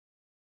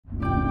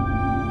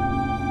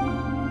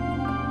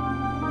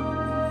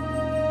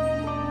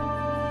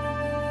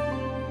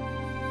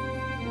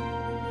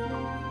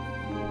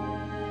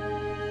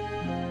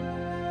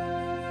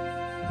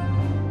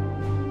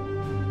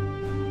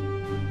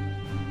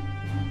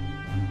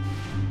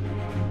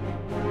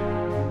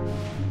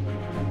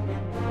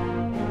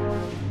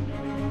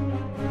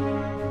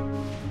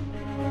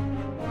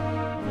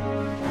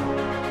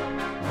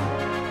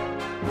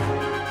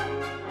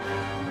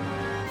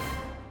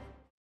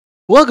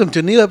Welcome to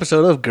a new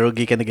episode of Girl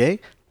Geek and the Gay,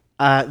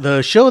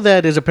 the show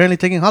that is apparently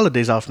taking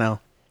holidays off now.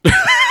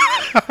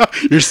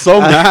 You're so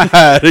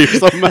mad. You're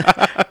so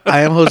mad.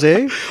 I am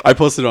Jose. I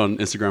posted on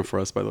Instagram for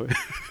us, by the way.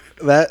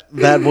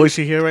 That voice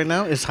you hear right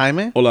now is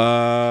Jaime.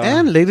 Hola.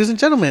 And ladies and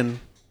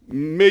gentlemen,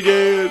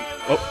 Megan.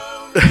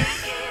 Oh.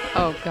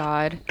 Oh,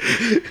 God.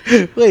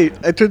 wait,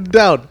 I turned it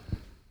down.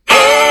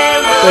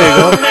 There you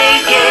go.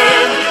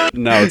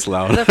 Now it's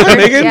loud.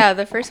 Megan? Yeah,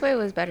 the first way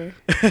was better.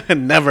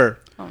 Never.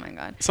 Oh, my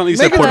God. It's not like you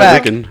said Megan's Puerto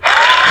back. Rican.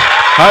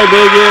 Hi,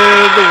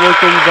 Megan.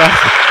 Welcome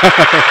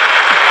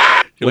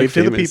back. You're Wave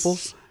to the famous.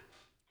 peoples.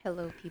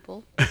 Hello,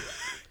 people.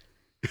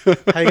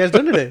 How you guys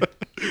doing today?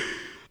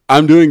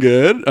 I'm doing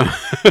good.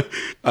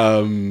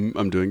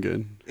 I'm doing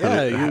good.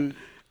 Yeah,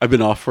 I've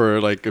been off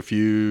for like a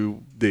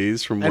few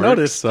days from work. I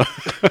noticed. So,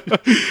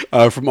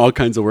 from all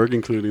kinds of work,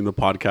 including the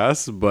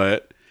podcast.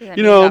 But Does that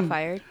you mean know, got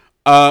fired?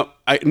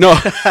 I no,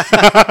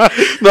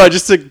 no. I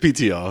just took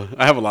PTO.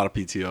 I have a lot of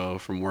PTO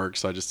from work,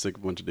 so I just took a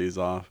bunch of days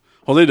off.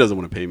 Jose doesn't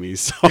want to pay me,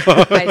 so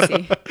I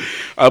see.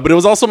 But it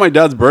was also my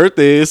dad's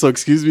birthday, so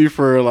excuse me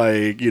for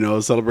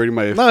celebrating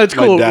my No, it's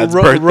my cool. dad's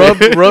Rub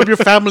birthday. rub your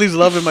family's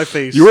love in my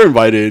face. You were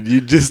invited. You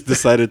just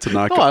decided to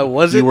not. No, I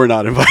wasn't. You were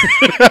not invited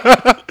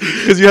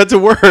because you had to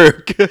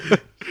work.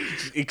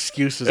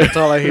 Excuses. That's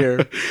all I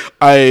hear.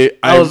 I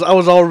I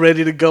was all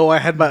ready to go. I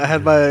had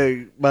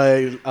my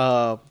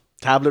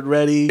tablet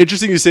ready.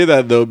 Interesting you say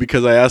that though,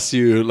 because I asked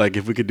you like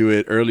if we could do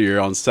it earlier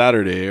on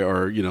Saturday,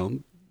 or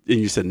and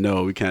you said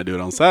no, we can't do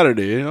it on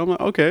Saturday. And I'm like,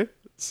 okay,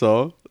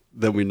 so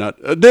then we not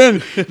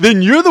then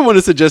you're the one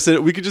who suggested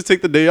we could just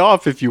take the day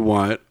off if you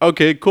want.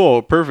 Okay,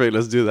 cool, perfect,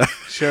 let's do that.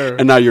 Sure.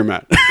 And now you're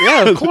mad.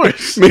 Yeah, of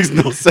course. Makes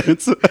no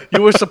sense.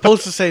 You were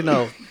supposed to say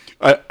no.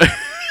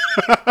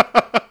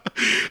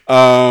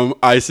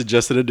 I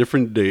suggested a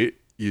different date.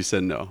 You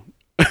said no.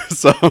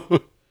 So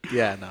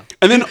Yeah, no.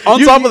 and then on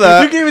top of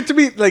that, you gave it to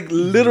me like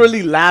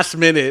literally last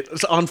minute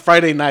on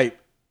Friday night.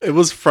 it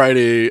was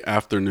Friday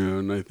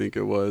afternoon. I think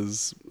it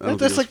was. I don't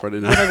think it was Friday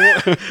night.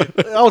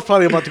 I was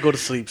probably about to go to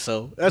sleep,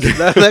 so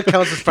that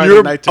counts as Friday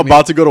You're night to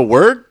about me. to go to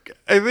work,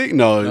 I think.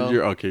 No, No.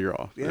 you're okay. You're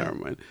off. Yeah. Never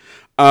mind.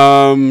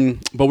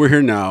 But we're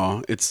here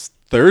now. It's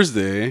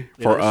Thursday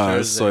for it's us,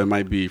 Thursday. so it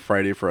might be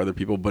Friday for other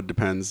people, but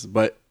depends.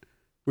 But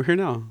we're here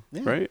now,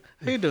 Yeah. right?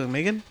 How you doing,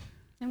 Megan?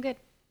 I'm good.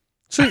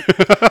 Sweet.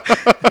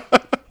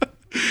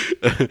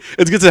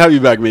 It's good to have you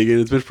back, Megan.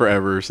 It's been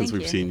forever since Thank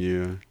we've you. seen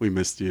you. We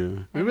missed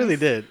you. We really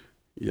did.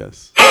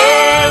 Yes.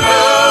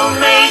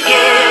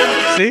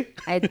 See,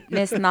 I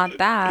missed not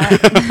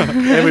that.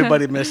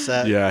 everybody missed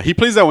that. Yeah, he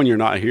plays that when you're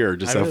not here.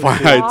 Just I really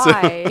FYI. too.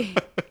 Why?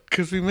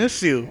 because we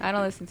miss you. I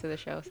don't listen to the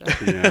show, so.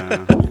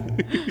 Yeah.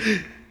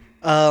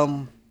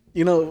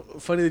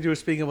 Funny that you were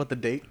speaking about the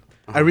date.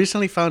 I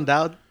recently found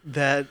out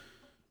that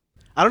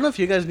I don't know if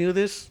you guys knew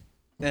this,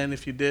 and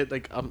if you did,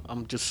 like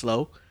I'm just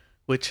slow,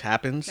 which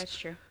happens. That's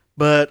true.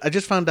 But I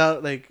just found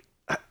out like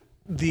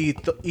the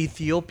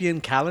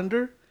Ethiopian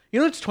calendar. You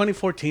know, it's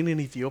 2014 in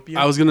Ethiopia.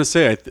 I was gonna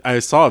say I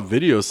saw a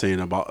video saying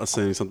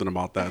something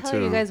about that What the hell too.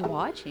 are you guys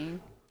watching?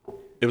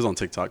 It was on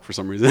TikTok for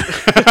some reason.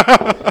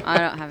 I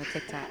don't have a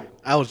TikTok.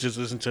 I was just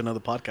listening to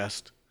another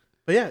podcast.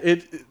 But yeah,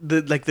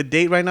 the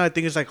date right now I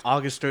think is like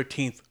August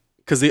 13th.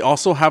 Because they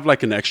also have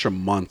like an extra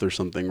month or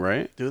something,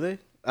 right? Do they?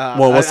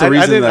 Well, what's the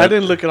reason I that-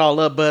 didn't look it all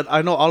up, but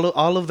I know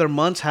all of their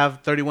months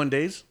have 31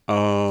 days.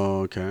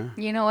 Oh, okay.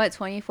 You know what?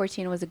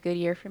 2014 was a good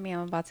year for me.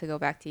 I'm about to go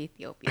back to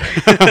Ethiopia.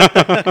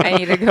 I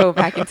need to go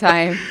back in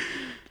time.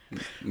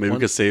 Maybe we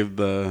could save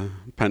the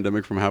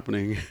pandemic from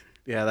happening.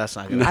 Yeah, that's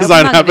not good. No. I'm Does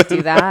not that going to happen?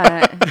 do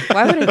that.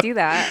 Why would I do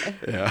that?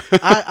 Yeah.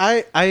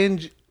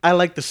 I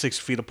like the 6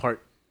 feet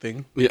apart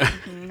thing. Yeah.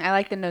 I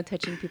like the no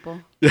touching people.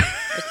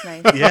 It's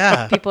nice.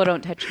 Yeah. People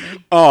don't touch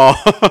me. Oh.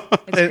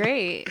 It's And-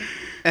 great.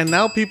 And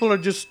now people are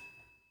just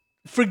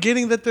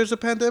forgetting that there's a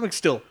pandemic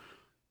still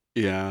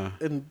Yeah.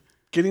 and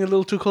getting a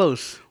little too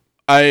close.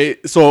 I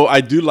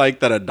do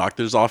like that at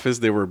doctor's office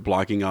they were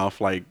blocking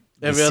off like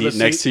the Every other seat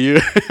next seat? to you.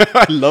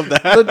 I love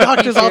that. The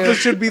doctor's Me too. office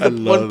should be I the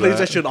love one place that.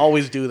 that should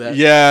always do that.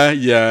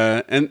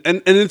 Yeah. And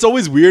it's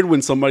always weird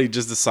when somebody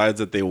just decides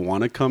that they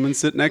want to come and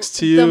sit next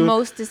to you. The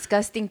most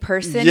disgusting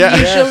person Yeah.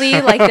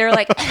 usually, like they're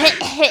like,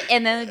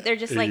 and then they're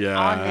just like Yeah.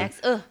 on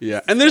next. Ugh. Yeah.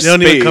 And there's They don't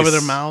space. even cover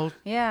their mouth.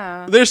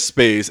 Yeah. There's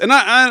space, and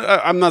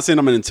I'm not saying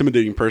I'm an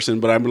intimidating person,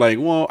 but I'm like,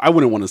 well, I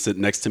wouldn't want to sit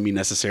next to me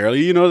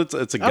necessarily. You know, it's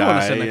a guy. I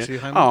wanna sit next to you,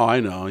 Jaime. Oh,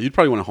 I know. You'd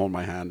probably want to hold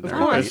my hand. I there.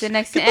 don't want course. to sit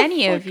next to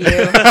any of you.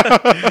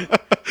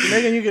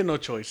 Megan, you get no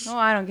choice. Oh,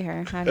 I don't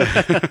care.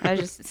 I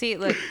just see.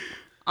 Look,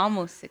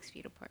 almost 6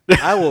 feet apart.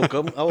 I will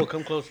come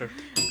closer.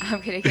 I'm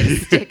gonna get a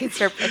stick and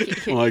start poking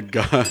Oh you. my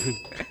god.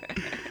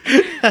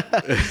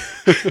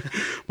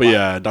 But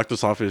yeah,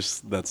 doctor's office.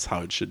 That's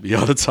how it should be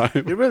all the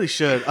You time. really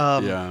should.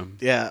 Yeah.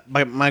 Yeah.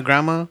 My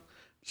grandma.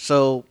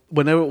 So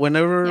whenever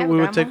You have we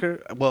a would take grandma?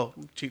 her, well,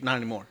 not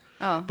anymore.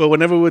 Oh, But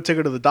whenever we would take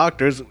her to the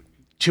doctors,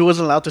 she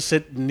wasn't allowed to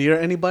sit near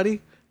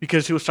anybody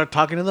because she would start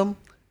talking to them,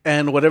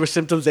 and whatever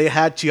symptoms they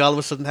had, she all of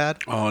a sudden had.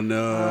 Oh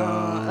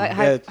no. Like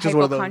Yeah, just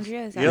one of those.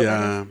 hypochondria? Is that Yep.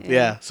 what it is?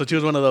 Yeah, so she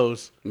was one of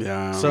those.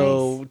 Yeah.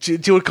 So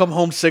she would come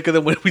home sicker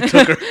than when we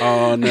took her.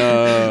 Oh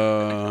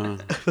no.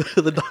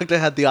 The doctor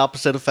had the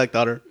opposite effect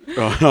on her.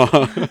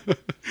 Oh,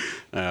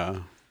 yeah.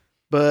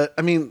 But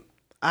I mean,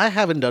 I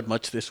haven't done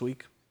much this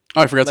week.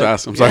 Oh, I forgot to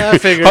ask. I'm sorry. Yeah, I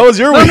figured. How was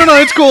your week? No,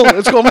 it's cool.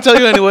 It's cool. I'm gonna tell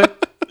you anyway.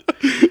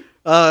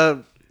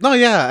 No,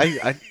 yeah,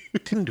 I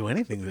didn't do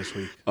anything this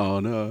week. Oh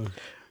no.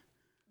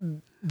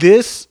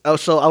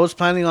 So I was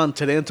planning on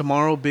today and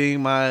tomorrow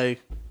being my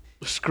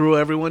screw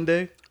everyone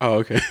day. Oh,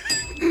 okay.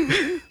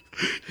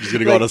 Just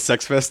gonna go on a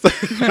sex fest.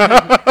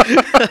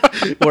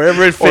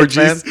 Wherever it fits,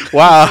 man. Orgies.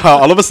 Wow!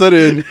 All of a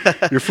sudden,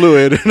 you're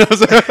fluid.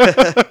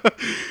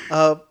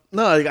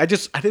 No, I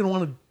didn't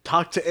want to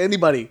talk to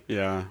anybody.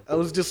 Yeah. I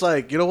was just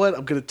like, you know what?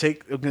 I'm gonna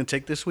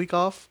take this week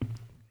off,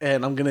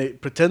 and I'm gonna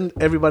pretend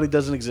everybody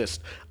doesn't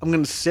exist. I'm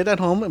gonna sit at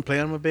home and play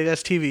on my big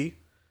ass TV.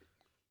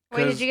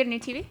 Wait, did you get a new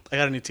TV? I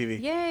got a new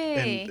TV.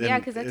 Yay! And yeah,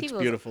 because that it's TV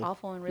was beautiful.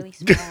 awful and really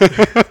small.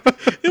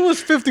 It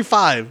was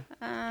 55.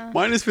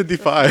 Mine is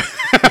 55.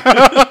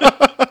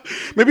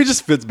 Maybe it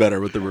just fits better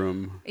with the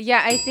room.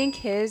 Yeah, I think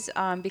his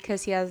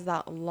because he has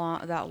that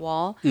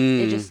wall,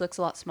 it just looks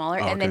a lot smaller.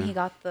 Oh, And then okay. he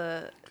got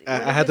the.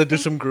 I had to do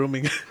some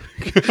grooming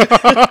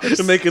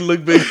to make it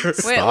look bigger.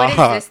 Wait, what is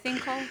this thing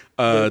called?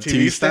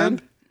 TV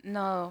stand?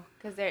 No,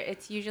 because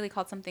it's usually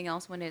called something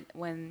else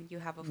when you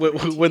have a When,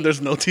 full when TV.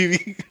 there's no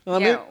TV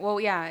on yeah, it. well,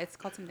 yeah, it's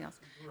called something else.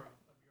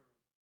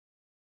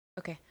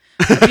 Okay.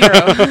 A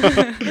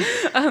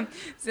bureau.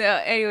 So,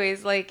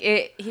 anyways, like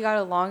he got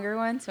a longer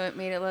one, so it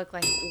made it look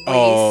like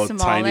way smaller.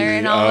 tiny.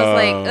 And I was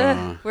like,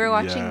 ugh. We were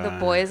watching Yeah. The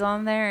Boys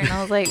on there, and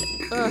I was like,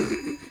 ugh,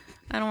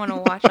 I don't want to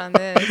watch on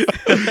this.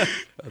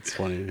 That's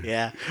funny.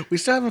 Yeah, we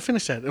still haven't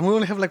finished that, and we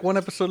only have like one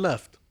episode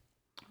left.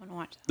 I want to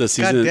watch that. The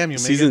season damn you, Megan.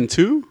 season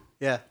 2?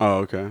 Yeah, Oh,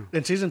 okay.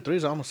 and season 3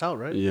 is almost out,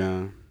 right?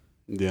 Yeah.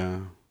 Yeah.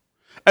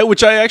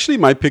 Which I actually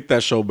might pick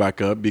that show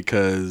back up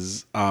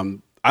because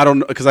I don't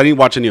know, because I didn't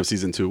watch any of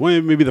season 2.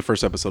 Well, maybe the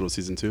first episode of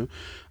season 2.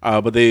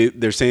 But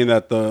they're saying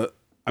that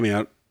I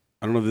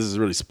don't know if this is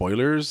really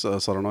spoilers, so I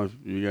don't know if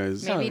you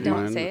guys Maybe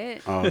mind. don't say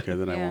it. Oh, okay,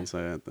 then I Yeah. won't say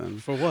it then.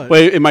 For what?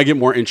 Wait, it might get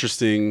more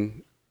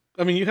interesting.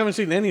 I mean, you haven't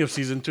seen any of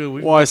season 2.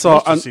 We've Well, I saw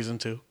most of on- season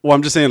 2. Well,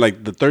 I'm just saying,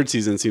 like, the third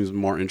season seems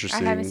more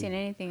interesting. I haven't seen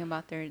anything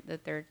about the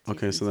third season.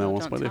 Okay, so then I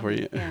won't don't spoil it tell for me.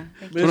 you. Yeah,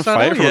 thank But you. Want it's to not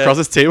fight out from yet. across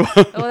this table?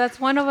 Oh, that's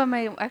one of them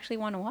I actually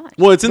want to watch.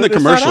 Well, it's in the But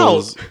it's not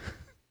commercials.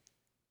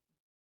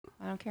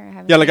 I don't care. I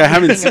haven't Yeah, like, seen I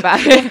haven't anything seen-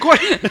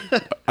 about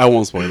it. I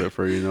won't spoil it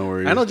for you. No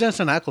worries. I know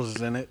Jensen Ackles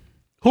is in it.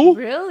 Who?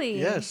 Really?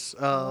 Yes.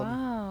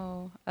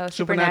 Wow. Oh, Supernatural.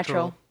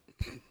 Supernatural.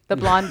 The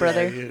blonde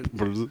brother.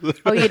 Yeah,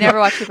 Oh, you never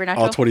watched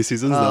Supernatural? All 20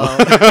 seasons?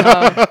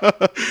 Oh.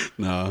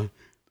 No.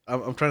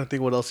 I'm trying to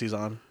think what else he's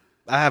on.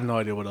 I have no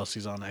idea what else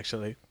he's on,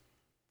 actually.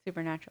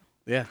 Supernatural.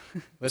 Yeah,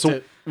 that's So,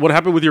 it. what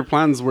happened with your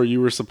plans where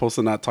you were supposed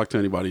to not talk to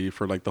anybody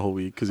for like the whole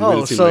week? Because you made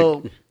Oh, it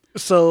seem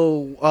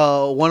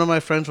so one of my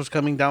friends was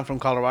coming down from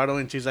Colorado,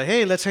 and she's like,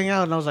 "Hey, let's hang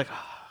out." And I was like,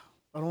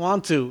 "I don't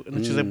want to." And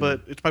then she's like,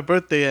 "But it's my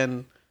birthday,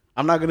 and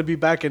I'm not gonna be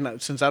back in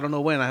since I don't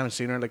know when. I haven't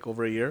seen her in like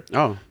over a year."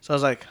 Oh. So I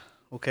was like,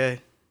 "Okay,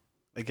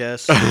 I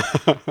guess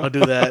I'll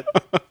do that."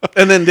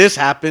 And then this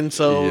happened,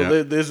 so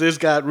Yeah. this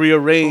got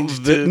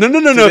rearranged. No.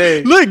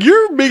 today. Look,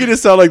 you're making it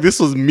sound like this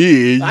was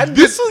me.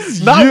 This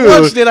was Not you.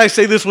 once did I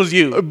say this was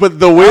you. But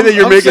the way that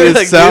you're I'm making saying,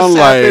 it sound this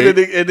like. happened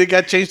and it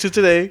got changed to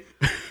today.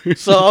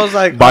 So I was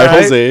like, By all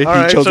right, Jose. all He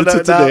right. chose so it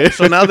to now, today.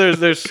 So now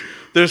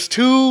there's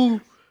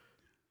two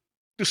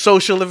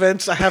social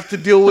events I have to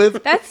deal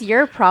with, That's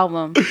your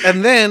problem.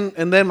 and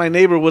then my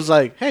neighbor was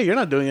like, "Hey, you're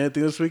not doing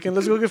anything this weekend.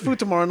 Let's go get food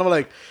tomorrow." And I'm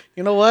like,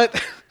 you know what?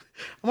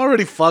 I'm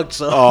already fucked,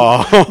 so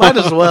Oh. might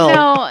as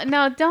well.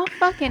 No, don't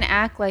fucking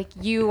act like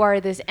you are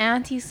this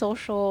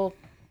antisocial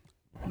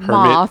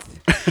moth.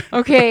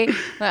 Okay,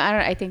 well,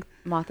 I think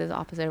moth is the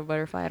opposite of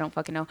butterfly. I don't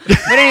fucking know.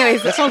 But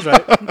anyways, That sounds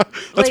right.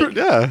 That's like,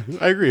 yeah,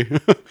 I agree.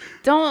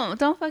 don't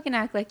fucking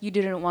act like you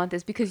didn't want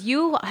this, because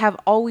you have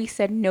always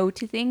said no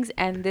to things,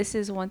 and this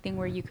is one thing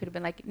where you could have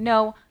been like,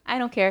 no, I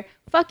don't care,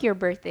 fuck your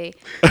birthday,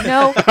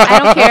 no, I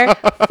don't care,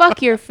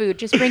 fuck your food,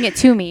 just bring it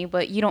to me,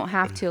 but you don't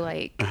have to,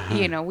 like,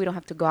 we don't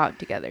have to go out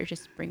together,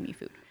 just bring me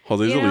food.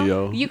 Jose's a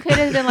Leo. You could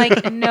have been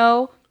like,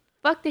 no,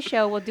 fuck the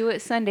show, we'll do it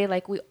Sunday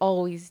like we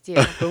always do.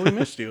 But we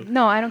missed you.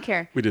 No, I don't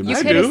care. We did You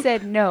miss could you. have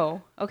said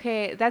no.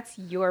 Okay, that's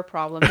your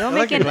problem. I Don't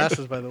like make your it.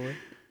 glasses, by the way.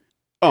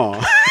 Oh,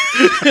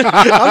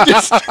 I'm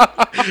just.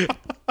 I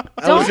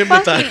was Don't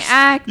hypnotized. fucking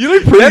act. you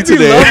look pretty Let me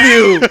today.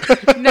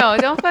 love you. No,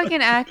 don't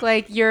fucking act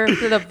like you're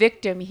the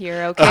victim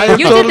here. Okay, I'm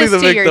you totally did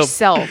this the to victim.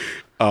 yourself,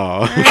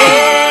 Oh,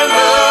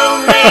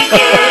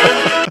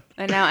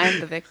 and now I'm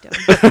the victim.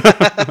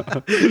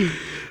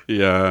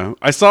 yeah.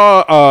 I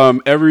saw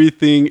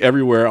Everything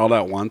Everywhere All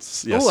at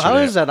Once Oh, yesterday. how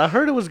is that? I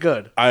heard it was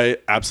good. I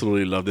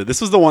absolutely loved it.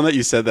 This was the one that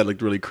you said that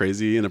looked really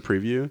crazy in a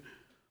preview.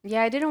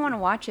 Yeah, I didn't want to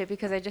watch it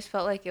because I just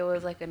felt like it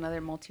was like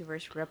another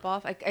multiverse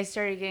ripoff. I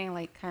started getting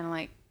like kind of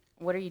like,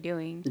 what are you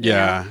doing? You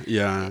Yeah, know?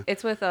 yeah.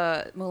 It's with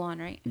Mulan,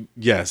 right?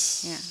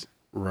 Yes.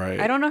 Right.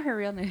 I don't know her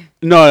real name.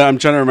 No, I'm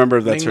trying to remember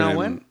if that's Ming her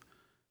Na name. Wen?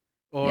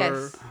 Or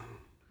Yes.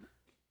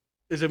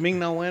 is it Ming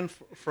Na Wen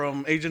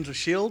from Agents of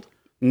Shield?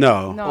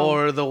 No. No.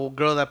 Or the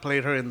girl that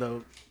played her in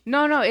the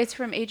No, it's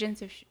from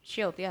Agents of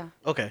Shield. Yeah,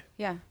 okay,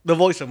 yeah, the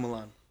voice of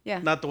Mulan, yeah.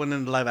 not the one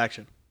in the live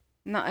action.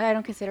 No, I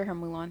don't consider her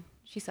Mulan.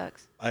 She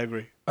sucks. I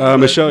agree.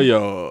 Michelle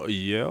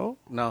Yeoh?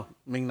 No,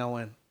 Ming Na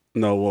Wen.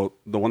 No, well,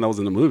 the one that was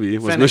in the movie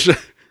was Fennec. Michelle.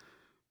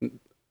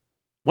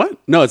 What?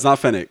 No, it's not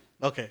Fennec.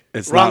 Okay,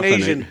 It's wrong not Fennec.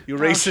 Asian. You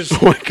racist.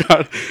 Oh my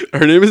god,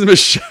 her name is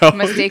Michelle.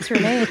 Mistakes were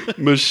made.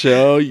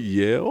 Michelle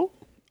Yeoh.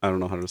 I don't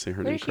know how to say her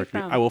Where name is she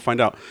correctly. from? I will find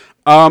out.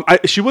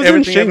 She was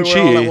Everything in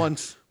everywhere all at Shang-Chi.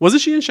 once.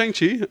 Wasn't she in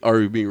Shang-Chi? Or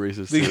are you being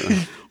racist?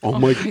 Oh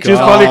my god. She was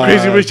probably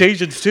Crazy Rich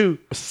Asians too.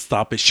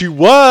 Stop it. She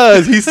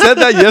was. He said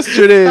that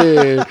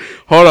yesterday.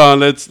 Hold on.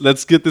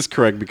 Let's get this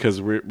correct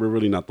because we're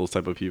really not those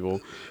type of people.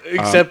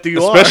 Except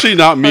you are. especially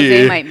not me.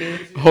 Jose might be.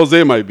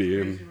 Jose might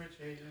be.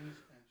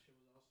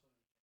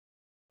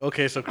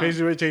 Okay, so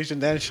Crazy Rich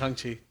Asians and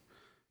Shang-Chi.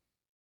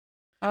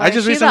 Oh, I just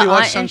is she recently the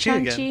watched aunt in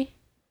Shang-Chi again. Shang-Chi?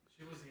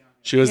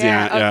 She was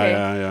Yeah, the aunt. okay.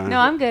 Yeah. No,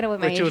 I'm good with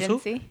my Wait, she was who?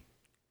 agency.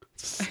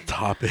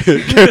 Stop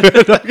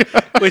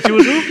it. Wait, she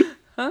was who?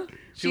 Huh?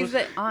 She's was-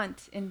 the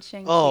aunt in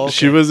Shang-Chi. Oh, okay.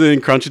 She was in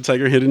Crunchy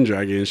Tiger, Hidden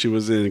Dragon. She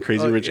was in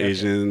Crazy Oh, Rich yeah, okay.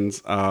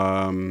 Asians.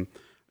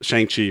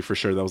 Shang-Chi for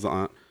sure. That was the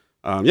aunt.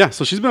 Yeah,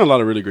 so she's been in a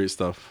lot of really great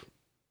stuff.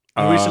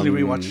 I recently Um,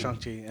 rewatched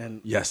Shang-Chi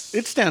and Yes.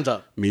 it stands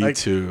up. Me Like,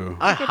 too.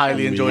 I Good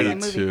highly film. enjoyed Me it.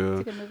 It's a too. good movie.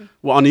 It's a good movie.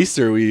 Well, on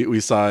Easter, we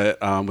saw it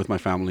with my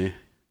family.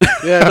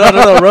 Yeah,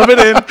 no, rub it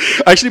in.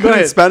 Actually, Go but in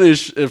ahead.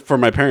 Spanish for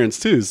my parents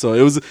too. So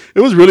it was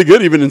really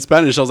good even in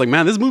Spanish. I was like,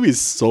 man, this movie is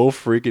so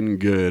freaking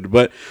good.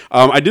 But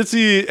I did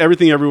see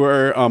Everything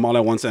Everywhere all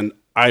at once, and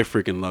I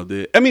freaking loved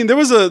it. I mean, there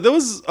was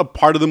a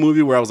part of the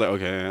movie where I was like,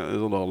 okay, it's a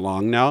little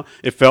long now.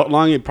 It felt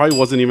long. It probably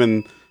wasn't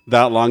even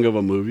that long of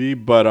a movie,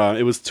 but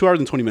it was 2 hours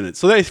and 20 minutes.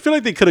 So I feel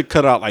like they could have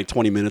cut out like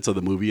 20 minutes of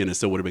the movie, and it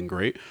still would have been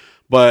great.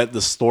 But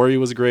the story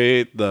was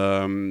great.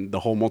 The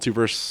whole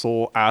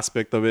multiversal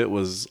aspect of it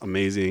was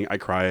amazing. I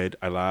cried.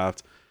 I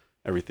laughed.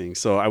 Everything.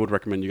 So I would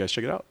recommend you guys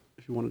check it out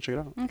if you want to check it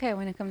out. Okay,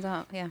 when it comes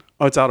out, yeah.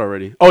 Oh, it's out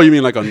already. Oh, you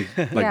mean like on like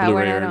yeah, when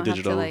Blu-ray I or don't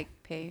digital? have to like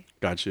pay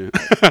Got you.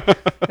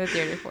 the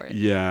theater for it.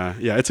 Yeah,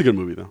 it's a good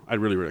movie though. I'd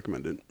really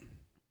recommend it.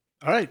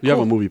 All right, You have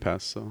cool. a movie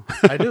pass, so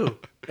I do,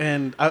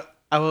 and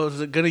I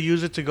was gonna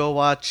use it to go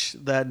watch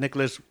that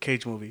Nicolas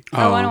Cage movie,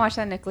 I want Oh. to watch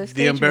that Nicolas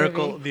the Cage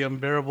movie. the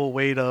unbearable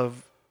weight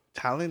of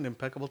talent,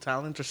 impeccable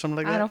talent, or something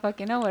like I that. don't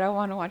fucking know, but I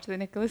want to watch the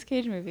Nicolas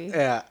Cage movie.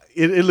 Yeah,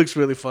 it looks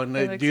really fun.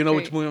 It looks Do you know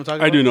which great. movie I'm talking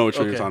about? I do know what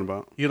you're Okay. talking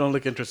about. You don't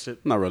look interested.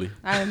 Not really.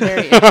 I'm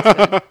very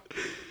interested.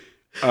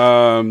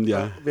 Yeah.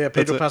 Yeah, That's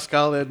Pedro it.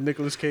 Pascal and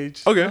Nicolas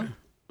Cage. Okay.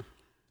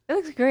 It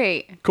looks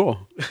great.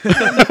 Cool.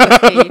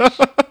 Nicolas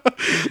Cage.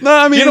 No,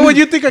 I mean, You know what?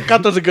 You think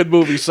Encanto's a good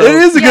movie, so it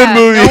is a Yeah, good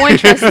movie. no one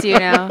trusts you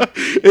now.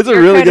 It's a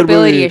Your really good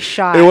credibility movie. is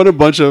shot. It won a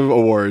bunch of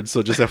awards,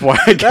 so just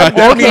FYI. That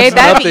guys. Okay, means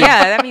that nothing.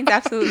 that means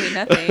absolutely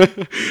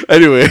nothing.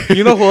 Anyway,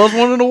 You know who else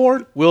won an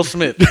award? Will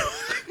Smith.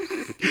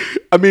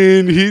 I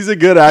mean, he's a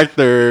good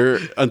actor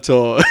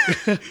until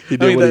he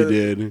did what he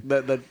did.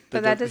 But that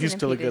doesn't he's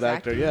still a impede his good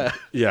actor. acting. Yeah.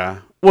 Yeah.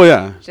 Well,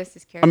 yeah. Just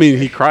his character. I mean,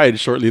 he cried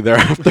shortly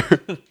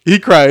thereafter. He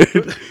cried.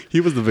 He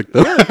was the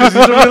victim. He's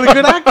a really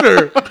good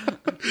actor.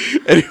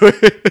 anyway,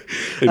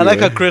 I like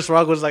how Chris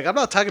Rock was like, I'm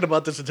not talking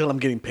about this until I'm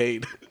getting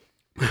paid.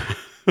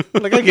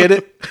 Like, I get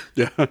it.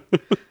 Yeah.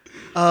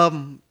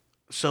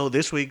 So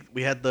this week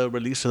we had the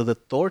release of the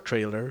Thor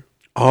trailer.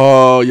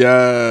 Oh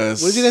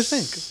yes. What did you guys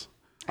think?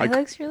 it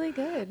looks really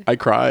good. I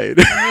cried.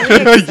 I'm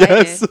really excited.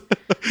 Yes.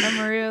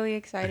 I'm really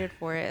excited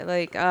for it.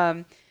 Like,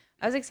 I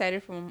was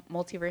excited for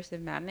Multiverse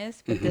of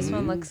Madness, but this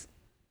one looks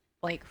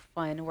like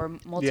fun. Where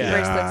Multiverse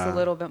Yeah. looks a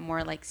little bit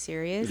more like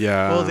serious.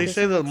 Yeah. Well, they This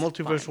say the one looks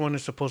multiverse fun. one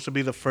is supposed to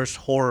be the first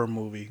horror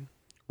movie.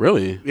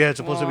 Really? Yeah, it's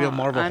supposed to be a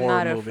Marvel I'm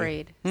horror not movie.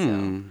 afraid.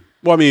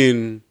 Well, I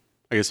mean,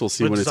 I guess we'll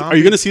see With when it's. Are Zombie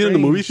you gonna see it in the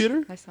movie Strange.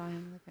 theater? So I saw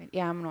him.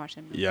 Yeah, I'm gonna watch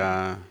him.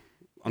 Yeah.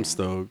 I'm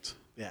stoked.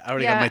 Yeah, I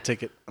already Yeah. got my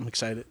ticket. I'm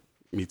excited.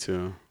 Me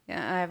too.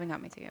 Yeah, I haven't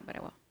got my ticket, but I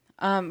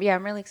will. Yeah,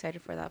 I'm really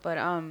excited for that. But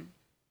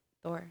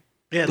Thor.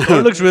 Yeah,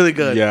 Thor looks really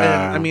good.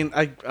 Yeah. And, I mean,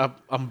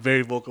 I'm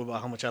very vocal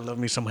about how much I love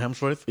me some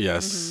Hemsworth.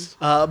 Yes.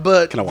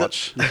 But Can I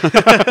watch?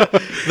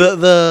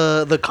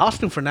 the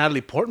costume for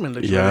Natalie Portman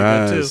looks really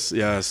good too. Yes.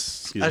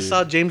 Yes. Excuse I me.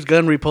 saw James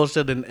Gunn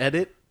reposted an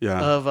edit Yeah.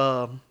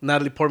 of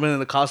Natalie Portman in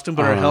the costume,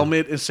 but her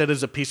helmet instead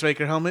is a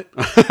Peacemaker helmet.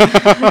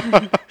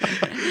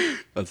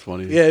 That's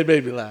funny. Yeah, it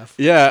made me laugh.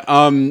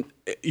 Yeah.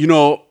 You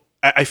know,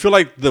 I feel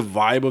like the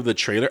vibe of the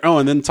trailer. Oh,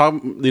 and then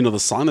the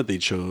song that they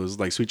chose,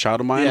 like "Sweet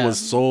Child of Mine," Yeah. was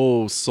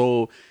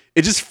so.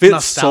 It just fits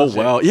Nostalgic. so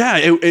well. Yeah,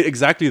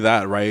 exactly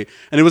that, right?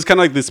 And it was kind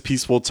of like this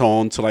peaceful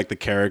tone to like the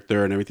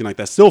character and everything like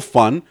that. Still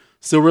fun,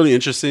 still really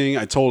interesting.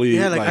 I totally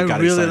Yeah, like I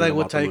got really excited like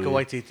what about the Taika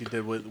movie. Waititi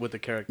did with the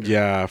character.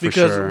 Yeah, for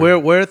because sure.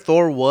 where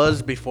Thor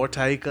was before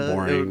Taika,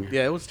 Boring.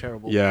 it was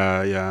terrible.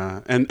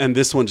 Yeah. And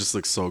this one just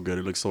looks so good.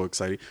 It looks so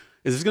exciting.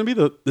 Is this gonna be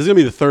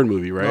the third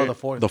movie, right? the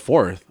fourth. The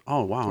fourth.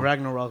 Oh wow.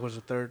 Ragnarok was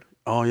the third.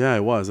 Oh yeah,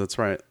 it was. That's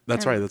right.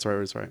 That's Yeah. right. That's right.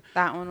 That's right.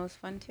 That one was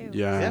fun too.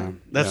 Yeah.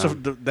 That's yeah.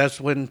 that's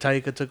when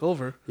Taika took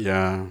over.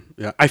 Yeah,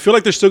 yeah. I feel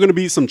like there's still going to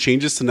be some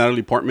changes to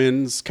Natalie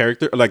Portman's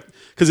character, like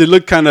because it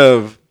looked kind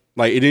of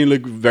like it didn't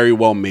look very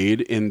well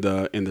made in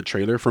the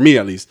trailer for me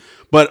at least.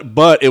 But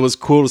it was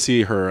cool to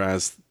see her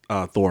as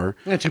Thor.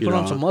 Yeah, she you put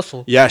on know. some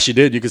muscle. Yeah, she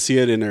did. You could see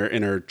it in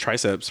her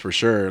triceps for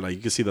sure. Like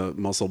you could see the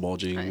muscle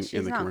bulging She's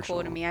in the not commercial.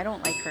 cool to me. I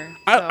don't like her.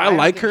 I, so I don't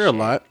like give her a shit.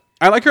 lot.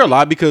 I like her a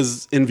lot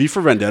because in V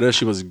for Vendetta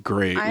she was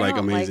great, I like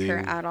don't amazing.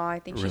 like her at all. I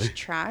think Really? she's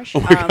trash. Oh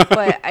my God.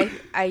 But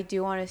I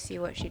do want to see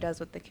what she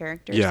does with the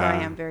character. So Yeah.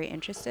 I am very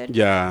interested.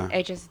 Yeah.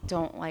 I just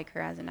don't like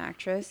her as an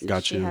actress.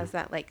 Got She you. has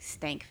that like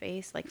stank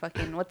face, like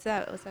fucking what's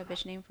that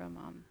bitch name from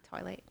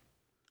Twilight?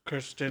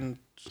 Kristen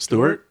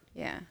Stewart.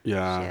 Yeah.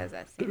 Yeah. She has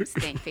that same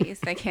stank face.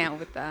 I can't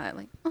with that.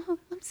 Like, oh,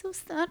 I'm so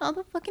sad all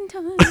the fucking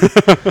time. Like,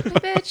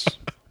 bitch,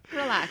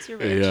 relax. You're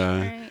rich. Yeah. All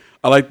right.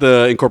 I like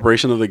the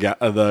incorporation of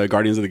the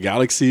Guardians of the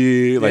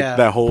Galaxy, like Yeah.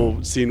 that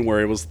whole scene where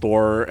it was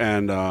Thor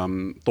and I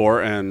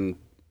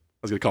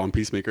was gonna call him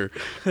Peacemaker.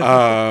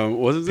 What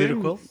was his Peter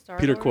name? Quill?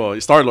 Peter Star-Lord?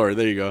 Quill, Star Lord.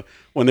 There you go.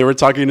 When they were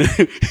talking,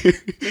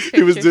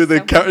 he was pictures doing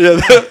the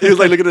somewhere. he was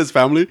like looking at his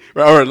family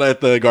or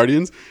at the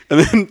Guardians, and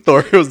then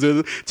Thor was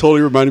doing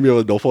totally reminded me of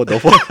Adolfo.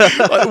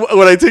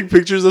 When I take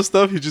pictures of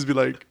stuff, he'd just be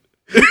like.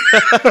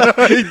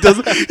 He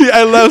doesn't.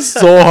 I laughed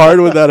so hard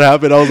when that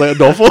happened. I was like,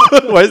 Adolfo,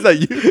 why is that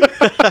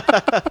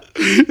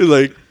you? He's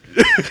like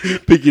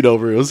peeking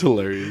over. It was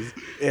hilarious.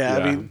 Yeah,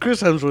 I mean,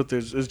 Chris Hemsworth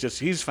is just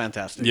he's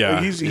fantastic. Yeah,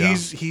 Like,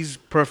 he's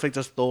perfect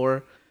as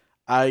Thor.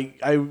 I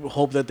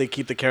hope that they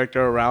keep the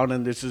character around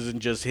and this isn't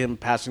just him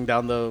passing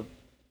down the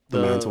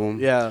mantle.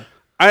 Yeah.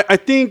 I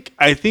think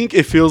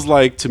it feels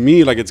like to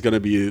me like it's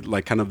gonna be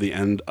like kind of the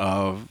end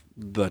of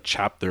the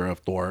chapter of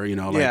Thor. You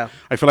know, like Yeah.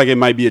 I feel like it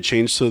might be a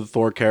change to the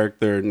Thor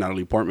character,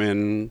 Natalie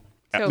Portman,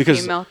 So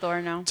because female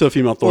Thor now. to a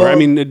female Thor. I Well-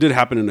 mean, it did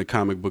happen in the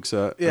comic books.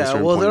 At a Yeah,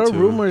 certain well, there point, are too.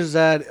 rumors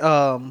that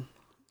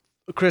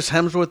Chris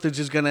Hemsworth is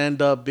just gonna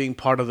end up being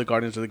part of the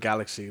Guardians of the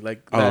Galaxy,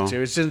 like that Oh.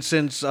 series.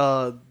 Since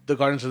the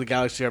Guardians of the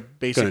Galaxy are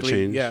basically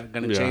change.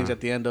 gonna Yeah. change at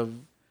the end of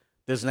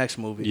this next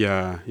movie.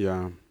 Yeah,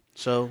 yeah.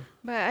 So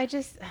But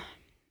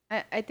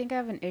I think I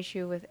have an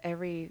issue with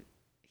every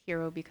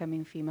hero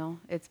becoming female.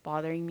 It's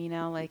bothering me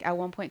now. Like at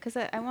one point, because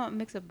I want a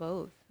mix of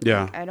both.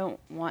 Yeah. Like, I don't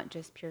want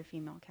just pure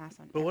female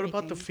cast on. but what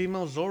about the everything.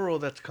 female Zorro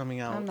that's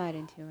coming out? I'm not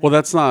into it. Well,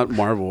 that's not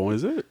Marvel,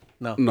 is it?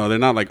 No. No, they're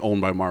not like owned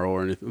by Marvel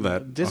or anything.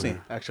 That Disney, okay.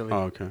 actually.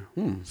 Oh, okay.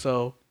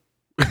 So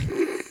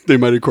They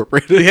might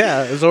incorporate it.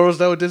 yeah, Zorro's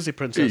that with Disney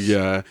princess.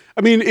 Yeah,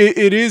 I mean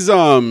it is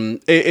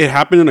it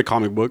happened in the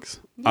comic books.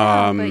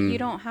 Yeah, but you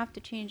don't have to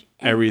change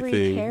everything.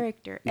 every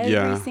character. Every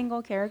Yeah.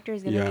 single character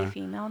is gonna Yeah. be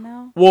female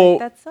now. Well, Like,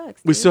 that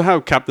sucks. we dude. still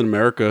have Captain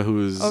America,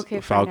 who's Okay,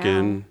 for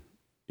Falcon.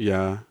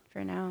 Yeah,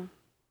 for now.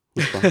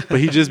 but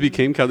he just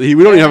became Captain.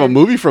 We don't even have a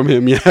movie from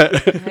him yet.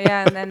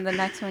 Yeah, and then the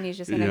next one he's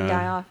just gonna Yeah.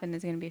 die off and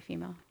it's gonna be a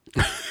female.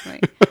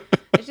 Like,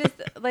 it's just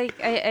like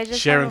I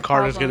just Sharon have a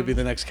Carter's gonna problem. be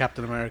the next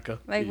Captain America.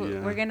 Like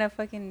Yeah. we're gonna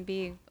fucking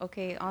be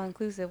okay, all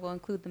inclusive. We'll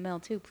include the male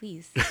too,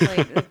 please.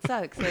 Like it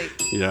sucks. Like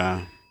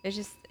Yeah, it's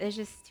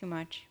just too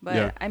much. But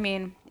Yeah. I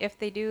mean, if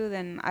they do,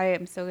 then I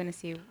am still gonna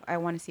see. I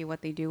want to see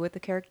what they do with the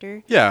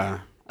character. yeah,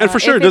 and for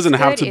If sure it it's doesn't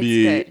have good, to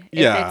be. it's good.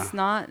 Yeah, If it's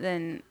not,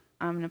 then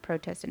I'm gonna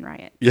protest and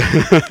riot. yeah,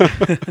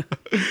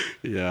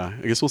 yeah.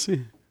 I guess we'll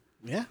see.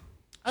 Yeah.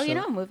 Oh, you So-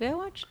 know a movie I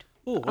watched?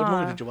 Oh, what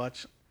movie did you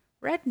watch?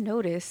 Red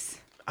Notice.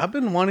 I've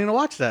been wanting to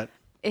watch that.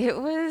 It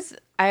was.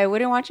 I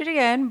wouldn't watch it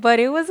again, but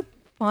it was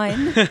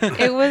fun.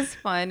 It was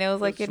fun. It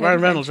was like It's an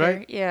Ryan Reynolds, adventure.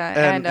 right?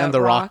 Yeah, And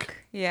The Rock.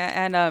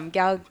 Yeah, and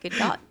Gal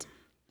Gadot.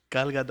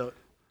 Gal Gadot.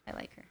 I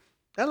like her.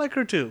 I like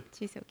her too.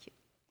 She's so cute.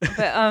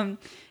 But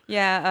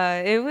yeah,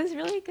 it was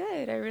really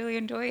good. I really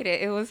enjoyed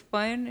it. It was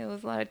fun. It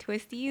was a lot of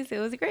twisties. It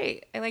was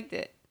great. I liked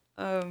it.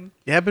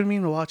 Yeah, I've been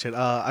meaning to watch it.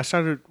 I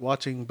started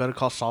watching Better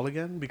Call Saul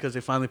again because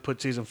they finally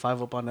put season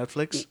 5 up on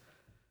Netflix,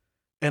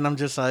 and I'm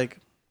just like,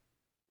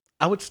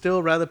 I would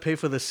still rather pay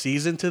for the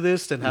season to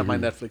this than have my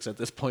Netflix at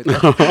this point.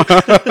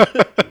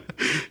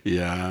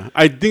 Yeah,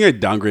 I think I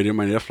downgraded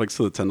my Netflix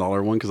to the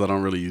 $10 one because I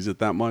don't really use it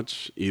that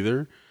much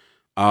either.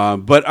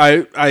 But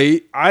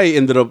I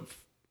ended up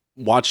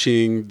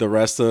watching the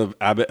rest of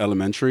Abbott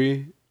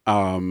Elementary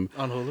On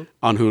Hulu.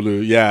 on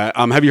Hulu. Yeah.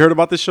 Have you heard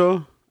about this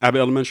show, Abbott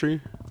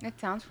Elementary? It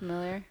sounds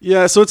familiar.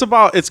 Yeah. So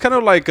it's kind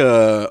of like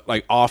a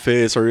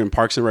Office or in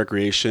Parks and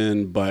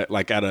Recreation, but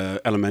like at a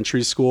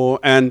elementary school.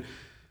 And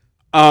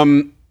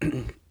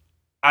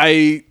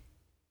I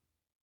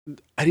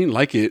didn't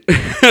like it.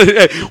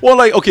 Well,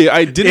 like, okay,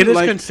 I It didn't is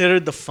like.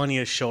 considered the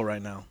funniest show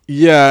right now.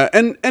 Yeah,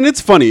 and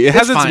it's funny. It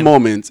has its fine.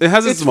 moments. It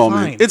has its It's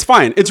moments. fine. It's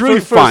fine. It's really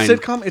for fine. a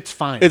sitcom, it's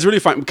fine. It's really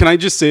fine. Can I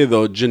just say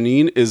though,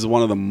 Janine is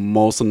one of the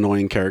most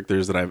annoying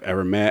characters that I've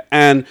ever met,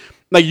 and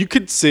like you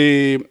could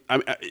say,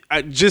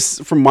 I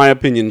just from my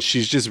opinion,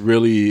 she's just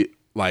really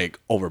like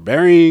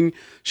overbearing.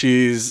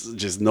 She's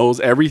just knows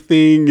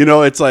everything. You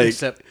know, it's like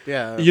Except,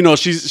 yeah. you know,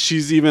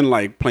 she's even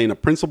like playing a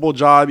principal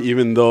job,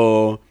 even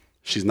though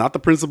She's not the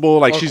principal.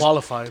 Like Or she's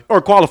qualified.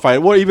 or qualified.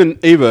 Well, even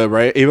Ava,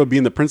 right? Ava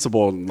being the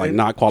principal, like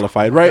not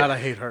qualified, right? God, I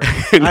hate her.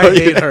 No, I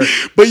hate her.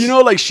 But you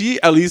know, like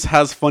she at least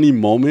has funny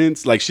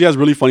moments. Like she has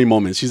really funny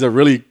moments. She's a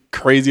really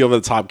crazy over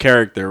the top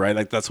character, right?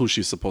 Like that's who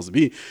she's supposed to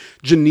be.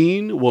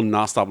 Janine will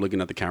not stop looking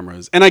at the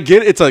cameras, and I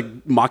get it's a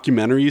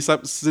mockumentary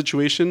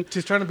situation.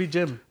 She's trying to be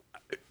Jim.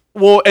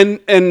 Well,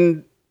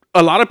 and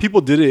a lot of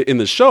people did it in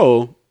the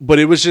show, but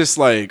it was just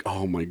like,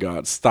 oh my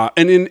god, stop!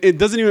 And it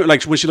doesn't even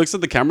like when she looks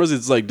at the cameras,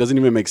 it's like doesn't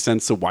even make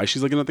sense to why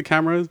she's looking at the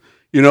cameras.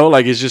 You know,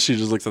 like it's just she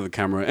just looks at the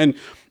camera. And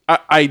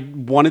I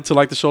wanted to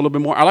like the show a little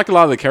bit more. I like a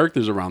lot of the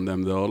characters around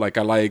them though. Like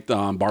I liked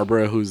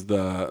Barbara, who's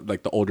the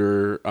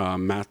older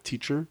math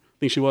teacher. I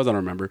think she was. I don't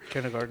remember.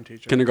 Kindergarten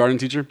teacher. Kindergarten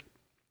teacher.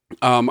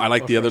 I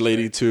like the other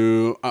lady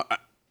too.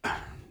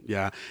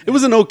 Yeah, it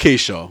was an okay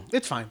show.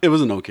 It's fine. It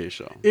was an okay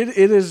show. It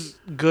is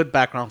good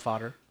background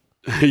fodder.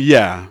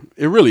 Yeah,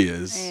 it really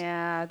is.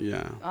 Yeah.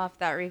 Yeah. Off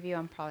that review,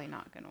 I'm probably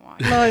not gonna watch.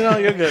 No,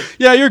 you're good.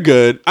 Yeah, you're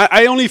good.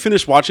 I only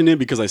finished watching it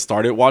because I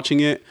started watching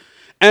it.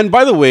 And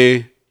by the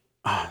way,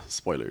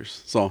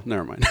 spoilers. So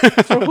never mind.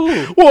 For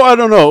who? Well, I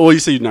don't know. Well, you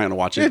say you're not gonna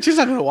watch Yeah, it. she's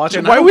not gonna watch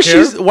it. Why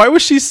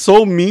was she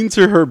so mean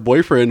to her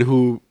boyfriend?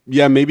 Who,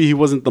 yeah, maybe he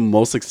wasn't the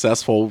most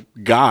successful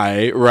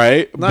guy,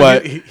 right? No,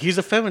 but he's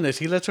a feminist.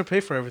 He lets her pay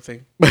for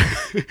everything.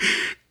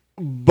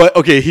 but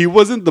okay, he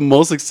wasn't the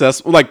most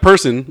successful like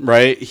person,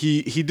 right?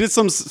 He did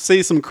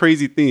say some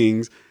crazy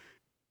things.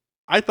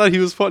 I thought he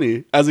was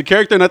funny as a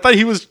character, and I thought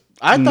he was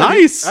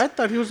nice. I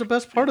thought he was the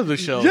best part of the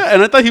show. Yeah,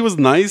 and I thought he was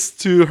nice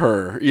to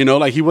her. You know,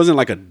 like he wasn't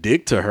like a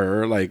dick to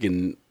her. Like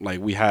in like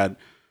we had,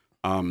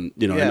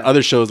 in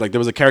other shows, like there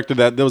was a character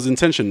that there was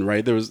intention,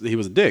 right? He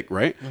was a dick,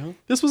 right? Mm-hmm.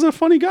 This was a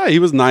funny guy. He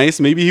was nice.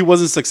 Maybe he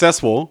wasn't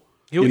successful.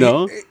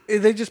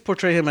 They just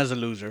portray him as a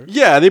loser.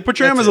 Yeah, they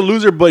portray him as a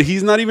loser, but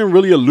he's not even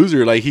really a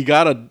loser. Like he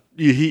got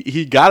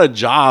a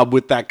job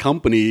with that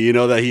company, you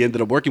know, that he ended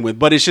up working with.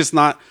 But it's just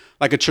not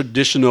like a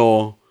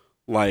traditional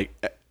like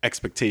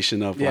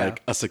expectation of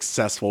like a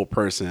successful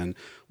person,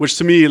 which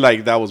to me,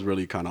 like that was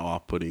really kind of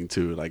off-putting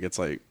too. Like it's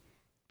like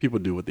people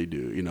do what they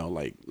do, you know,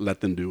 like let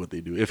them do what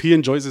they do. If he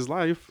enjoys his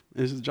life,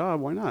 it's his job,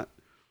 why not?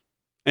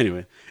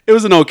 Anyway, it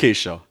was an okay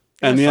show.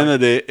 And at the end of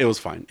the day, it was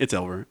fine. It's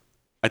over.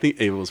 I think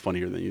Ava was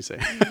funnier than you say.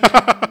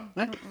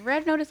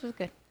 Red Notice was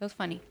good. It was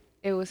funny.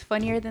 It was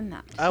funnier than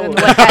that. What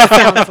that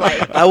sounds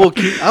like.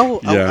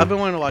 I've been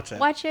wanting to watch that.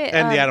 Watch it.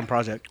 And the Adam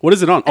Project. What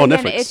is it on? Oh, again,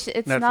 Netflix.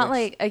 It's Netflix. not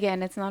like,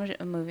 again, it's not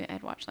a movie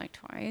I'd watch like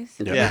twice.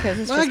 Yeah. Because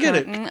it's No, just I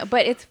get kinda,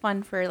 but it's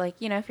fun for like,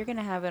 you know, if you're going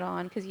to have it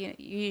on, because you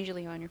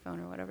usually on your phone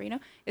or whatever, you know,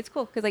 it's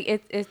cool. Because like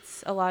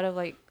it's a lot of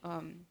like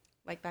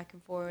back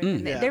and forth.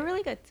 And they're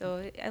really good.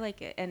 So I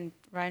like it. And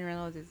Ryan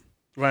Reynolds is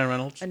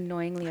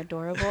annoyingly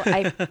adorable.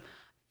 I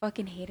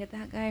fucking hated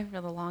that guy for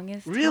the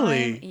longest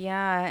Really? time.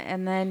 Yeah.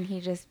 And then he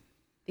just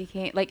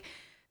became like,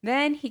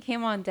 then he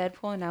came on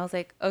Deadpool and I was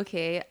like,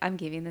 okay, I'm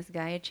giving this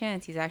guy a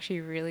chance. He's actually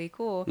really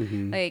cool.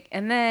 Mm-hmm. Like,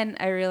 and then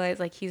I realized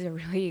like he's a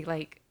really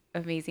like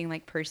amazing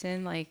like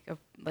person. Like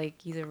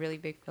he's a really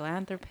big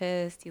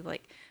philanthropist. He's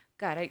like,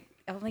 God,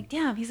 I'm like,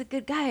 damn, he's a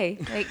good guy.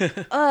 Like,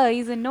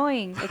 he's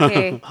annoying.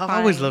 Okay, I've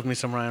always loved me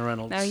some Ryan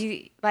Reynolds. No,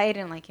 I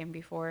didn't like him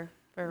before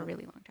for a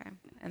really long time,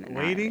 and then now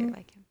I Waiting? really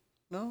like him.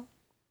 No?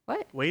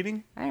 What?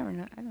 Waiting? I never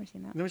know. I've never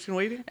seen that. Never seen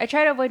Waiting? I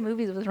try to avoid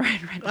movies with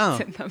Ryan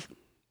Reynolds in them.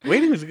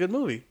 Waiting is a good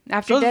movie.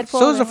 After Deadpool,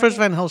 So is the then first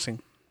what? Van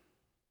Helsing.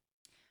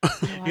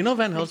 You know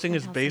Van Helsing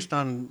is Helsing. based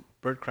on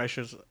Bert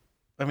Kreischer's...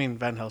 I mean,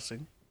 Van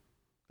Helsing.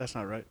 That's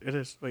not right. It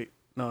is. Wait.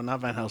 No, not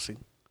Van Helsing.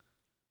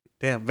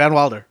 Damn. Van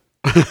Wilder.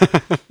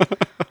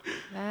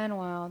 Van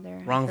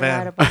Wilder. Wrong I forgot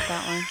Van. about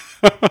that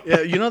one.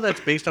 Yeah, you know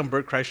that's based on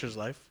Bert Kreischer's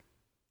life?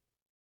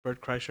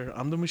 Bert Kreischer.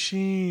 I'm the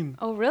machine.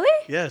 Oh, really?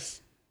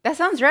 Yes. That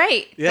sounds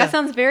right. Yeah. That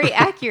sounds very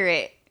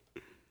accurate.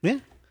 Yeah.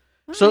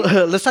 So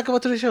let's talk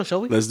about today's show,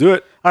 shall we? Let's do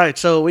it. All right.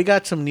 So we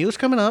got some news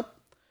coming up.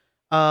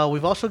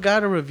 We've also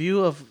got a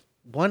review of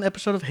one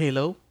episode of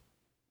Halo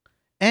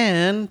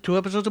and 2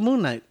 episodes of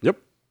Moon Knight. Yep.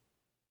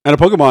 And a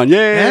Pokemon.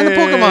 Yay! And a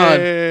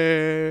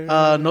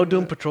Pokemon. No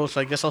Doom Patrol, so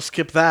I guess I'll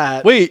skip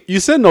that. Wait, you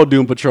said no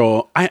Doom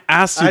Patrol. I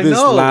asked you I this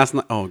know. last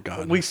night. Oh,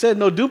 God. We said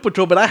no Doom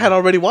Patrol, but I had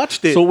already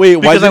watched it. So wait,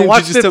 why because I didn't you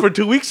watched just it tell- for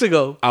 2 weeks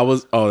ago.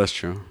 Oh, that's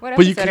true. What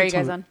But episode couldn't are you tell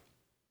guys me. on?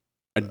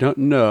 I don't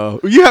know.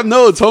 You have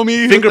notes,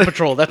 homie. Finger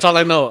Patrol. That's all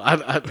I know. I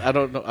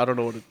don't know. I don't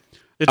know what it.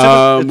 It's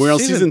We're on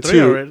season 3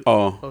 2. already.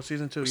 Oh,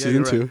 Season 2. Yeah, season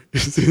you're 2.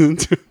 right. Season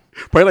 2.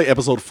 Probably like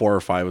episode 4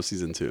 or 5 of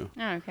season 2.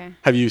 Oh, okay.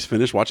 Have you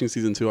finished watching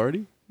season 2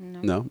 already?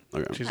 No. No.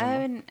 Okay. Season I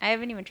 1.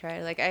 haven't even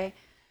tried. Like I've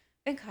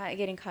been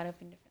getting caught up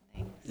in different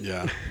things.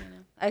 Yeah. You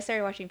know. I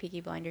started watching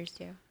Peaky Blinders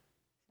too.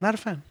 Not a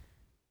fan.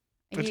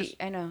 And Which is-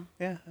 I know.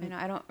 Yeah. I know.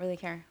 I don't really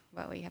care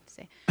about what you have to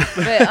say.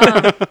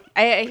 But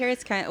I hear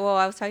it's kind of, well,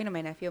 I was talking to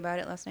my nephew about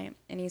it last night,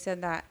 and he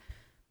said that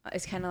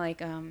it's kind of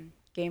like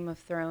Game of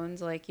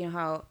Thrones. Like, you know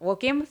how, well,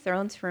 Game of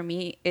Thrones for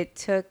me, it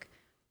took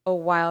a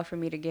while for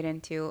me to get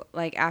into.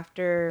 Like,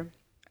 after,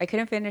 I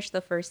couldn't finish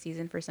the first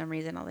season for some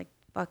reason. I was like,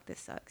 fuck,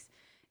 this sucks.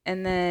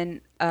 And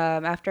then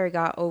after I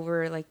got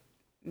over, like,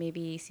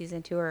 maybe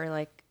season 2 or,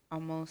 like,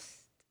 almost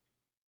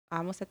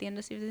almost at the end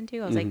of season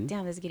 2. I was like,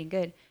 damn, this is getting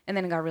good. And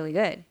then it got really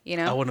good, you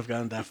know? I wouldn't have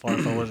gotten that far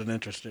if I wasn't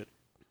interested.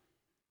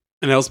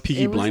 And that was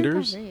Peaky It wasn't that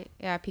Blinders. great.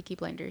 Yeah, Peaky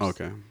Blinders.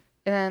 Okay. And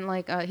then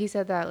like he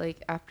said that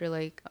like after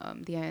like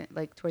the end,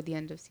 like toward the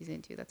end of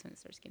season 2, that's when it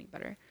starts getting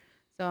better.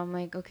 So I'm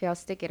like, okay, I'll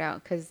stick it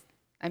out because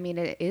I mean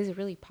it is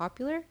really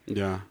popular.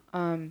 Yeah.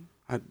 Um,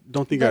 I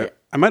don't think but-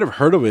 I might have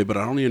heard of it, but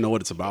I don't even know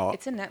what it's about.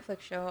 it's a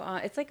Netflix show.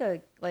 It's like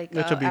a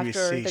It's a BBC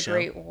after the show.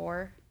 Great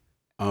War.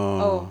 Oh.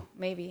 Oh,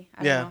 maybe.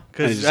 I Yeah, don't know.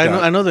 because just I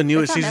got- know the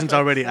newest It's on season's Netflix,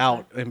 already that's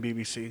out in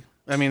BBC.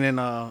 I mean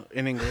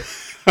in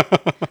English.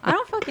 I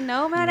don't fucking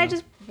know, man. I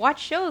just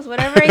watch shows.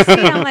 Whatever I see,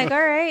 I'm like,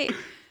 all right.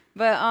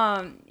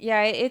 But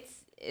yeah,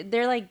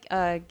 they're like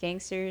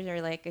gangsters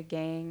or like a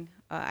gang,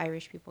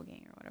 Irish people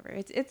gang or whatever.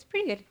 It's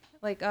pretty good.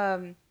 Like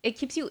it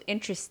keeps you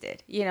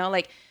interested, you know,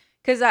 like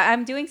because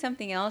I'm doing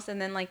something else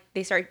and then like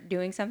they start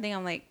doing something.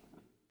 I'm like,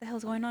 the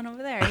hell's going on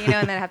over there, you know,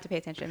 and then I have to pay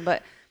attention.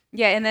 But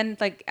yeah, and then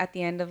like at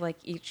the end of like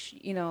each,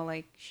 you know,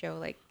 like show,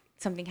 like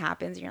something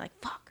happens and you're like,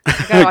 fuck,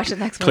 I gotta watch the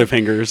next one.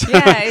 Cliffhangers.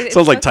 Yeah, it's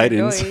Sounds like fucking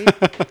Titans. annoying.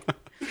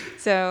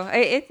 So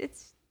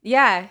it's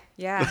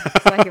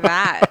it's like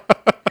that.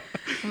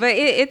 But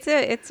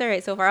it's all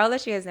right so far. I'll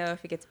let you guys know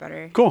if it gets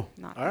better. Cool.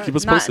 Not, All right. Keep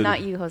us not, posted.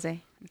 not you,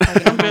 Jose. I'm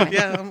talking to Jaime.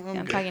 Yeah, I'm I'm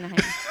good. talking to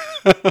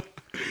Jaime.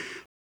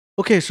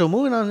 Okay, so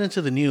moving on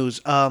into the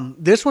news.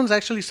 This one's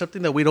actually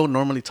something that we don't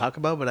normally talk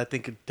about, but I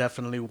think it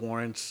definitely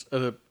warrants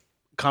a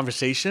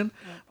conversation.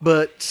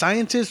 But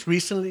scientists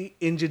recently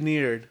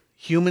engineered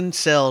human skin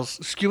cells,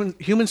 Scumin?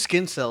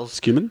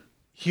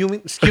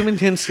 human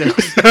skin cells,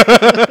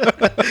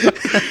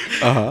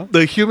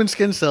 the human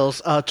skin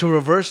cells to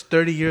reverse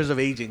 30 years of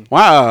aging.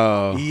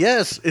 Wow.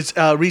 Yes, it's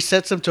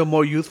resets them to a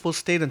more youthful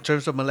state in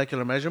terms of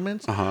molecular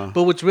measurements.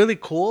 But what's really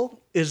cool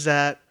is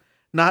that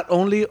not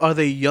only are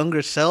they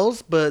younger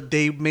cells, but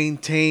they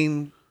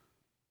maintain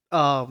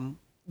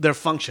their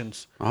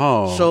functions.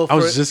 Oh. So I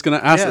was for- just going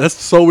to ask. yeah. That's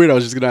so weird. I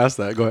was just going to ask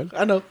that. Go ahead.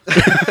 I know.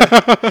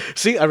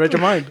 See, I read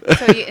your mind.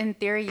 So in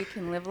theory, you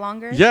can live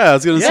longer. Yeah, I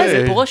was going to That's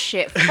say.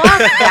 bullshit. Fuck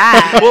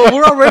that. Well,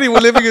 we're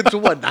living into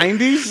what,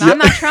 90s? No, I'm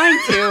not trying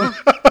to.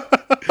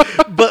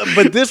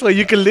 But this way,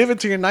 you can live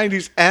into your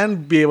 90s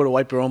and be able to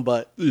wipe your own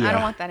butt. Yeah. I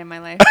don't want that in my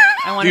life.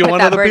 I want You to put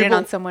want that other burden people?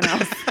 on someone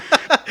else.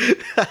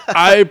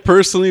 I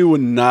personally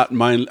would not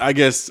mind. I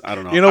guess, I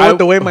don't know. You know what?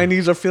 The way my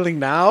knees are feeling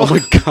now, Oh my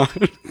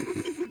God.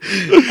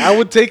 I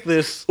would take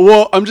this.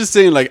 Well, I'm just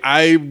saying, like,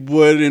 I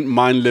wouldn't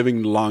mind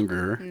living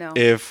longer No.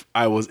 if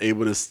I was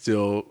able to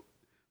still,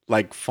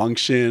 like,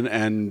 function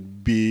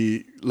and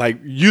be, like,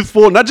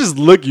 youthful. Not just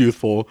look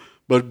youthful,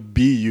 but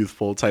be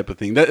youthful type of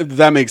thing.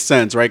 That makes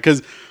sense, right?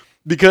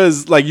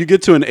 Because, like, you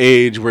get to an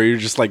age where you're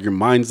just, like, your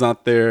mind's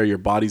not there, your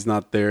body's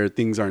not there,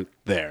 things aren't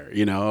there,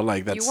 you know?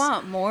 Like, that's... You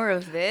want more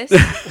of this?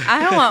 I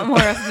don't want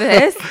more of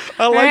this.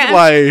 I like Right?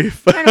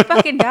 life. I'm trying to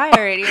fucking die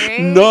already,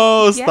 right?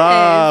 No, Yes.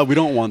 stop. We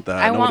don't want that.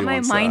 I Nobody want my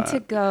wants mind that. to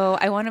go.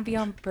 I want to be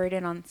on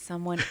burden on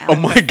someone else. Oh,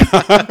 my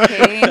God.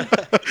 Okay?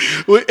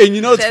 Wait, and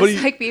you know, it's Just funny.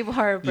 like people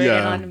are a burden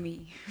Yeah. on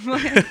me. You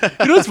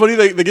know what's funny?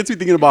 Like, that gets me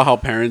thinking about how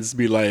parents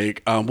be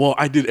like, well,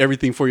 I did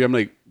everything for you. I'm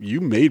like,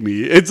 you made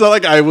me. It's not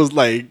like I was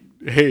like,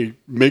 hey,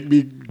 make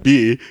me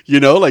be. You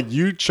know, like,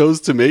 you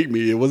chose to make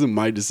me. It wasn't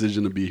my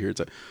decision to be here.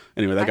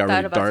 Anyway, that I got thought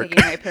really about dark.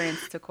 taking my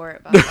parents to court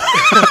about that.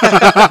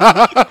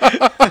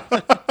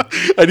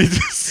 I need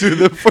to sue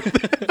them for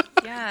that.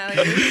 Yeah,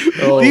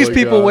 Oh These my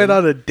people God. went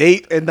on a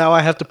date and now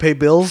I have to pay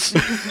bills.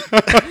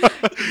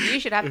 you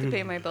should have to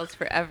pay my bills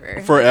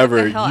forever. Forever.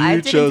 What the hell? I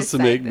You didn't chose to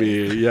decide make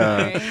me.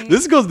 Yeah. Right?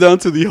 This goes down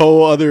to the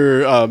whole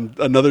other,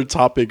 another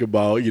topic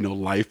about, you know,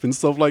 life and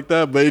stuff like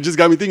that. But it just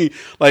got me thinking,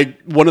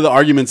 like, one of the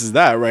arguments is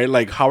that, right?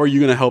 Like, how are you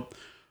going to help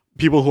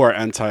people who are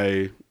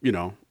anti, you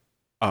know,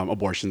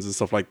 abortions and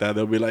stuff like that?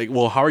 They'll be like,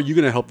 well, how are you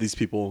going to help these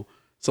people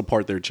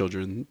support their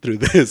children through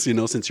this, you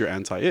know, since you're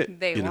anti it?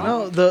 They You know?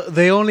 won't. No,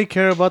 they only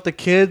care about the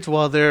kids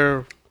while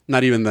they're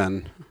Not even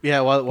then.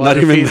 while Not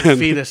they're even then.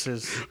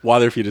 fetuses. While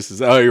they're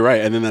fetuses. Oh, you're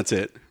right. And then that's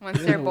it.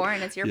 Once they're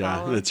born, it's your Yeah,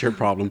 problem. that's your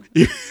problem.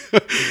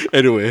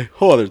 Anyway,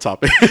 whole other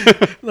topic.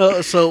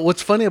 No, so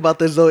what's funny about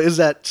this though is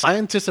that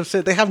scientists have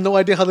said they have no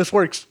idea how this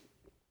works.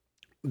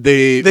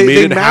 They They made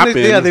it managed,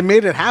 happen. yeah, they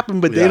made it happen,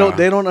 but Yeah.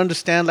 they don't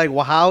understand like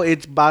how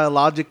it's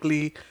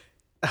biologically,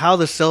 how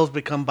the cells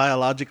become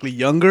biologically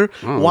younger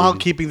while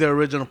keeping their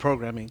original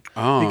programming.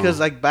 Oh. Because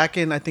like back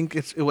in I think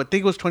it was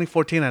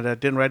 2014, and I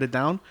didn't write it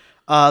down.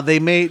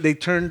 They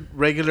turned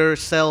regular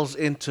cells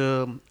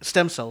into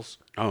stem cells.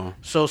 Oh.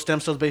 So stem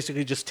cells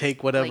basically just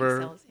take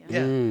whatever. cells,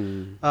 yeah.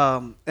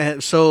 Yeah.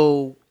 And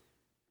so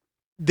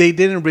they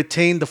didn't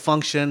retain the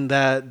function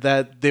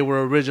that they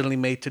were originally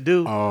made to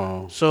do.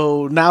 Oh.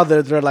 So now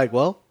they're like,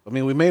 well, I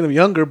mean, we made them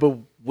younger, but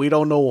we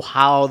don't know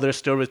how they're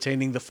still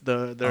retaining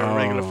their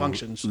regular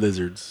functions.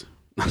 Lizards.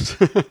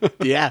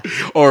 Yeah.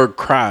 Or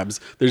crabs.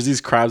 There's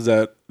these crabs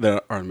that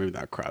are maybe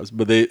not crabs,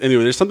 but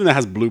there's something that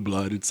has blue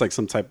blood. It's like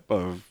some type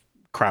of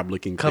crab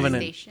looking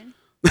Covenant. Station.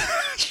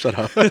 Shut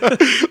up.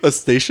 A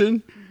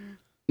station?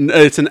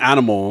 It's an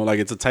animal. Like,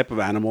 it's a type of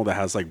animal that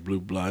has like blue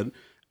blood.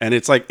 And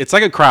it's like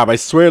a crab. I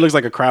swear it looks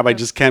like a crab. I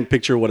just can't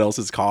picture what else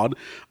it's called.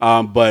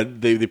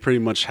 But they pretty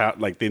much have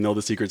like they know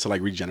the secret to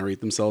like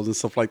regenerate themselves and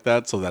stuff like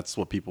that. So that's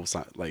what people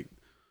like.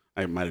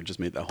 I might have just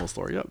made that whole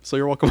story up. So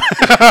you're welcome.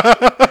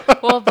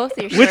 Well, both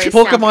of your Which stories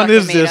sound Pokemon fucking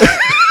is made this? up.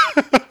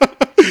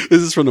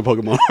 This is from the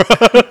Pokemon.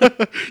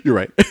 You're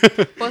right.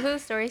 Both of the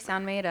stories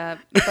sound made up,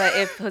 but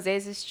if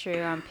Jose's is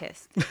true, I'm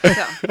pissed.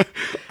 So,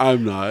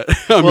 I'm not.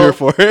 I'm here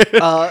for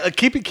it.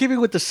 Keeping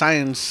with the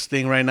science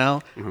thing right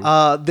now,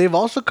 they've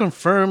also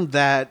confirmed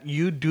that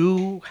you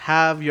do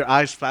have your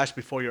eyes flash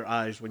before your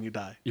eyes when you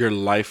die. Your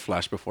life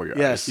flashed before your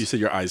Yes. eyes. You said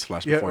your eyes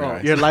flashed before your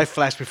eyes. Your life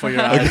flashed before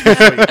your eyes.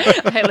 before you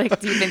die. I look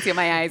deep into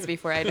my eyes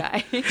before I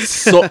die.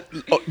 So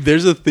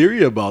there's a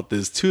theory about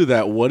this too.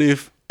 That what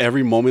if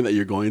every moment that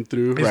you're going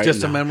through It's right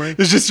just a now- memory?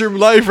 It's just your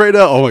life right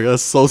now. Oh my god,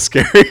 that's so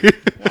scary.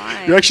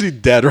 Why? You're actually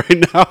dead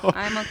right now.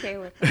 I'm okay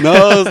with it.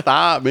 No,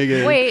 stop,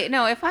 Megan. Wait,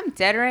 no, if I'm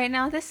dead right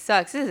now, this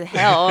sucks. This is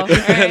hell.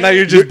 Now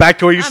you're just back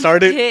to where you I'm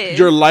started. pissed.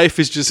 Your life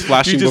is just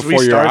flashing just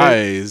before your restarted?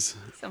 eyes.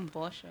 Some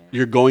bullshit.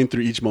 You're going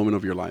through each moment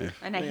of your life.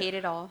 And I hate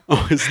it all.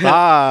 Oh,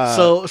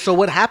 stop. So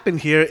what happened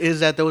here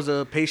is that there was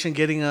a patient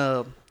getting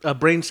a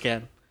brain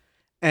scan,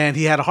 and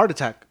he had a heart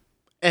attack,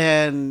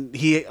 and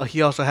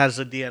he also has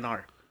a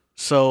DNR,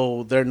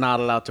 so they're not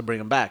allowed to bring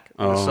him back.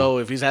 Oh. So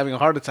if he's having a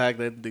heart attack,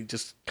 they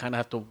just kind of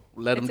have to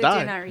let him It's a die.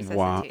 do not resuscitate.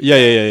 Wow.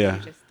 Yeah.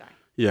 You just die.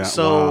 Yeah.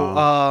 So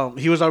wow.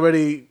 he was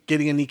already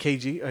getting an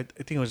EKG. I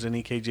think it was an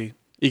EKG.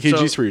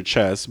 EKG's so- for your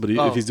chest, but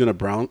Oh. if he's doing a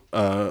brain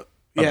Well,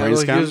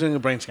 scan, he was doing a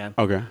brain scan,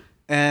 okay.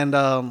 and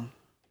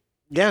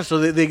so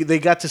they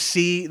got to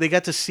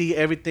see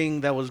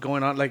everything that was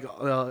going on, like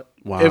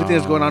everything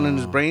that's going on in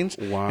his brains,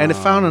 and it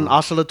found an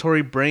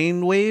oscillatory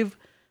brain wave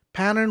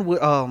pattern,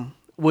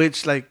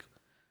 which like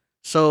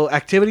so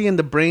activity in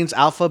the brain's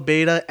alpha,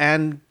 beta,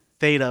 and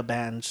theta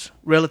bands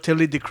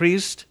relatively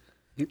decreased.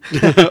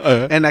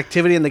 And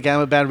activity in the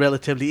gamma band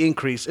relatively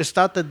increased. It's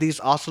thought that these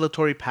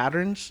oscillatory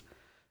patterns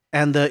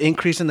and the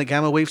increase in the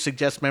gamma wave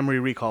suggest memory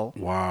recall.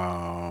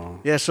 Wow.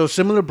 Yeah, so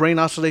similar brain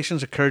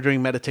oscillations occur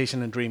during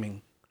meditation and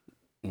dreaming.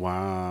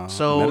 Wow.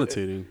 So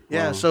meditating.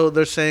 Yeah, Wow. so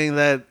they're saying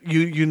that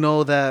you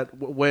know that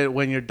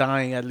when you're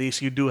dying, at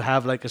least you do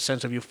have like a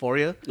sense of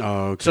euphoria.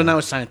 Oh, okay. So now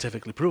it's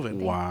scientifically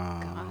proven. Wow.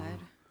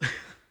 God.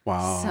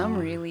 Wow. Some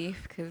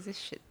relief, because this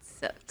shit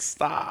sucks.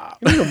 Stop.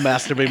 You need to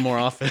masturbate more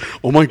often.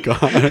 Oh my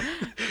god.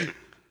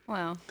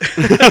 Wow. If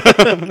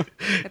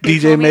they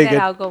DJ told me Megan.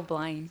 that I'll go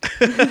blind.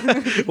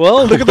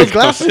 Well, look at those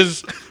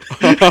glasses.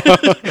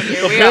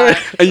 Here we are.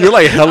 And you're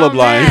like hella Oh,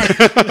 blind.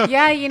 man.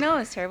 Yeah, you know,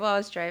 it's terrible. I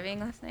was driving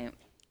last night,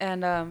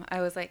 and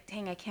I was like,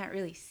 dang, I can't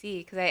really see,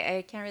 because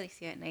I can't really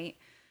see at night.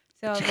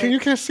 So I was You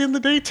like, can't see in the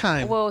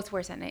daytime. well, it's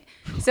worse at night.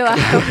 So I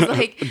was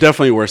like,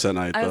 Definitely worse at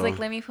night. I was though. like,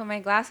 let me put my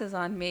glasses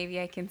on. Maybe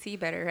I can see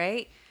better,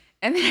 right?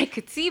 And then I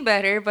could see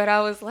better, but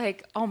I was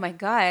like, oh my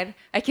God,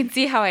 I can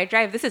see how I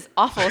drive. This is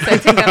awful. So I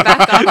took them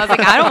back off. I was like,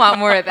 I don't want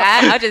more of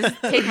that. I'll just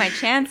take my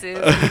chances.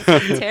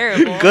 This is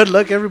terrible. Good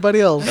luck, everybody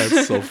else.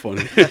 That's so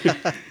funny.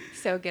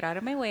 So get out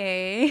of my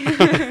way.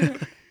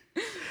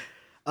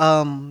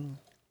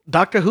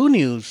 Doctor Who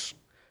news.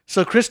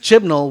 So Chris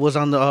Chibnall was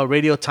on the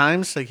Radio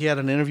Times. Like he had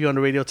an interview on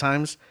the Radio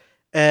Times,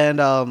 and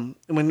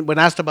when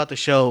asked about the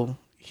show,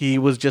 he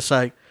was just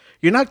like,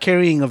 "You're not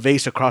carrying a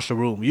vase across the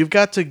room. You've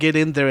got to get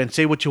in there and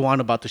say what you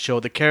want about the show,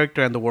 the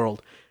character, and the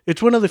world.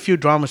 It's one of the few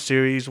drama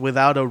series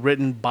without a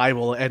written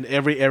Bible, and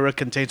every era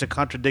contains a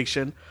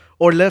contradiction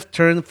or left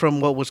turn from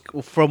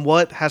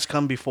what has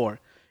come before.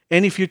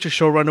 Any future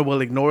showrunner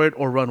will ignore it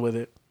or run with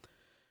it."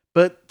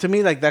 But to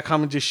me, like that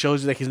comment just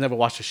shows you that he's never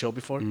watched the show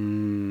before.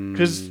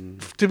 Because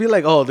to be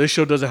like, "Oh, this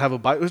show doesn't have a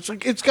Bible," it's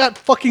like it's got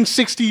fucking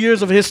 60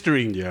 years of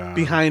history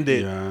behind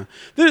it. Yeah.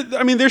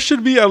 There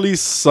should be at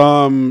least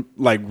some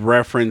like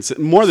reference,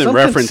 more than Some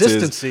references.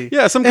 consistency.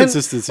 Yeah, some And-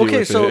 consistency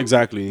with it.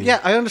 Exactly.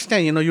 Yeah, I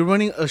understand. You know, you're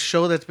running a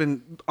show that's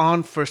been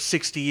on for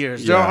 60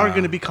 years. There Yeah. are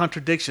going to be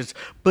contradictions,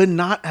 but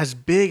not as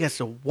big as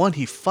the one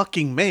he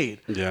fucking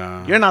made.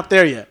 Yeah. You're not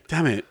there yet.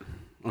 Damn it.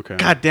 Okay.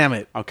 God damn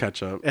it. I'll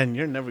catch up. And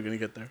you're never going to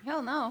get there.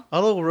 Hell no.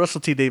 Although Russell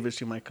T.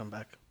 Davis, you might come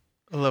back.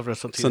 I love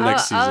Russell T. So Davis.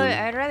 next season.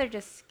 I'd rather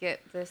just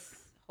skip this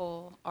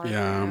whole arc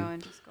Yeah. now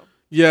and just go.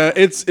 Yeah,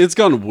 it's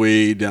gone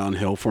way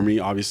downhill for me,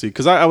 obviously,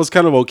 because I was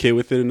kind of okay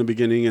with it in the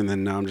beginning, and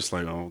then now I'm just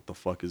like, oh, what the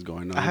fuck is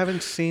going on? I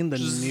haven't seen the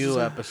new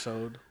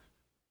episode.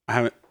 I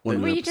haven't. What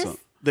Were new you episode? just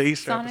The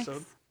Easter Sonic's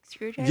episode.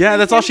 screwdriver? Yeah,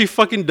 that's all again? she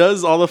fucking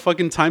does all the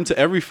fucking time to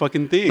every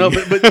fucking thing. No,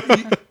 but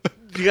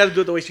you got to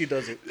do it the way she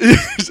does it.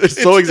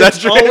 it's so It's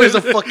exaggerated. always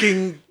a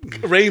fucking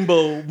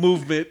rainbow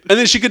movement. And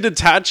then she could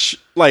detach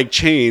like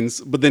chains,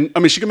 but then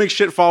she can make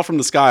shit fall from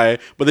the sky,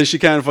 but then she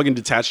can't fucking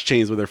detach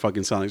chains with her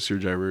fucking sonic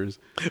screwdrivers.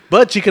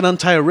 But she can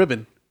untie a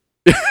ribbon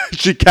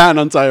She can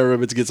untie a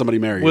ribbon to get somebody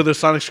married. with a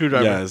sonic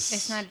screwdriver. yes.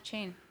 It's not a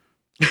chain.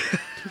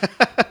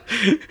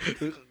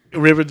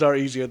 Ribbons are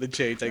easier than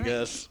chains, I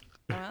guess.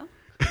 Well,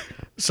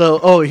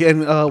 So,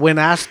 and when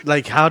asked,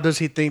 like, how does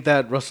he think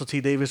that Russell T.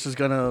 Davis is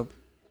going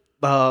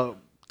to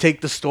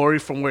take the story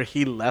from where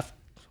he left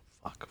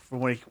for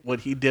what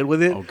he did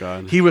with it. Oh,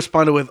 God. He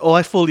responded with, "Oh,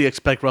 I fully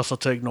expect Russell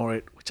to ignore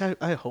it," which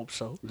I hope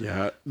so.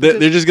 Yeah, they're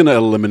just gonna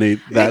eliminate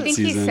that I think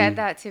season. he said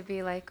that to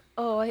be like,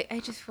 oh,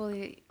 I just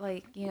fully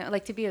like,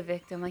 like to be a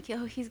victim. Like,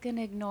 oh, he's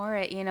gonna ignore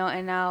it,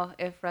 And now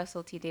if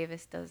Russell T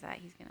Davis does that,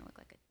 he's gonna look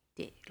like a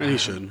dick. And he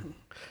should.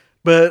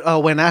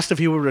 But when asked if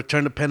he would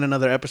return to pen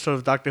another episode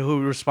of Doctor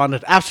Who, he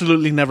responded,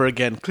 "Absolutely never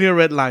again. Clear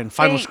red line.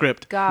 Final Thank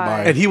script." God.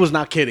 Bye. And he was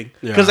not kidding.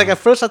 Yeah. Because like at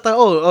first I thought,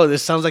 oh,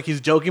 this sounds like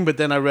he's joking. But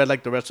then I read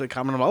like the rest of the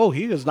comment. I'm like, oh,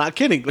 he is not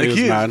kidding. Like was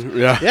is- mad.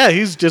 Yeah. yeah,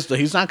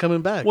 he's not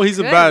coming back. Well, he's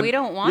a Good, bad. we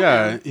don't want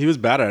Yeah, him. he was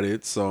bad at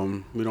it,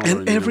 so we don't. And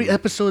really need every him.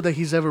 episode that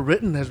he's ever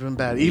written has been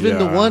bad. Even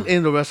the Yeah. one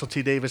in the Russell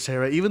T Davis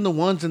era, even the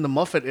ones in the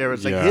Muffet era.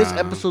 It's like his Yeah.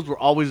 episodes were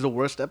always the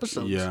worst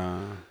episodes. Yeah.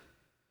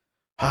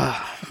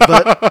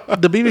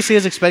 But the BBC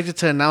is expected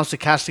to announce the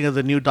casting of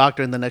the new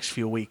Doctor in the next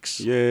few weeks.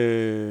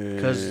 Yay.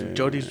 Because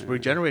Jodie's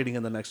regenerating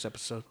in the next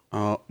episode.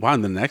 Wow,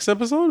 in the next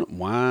episode?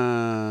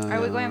 Wow.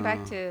 Are we going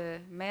back to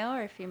male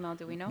or female?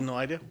 Do we know? No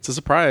idea. It's a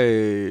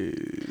surprise.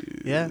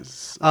 Yeah.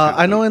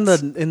 I know in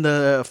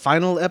the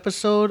final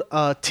episode,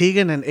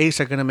 Tegan and Ace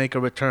are gonna make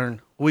a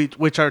return,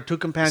 which are two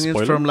companions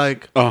Spoilers? from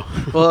like. Oh,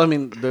 Well, I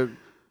mean,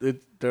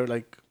 they're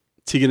like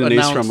Tegan and Ace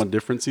announced from a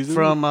different season?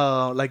 from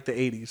like the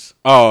 80s.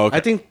 Oh, okay.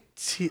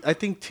 I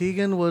think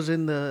Tegan was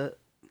in the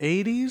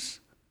 80s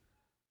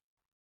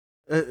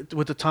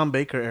with the Tom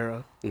Baker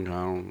era,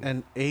 No.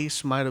 and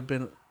Ace might have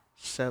been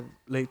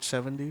late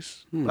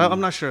 70s. I'm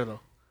not sure though.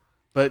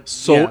 But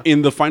So yeah.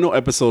 in the final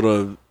episode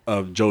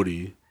of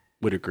Jodie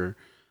Whittaker,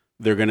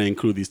 they're gonna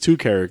include these two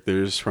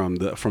characters from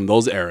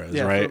those eras,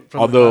 Yeah, right?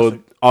 from the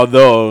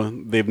although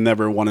they've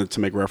never wanted to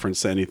make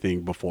reference to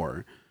anything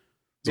before.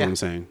 That's Yeah. what I'm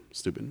saying.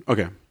 Stupid.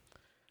 Okay.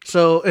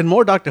 So in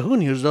more Doctor Who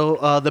news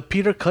though, the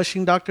Peter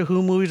Cushing Doctor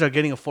Who movies are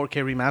getting a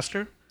 4K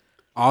remaster.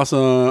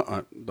 Awesome.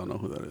 I don't know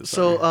who that is.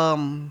 So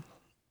sorry.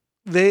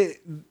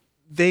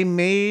 they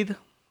made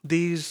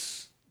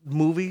these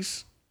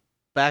movies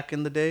back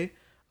in the day,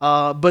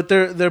 but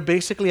they're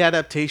basically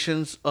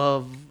adaptations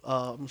of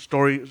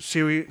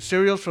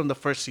serials from the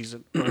first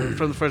season,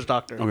 from the first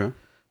Doctor. Okay.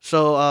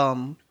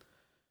 So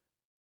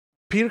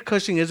Peter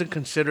Cushing isn't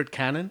considered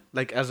canon,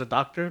 like as a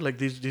Doctor. Like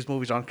these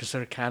movies aren't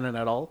considered canon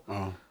at all.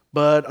 Oh.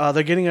 But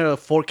they're getting a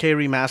 4K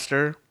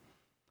remaster.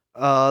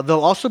 They'll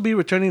also be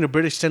returning to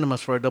British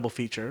cinemas for a double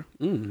feature.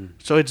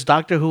 So it's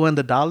Doctor Who and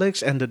the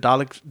Daleks and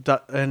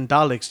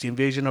Daleks, The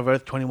Invasion of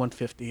Earth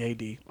 2150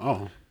 AD.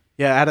 Oh.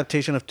 Yeah,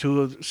 adaptation of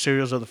two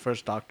serials of the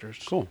first Doctors.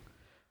 Cool.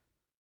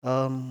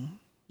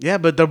 Yeah,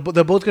 but they're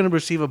both going to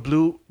receive a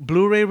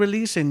Blu-ray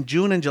release in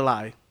June and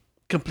July,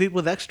 complete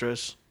with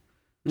extras.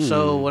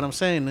 So what I'm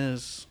saying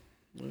is,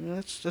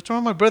 that's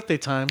around my birthday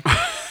time.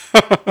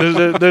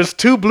 there's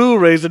two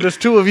Blu-rays and there's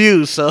two of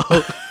you. So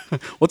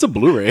What's a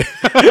Blu-ray?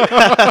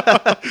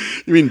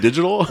 You mean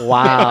digital?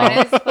 wow. When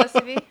is it supposed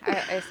to be?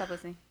 I stopped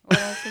listening. When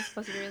was it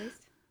supposed to be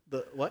released?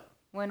 The what?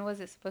 When was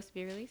it supposed to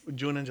be released?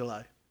 June and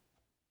July.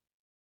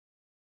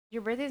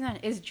 Your birthday's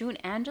not is June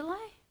and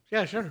July?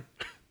 Yeah, sure.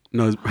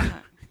 No.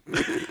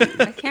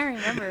 I can't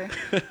remember.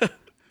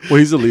 Well,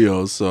 he's a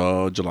Leo,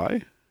 so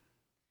July.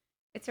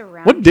 It's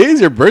around. What day is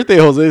your birthday,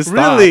 Jose?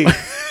 Stop. Really?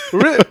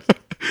 Really?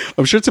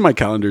 I'm sure it's in my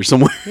calendar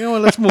somewhere. You know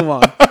what? Let's move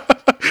on.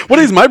 What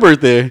is my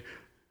birthday?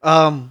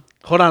 Hold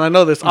on. I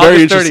know this.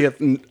 Very August 30th.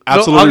 interesting.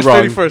 Absolutely August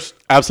wrong. 31st.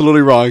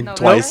 Absolutely wrong. November?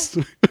 Twice.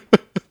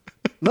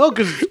 No,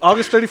 because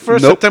August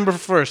 31st, Nope. September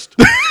 1st,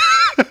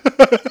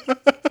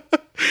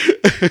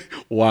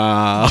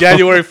 Wow.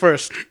 January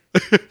 1st.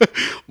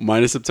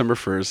 Mine is September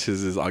 1st.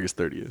 His is August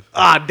 30th.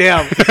 Ah,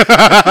 damn.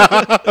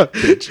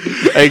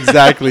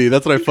 Exactly.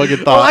 That's what I fucking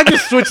Oh, I thought.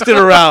 just switched it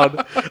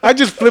around. I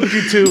just flipped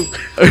you two.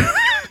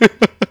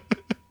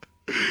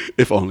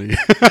 If only.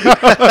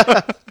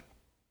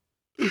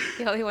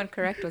 The only one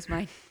correct was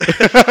mine.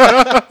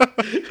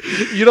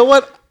 You know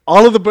what?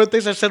 All of the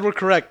birthdays I said were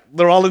correct.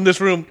 They're all in this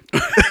room.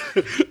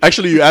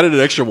 Actually, you added an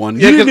extra one.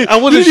 Yeah, You 'cause didn't, I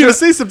wasn't you didn't even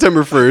sure- say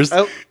September 1st.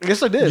 I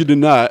guess I did. You did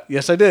not.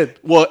 Yes, I did.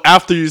 Well,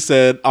 after you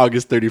said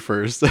August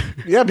 31st.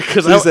 Yeah,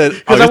 because So you said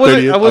I August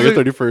wasn't, 30th, I wasn't,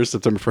 August 31st,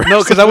 September 1st. No,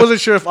 because I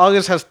wasn't sure if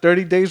August has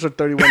 30 days or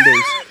 31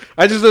 days.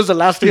 I just know it's the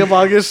last day of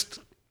August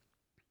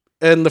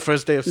and the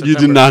first day of September.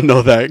 You did not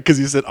know that because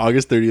you said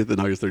August 30th and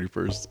August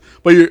 31st.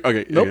 But you're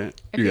okay. Nope. Okay,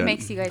 If you're it good.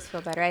 makes you guys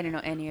feel better, I didn't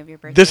know any of your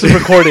birthdays. This is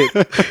recorded.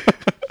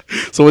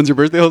 So when's your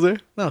birthday, Jose?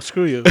 No,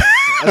 screw you.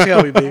 I see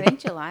how we I be. think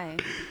July.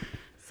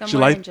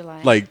 Somewhere in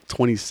July. like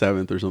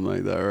 27th or something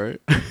like that,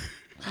 right?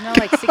 No,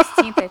 like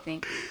 16th, I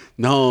think.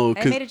 No, I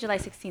because made it July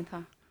 16th,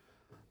 huh?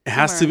 it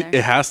has to somewhere be. in there.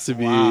 It has to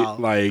be Wow.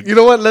 like. You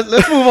know what?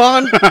 Let's move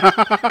on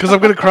because I'm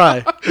gonna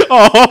cry.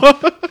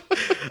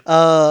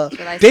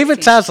 July David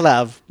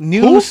 16th.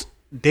 Zaslav,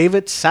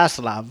 David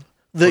Zaslav.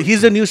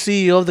 He's the new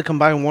CEO of the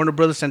combined Warner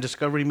Brothers and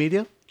Discovery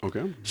Media.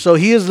 Okay. So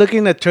he is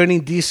looking at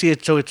turning DC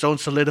into its own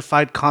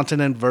solidified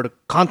content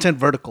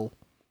vertical.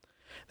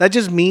 That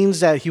just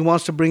means that he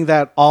wants to bring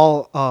that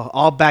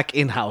all back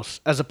in house,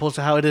 as opposed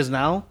to how it is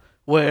now,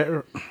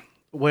 where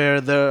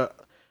the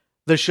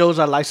shows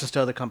are licensed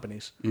to other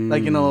companies.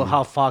 Like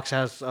how Fox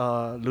has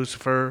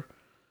Lucifer,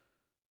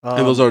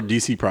 And those are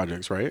DC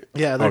projects, right?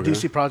 Yeah, they're Okay.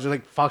 DC projects.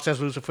 Like Fox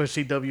has Lucifer,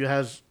 CW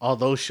has all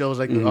those shows,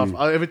 like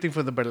everything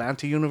from the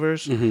Berlanti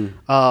universe.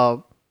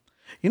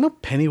 You know,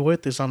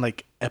 Pennyworth is on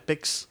like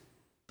Epix.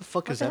 The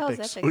fuck What is the hell is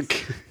Epix?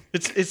 Epix?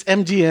 It's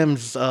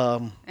MGM's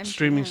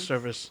streaming MGM.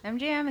 service.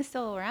 MGM is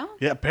still around?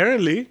 Yeah,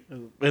 apparently,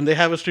 and they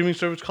have a streaming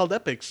service called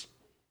Epix,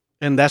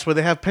 and that's where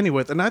they have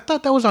Pennyworth. And I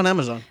thought that was on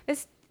Amazon.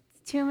 It's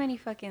too many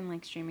fucking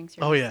like streaming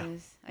services. Oh yeah,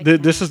 I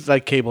this can't. is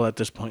like cable at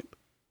this point.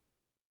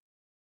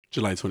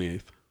 July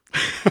 28th.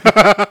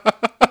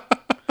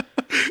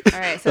 All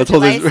right, so That's all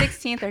July there's-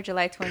 16th or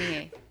July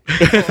 28th.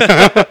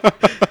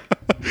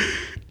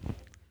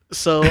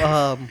 So,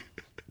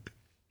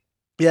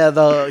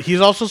 yeah,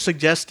 he's also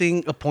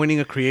suggesting appointing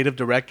a creative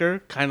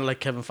director, kind of like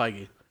Kevin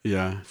Feige.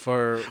 Yeah.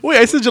 For Wait,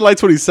 I said July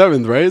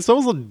 27th, right? So it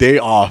was a day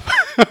off.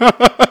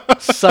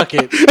 suck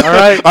it, all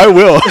right. I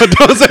will.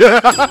 Don't say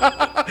that.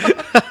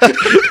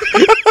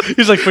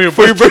 He's like for your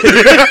For your birthday.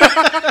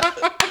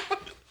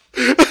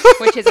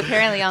 Which is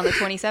apparently on the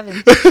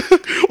 27th.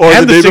 Or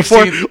And the the day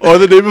before. 16th. Or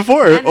the day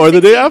before. And the Or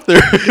the day after.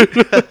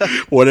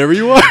 Whatever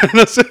you want.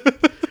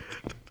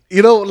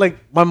 You know, like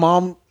my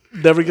mom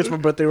never gets my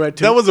birthday right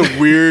too. That was a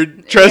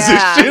weird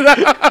transition.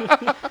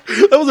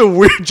 That was a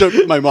weird jump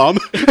with my mom.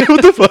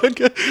 What the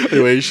fuck?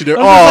 Anyway, she did.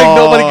 I was just like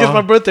nobody gets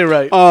my birthday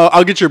right.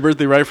 I'll get your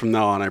birthday right from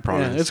now on, I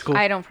promise. Yeah, it's cool.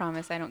 I don't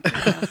promise. I don't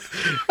care.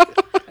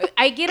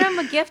 I get him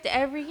a gift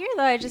every year,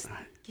 though. I just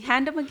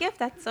hand him a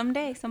gift at some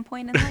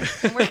point in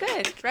life. And we're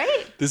good,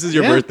 right? This is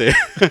your Yeah. birthday.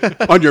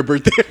 On your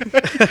birthday.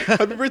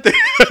 Happy birthday.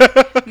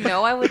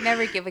 No, I would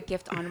never give a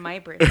gift on my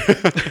birthday.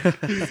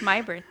 It's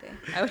my birthday.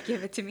 I would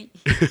give it to me.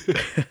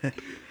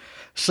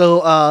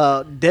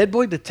 So, Dead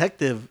Boy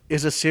Detective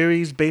is a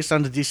series based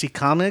on the DC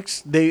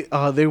Comics. They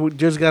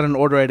just got an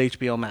order at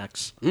HBO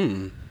Max.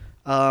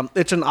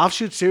 It's an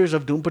offshoot series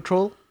of Doom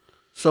Patrol.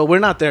 So we're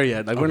not there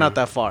yet. Like we're not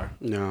that far.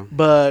 No.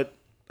 But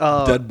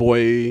Dead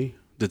Boy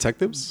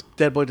Detectives?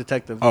 Dead Boy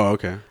Detective. Oh,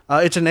 okay.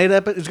 It's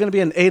it's going to be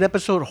an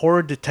 8-episode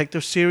horror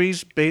detective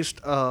series based.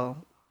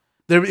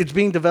 It's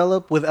being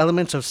developed with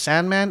elements of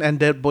Sandman and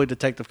Dead Boy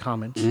Detective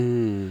comics.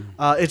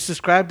 It's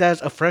described as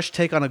a fresh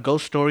take on a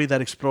ghost story that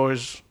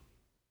explores.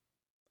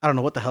 I don't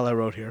know what the hell I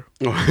wrote here.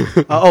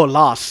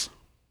 Loss.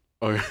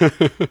 Oh, yeah.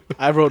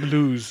 I wrote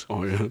lose,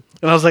 Oh, yeah. and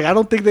I was like, I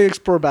don't think they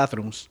explore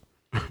bathrooms.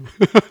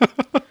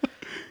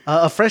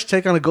 A fresh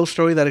take on a ghost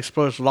story that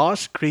explores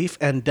loss, grief,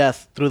 and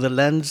death through the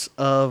lens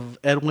of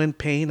Edwin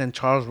Payne and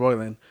Charles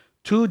Roiland,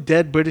 two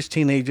dead British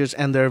teenagers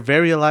and their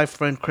very alive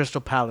friend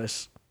Crystal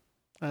Palace.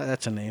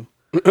 That's a name.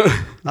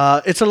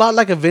 It's a lot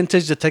like a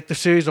vintage detective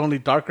series, only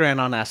darker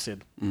and on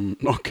acid.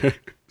 Okay.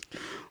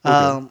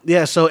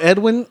 So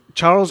Edwin,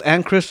 Charles,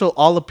 and Crystal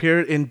all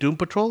appeared in Doom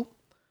Patrol.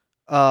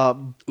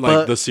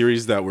 Like the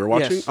series that we're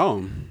watching? Yes.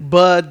 Oh.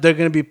 But they're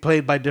going to be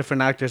played by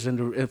different actors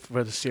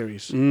for the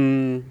series,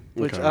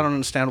 which I don't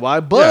understand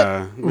why. But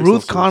Yeah, makes no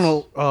Ruth sense.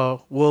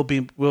 Connell will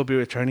be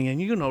returning, and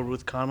you know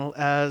Ruth Connell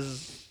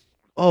as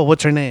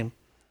what's her name?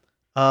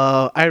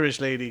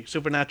 Irish lady,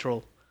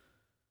 Supernatural.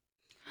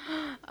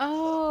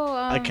 Oh,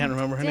 I can't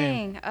remember her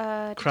name.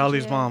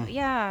 Crowley's mom.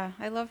 Yeah,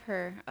 I love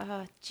her.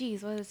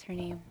 Geez, what is her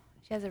name?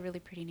 She has a really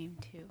pretty name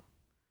too.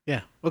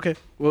 Yeah. Okay.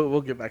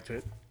 We'll get back to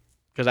it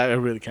because I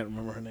really can't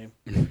remember her name.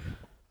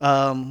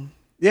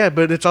 Yeah,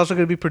 but it's also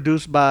going to be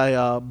produced by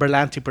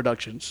Berlanti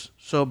Productions.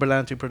 So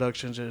Berlanti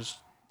Productions is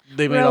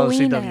they made all the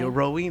CW.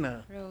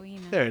 Rowena.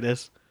 There it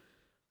is.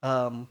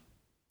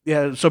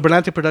 Yeah. So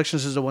Berlanti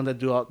Productions is the one that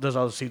does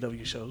all the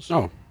CW shows.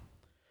 Oh,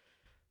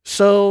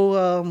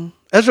 So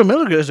Ezra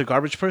Miller is a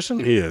garbage person.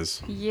 he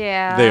is.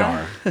 Yeah. They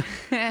are.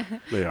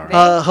 They are.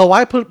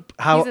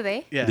 He's a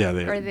they? Yeah. Yeah,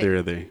 Or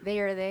they're they. They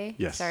are they?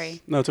 Yes.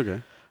 Sorry. No, it's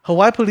okay.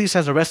 Hawaii police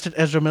has arrested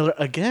Ezra Miller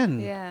again.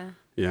 Yeah.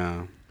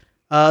 Yeah.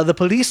 The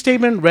police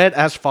statement read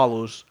as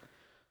follows.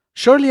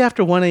 Shortly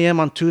after 1 a.m.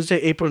 on Tuesday,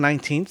 April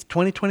 19th,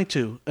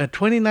 2022, a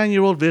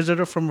 29-year-old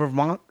visitor from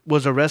Vermont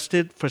was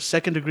arrested for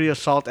second-degree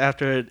assault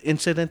after an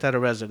incident at a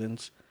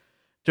residence.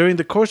 During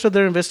the course of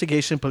their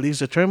investigation, police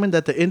determined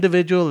that the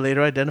individual,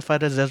 later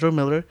identified as Ezra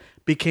Miller,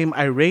 became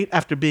irate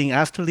after being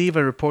asked to leave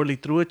and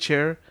reportedly threw a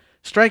chair,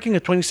 striking a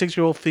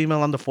 26-year-old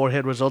female on the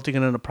forehead, resulting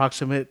in an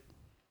approximate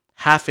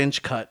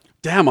half-inch cut.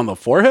 Damn, on the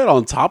forehead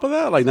on top of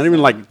that? Like, not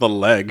even like the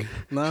leg.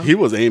 No. He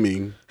was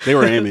aiming. They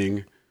were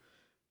aiming.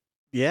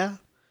 Yeah.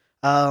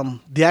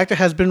 The actor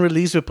has been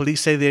released, but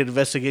police say the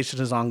investigation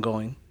is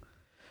ongoing.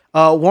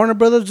 Warner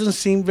Brothers doesn't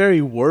seem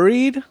very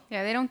worried.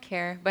 Yeah, they don't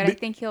care. But I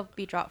think he'll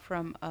be dropped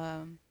from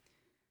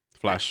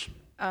Flash.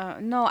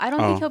 no, I don't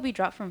think he'll be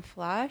dropped from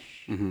Flash.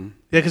 Mm-hmm. Yeah,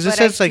 because it But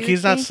I says like do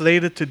he's not think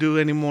slated to do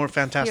any more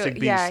Fantastic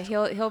Beasts.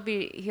 Yeah, he'll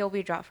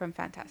be dropped from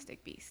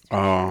Fantastic Beasts.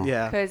 Oh.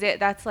 Yeah. Because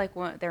that's like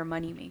their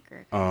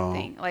moneymaker kind of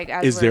thing. Like,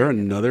 Is there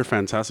another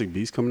Fantastic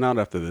Beast coming out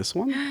after this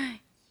one?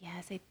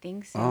 Yes, I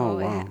think so. Oh,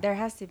 wow. There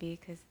has to be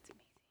because it's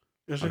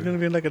amazing. Is there going to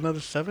be like another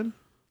 7?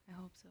 I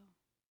hope so.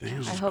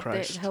 Damn.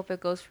 I hope it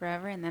goes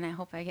forever, and then I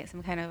hope I get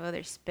some kind of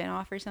other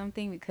spin-off or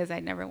something because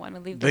I never want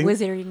to leave the Then-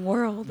 wizarding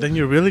world. Then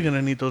you're really going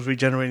to need those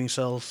regenerating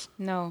cells.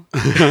 No,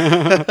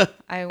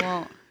 I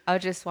won't. I'll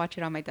just watch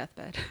it on my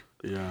deathbed.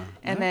 Yeah.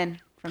 And then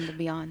from the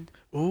beyond.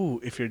 Ooh,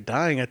 if you're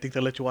dying, I think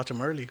they'll let you watch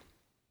them early.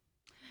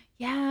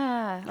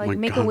 Yeah. my Like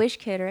Make God. a Wish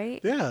kid,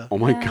 right? Yeah. Oh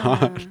my Yeah.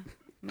 god.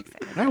 I'm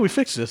excited. All right, we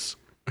fixed this.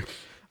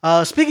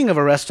 Speaking of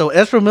arrests, though,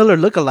 Ezra Miller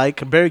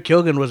lookalike Barry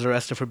Keoghan was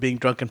arrested for being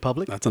drunk in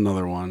public. That's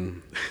another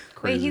one.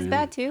 Crazy. Wait, he's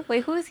bad too?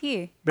 Wait, who is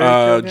he?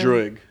 Barry Keoghan.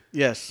 Druig.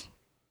 Yes.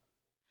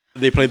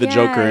 They played the Yeah,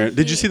 Joker.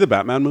 Did you he- see the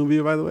Batman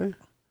movie, by the way?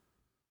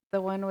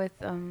 The one with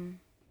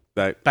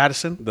That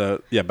Battison.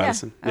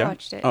 Madison. I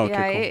watched it. Oh, okay,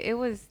 yeah, cool. it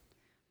was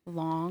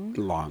long.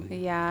 Long.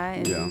 Yeah,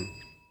 and Yeah.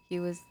 he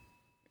was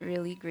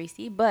really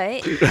greasy,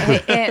 but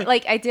and,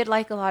 like I did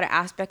like a lot of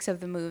aspects of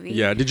the movie.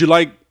 Yeah. Did you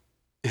like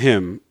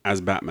him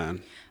as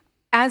Batman?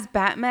 As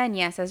Batman,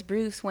 yes. As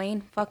Bruce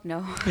Wayne, fuck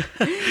no.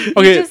 He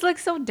Okay, just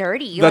looks so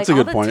dirty. that's like, a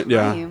all good the point,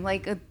 yeah. time.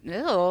 Like, ew,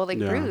 like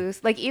Yeah.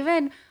 Bruce. Like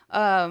even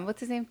what's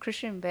his name,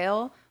 Christian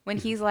Bale, when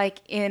he's like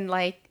in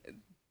like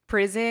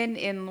prison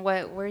in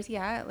where's he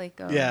at? Like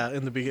Yeah,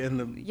 in the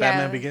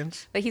Batman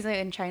Begins. Like he's like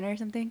in China or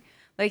something.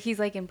 Like he's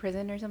like in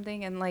prison or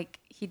something, and like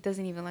he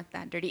doesn't even look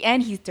that dirty,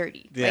 and he's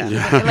dirty.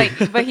 Yeah.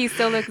 Like but he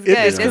still looks good.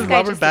 It's This because guy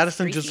Robert just looks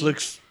Pattinson just greasy.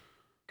 looks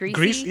greasy.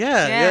 greasy.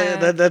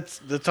 Yeah.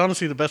 That's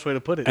honestly the best way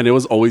to put it. And it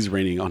was always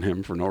raining on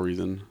him for no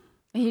reason.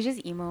 And he's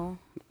just emo,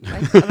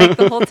 like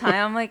the whole time.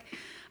 I'm like,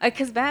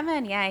 because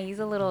Batman, yeah, he's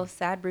a little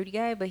sad, broody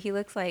guy, but he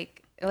looks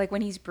like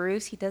when he's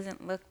Bruce, he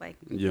doesn't look like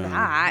Yeah,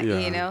 that, yeah.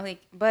 you know. Like,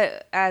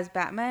 but as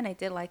Batman, I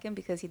did like him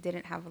because he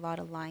didn't have a lot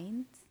of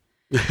lines.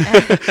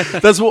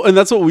 That's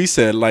what we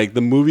said. Like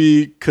the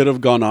movie could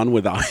have gone on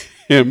without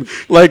him.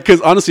 Like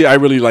because honestly, I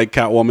really like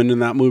Catwoman in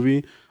that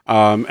movie.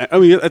 I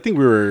mean, I think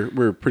we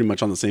were pretty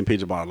much on the same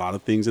page about a lot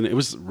of things, and it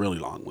was a really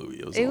long movie.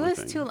 It was, the It only was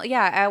thing. too.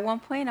 Yeah, at one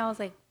point I was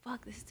like,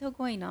 "Fuck, this is still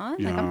going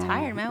on." Like I'm Yeah,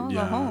 tired, man. I want to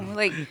yeah. go home.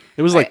 Like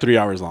It was like I- 3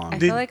 hours long. I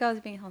Did- feel like I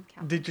was being held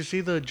accountable. Did you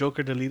see the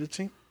Joker deleted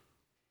scene?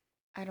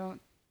 I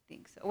don't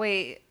think so.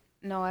 Wait,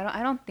 no,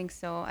 I don't think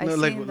so. I No,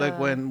 seen like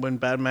the- when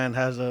Batman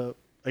has a,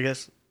 I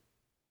guess,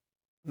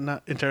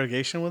 not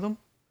interrogation with him.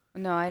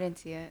 No, I didn't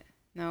see it.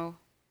 No,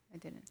 I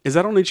didn't. Is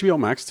that on HBO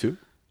Max too?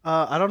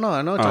 I don't know.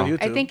 I know it's on Oh.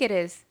 YouTube. I think it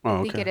is. Oh,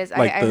 I think okay. it is.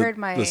 Like I heard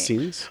my. the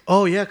scenes.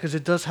 Oh yeah, because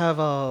it does have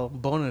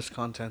bonus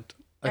content.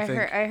 I think.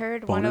 I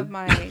heard one of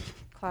Bonus? my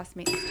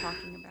classmates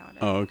talking about it.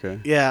 Oh,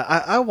 okay. Yeah,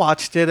 I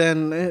watched it,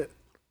 and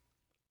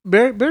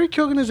Barry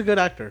Keoghan is a good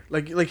actor.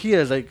 Like he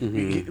is. Like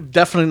he-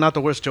 definitely not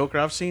the worst Joker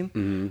I've seen,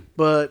 Mm-hmm.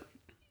 but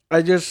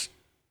I just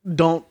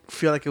don't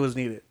feel like it was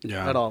needed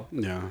Yeah. at all.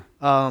 Yeah.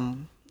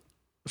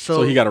 So,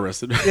 So he got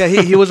arrested. yeah,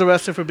 he was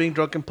arrested for being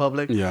drunk in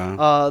public.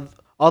 Yeah.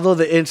 Although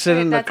the Wait,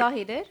 incident, that's all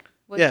he did?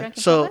 Was yeah. drunk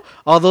in So public?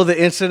 although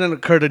the incident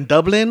occurred in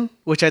Dublin,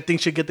 which I think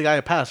should get the guy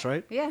a pass,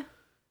 right? Yeah.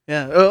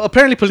 Yeah.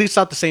 Apparently, police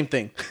thought the same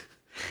thing.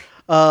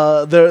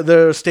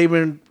 Their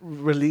statement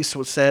release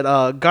was said,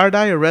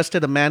 Gardaí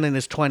arrested a man in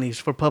his 20s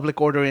for public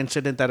order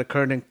incident that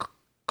occurred in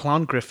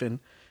Clongriffin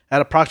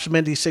at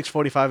approximately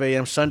 6:45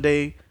 a.m.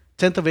 Sunday,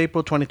 10th of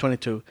April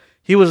 2022.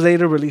 He was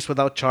later released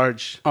without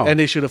charge Oh.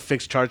 and issued a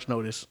fixed charge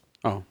notice.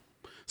 Oh.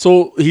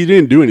 So he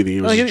didn't do anything.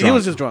 He was, No, just, he drunk.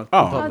 was just drunk. Oh.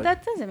 in Oh, public.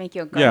 that doesn't make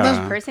you a Yeah.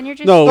 garbage person. You're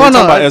just No, Oh, we're no,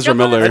 talking about I- Ezra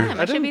drunk all the Miller. time.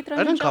 I should be thrown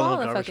I in didn't jail call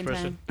all him a the garbage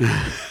fucking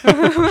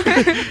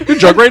person. time. You're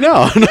drunk right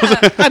now.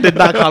 I did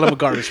not call him a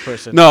garbage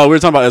person. No, we were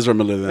talking about Ezra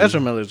Miller then.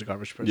 Ezra Miller is a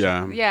garbage person.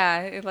 Yeah.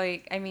 Yeah,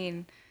 like I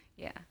mean,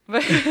 yeah,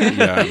 but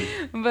Yeah.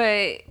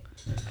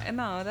 but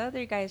no, the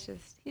other guy's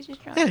he's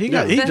just drunk.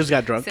 Yeah, he just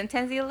got drunk.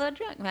 Sometimes he's a little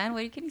drunk, man.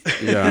 What can you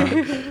say?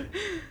 Yeah.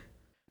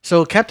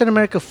 So Captain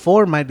America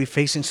 4 might be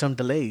facing some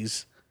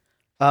delays.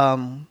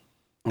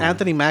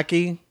 Anthony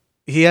Mackie,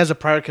 he has a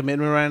prior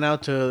commitment right now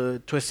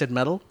to Twisted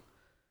Metal.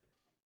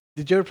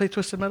 Did you ever play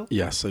Twisted Metal,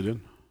 Yes, I did.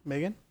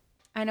 Megan?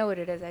 I know what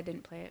it is. I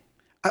didn't play it.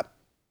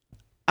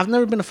 I've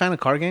never been a fan of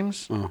car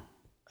games. Oh.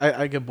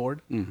 I get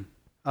bored. Mhm.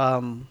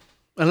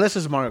 Unless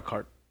it's Mario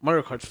Kart.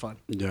 Mario Kart's fun.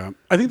 Yeah.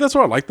 I think that's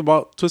what I liked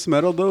about Twisted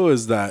Metal though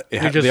is that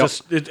it had,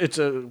 It's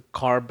a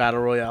car battle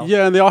royale.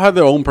 yeah, and they all had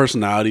their own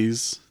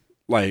personalities.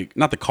 Like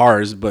not the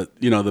cars, but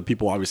you know the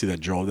people obviously that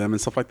drove them and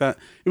stuff like that.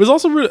 It was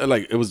also really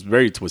like it was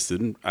very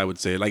twisted. I would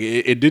say like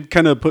it did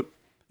kind of put.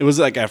 It was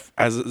like as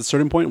a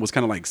certain point it was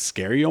kind of like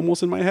scary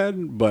almost in my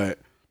head, but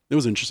it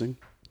was interesting.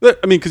 I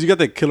mean, because you got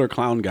that killer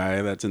clown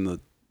guy that's in the.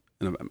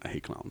 I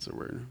hate clowns. They're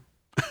weird.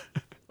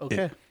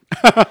 Okay.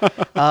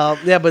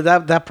 Yeah, but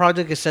that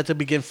project is set to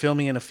begin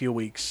filming in a few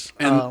weeks.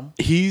 And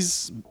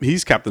he's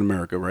Captain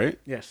America, right?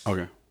 Yes.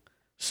 Okay.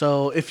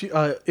 So if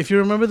you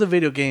remember the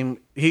video game,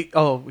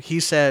 he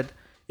said,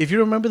 if you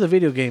remember the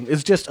video game,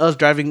 it's just us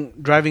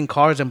driving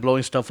cars and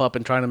blowing stuff up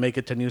and trying to make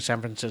it to New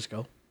San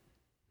Francisco.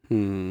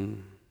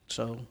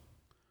 So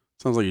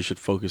Sounds like you should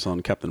focus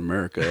on Captain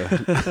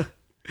America.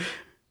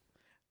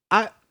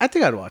 I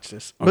think I'd watch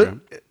this, Okay.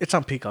 but it's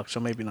on Peacock, so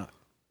maybe not.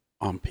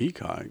 On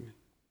Peacock.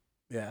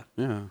 Yeah.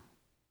 Yeah.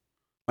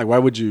 Like, why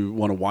would you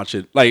want to watch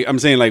it? Like, I'm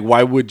saying, like,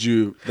 why would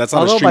you? That's not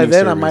a Although streaming by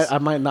then service. I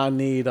might not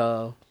need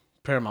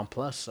Paramount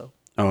Plus. So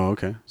Oh,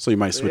 okay. So you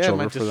might switch yeah, I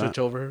over might for just that. switch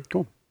over.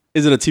 Cool.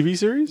 Is it a TV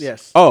series?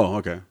 Yes. Oh,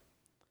 okay.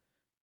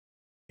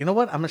 You know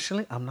what? I'm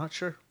not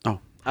sure. Oh.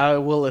 I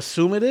will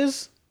assume it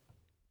is,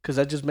 because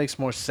that just makes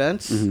more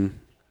sense. Mm-hmm.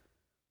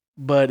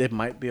 But it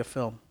might be a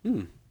film.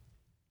 Hmm.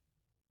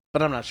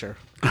 But I'm not sure.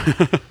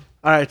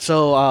 All right,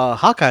 so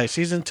Hawkeye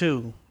season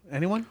 2.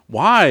 Anyone?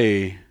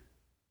 Why?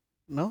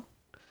 No. All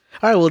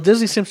right. Well,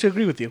 Disney seems to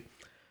agree with you.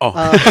 Oh,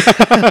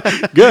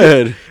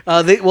 good.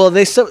 Yeah, They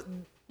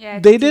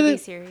they did did it-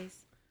 series.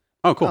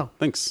 Oh, cool. Oh.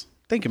 Thanks.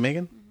 Thank you,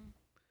 Megan.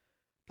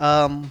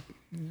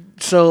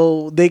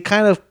 So they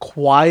kind of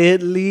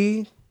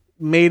quietly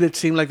made it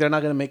seem like they're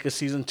not going to make a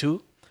season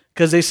 2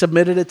 because they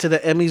submitted it to the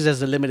Emmys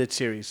as a limited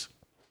series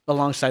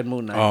alongside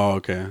Moon Knight. Oh,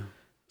 okay.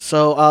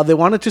 So they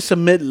wanted to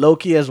submit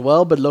Loki as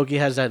well, but Loki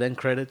has that end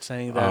credit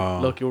saying that Oh.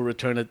 Loki will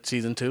return at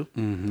season 2.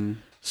 Mm-hmm.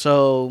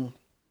 So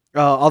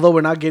although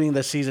we're not getting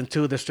the season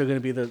 2, there's still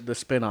going to be the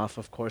spin-off,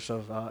 of course,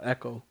 of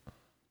Echo.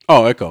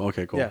 Oh, Echo.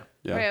 Okay, cool. Yeah.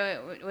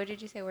 Wait, what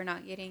did you say? We're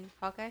not getting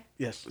Hawkeye?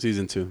 Yes.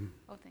 Season 2.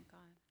 Oh, thank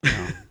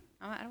God.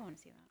 Oh, I don't want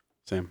to see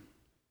that. same.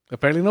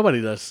 Apparently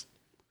nobody does.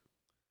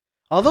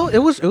 Although it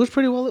was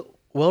pretty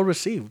well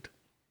received.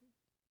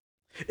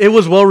 It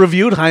was well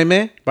reviewed,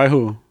 Jaime, By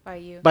who? By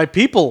you. by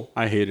people.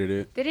 I hated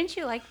it. Didn't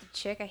you like the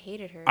chick? I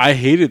hated her. I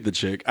hated the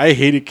chick. I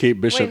hated Kate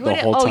Bishop Wait, the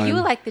whole time. Oh, you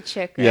like the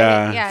chick, right?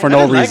 Yeah, for I no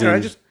didn't like reason.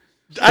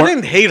 her. I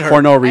didn't hate her.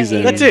 For no reason.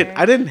 hated That's it. her.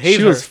 I didn't hate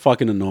She her. was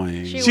fucking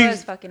annoying. She She's-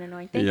 was fucking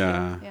annoying. Thank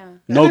Yeah. you. Yeah.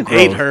 No I didn't growth.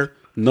 hate her.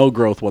 No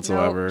growth No,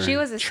 whatsoever. she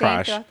was the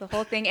trash. same throughout the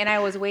whole thing, and I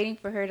was waiting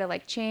for her to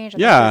like change. I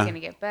thought Yeah. she was gonna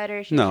get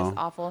better. She was No. just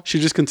awful. She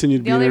just continued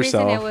The being only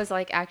herself. reason it was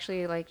like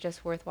actually like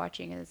just worth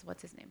watching is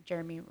what's his name,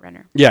 Jeremy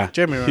Renner. yeah,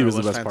 Jeremy he Renner was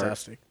was, the best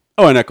fantastic.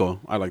 part. Oh, and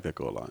Echo. I liked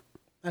Echo a lot.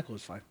 Echo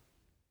was fine.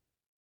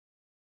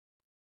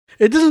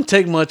 It doesn't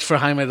take much for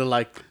Jaime to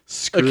like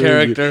Screw you.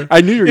 character.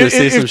 I knew you were gonna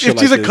say some if shit like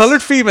she's a this.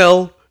 colored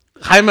female,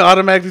 Jaime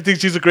automatically thinks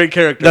she's a great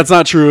character. That's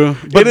not true.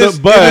 But It is-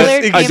 but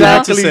it is I do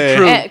have to exactly say,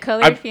 true.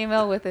 Colored I-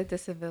 female with a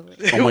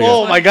disability. Oh my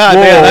oh God. my god,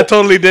 Whoa. yeah, that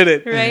totally did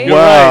it. Right? You're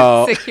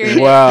Wow. right. Secured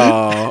it.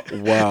 Wow.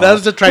 Wow. That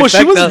was the Well,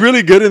 she was trifecta.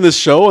 really good in the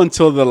show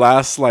until the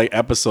last like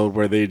episode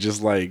where they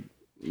just like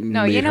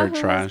No, made you know her who was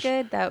trash.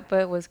 good? That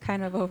but was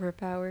kind of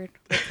overpowered.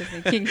 What's his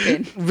name?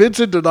 Kingpin.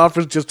 Vincent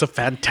D'Onofrio's just a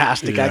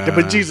fantastic actor,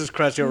 but Yeah. Jesus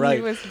Christ, you're right.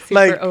 He was super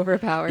like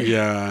overpowered.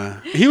 Yeah.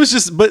 He was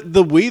just but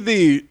the way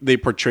they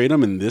portrayed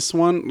him in this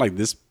one, like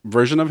this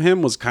version of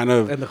him was kind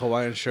of and the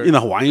Hawaiian shirt. in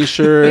the Hawaiian He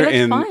shirt looked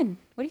and fun.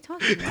 What are you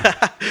talking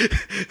about?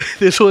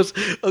 This was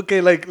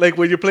okay, like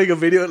when you're playing a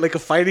video, like a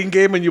fighting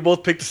game, and you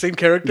both pick the same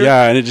character.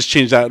 yeah, and it just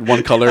changed that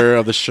one color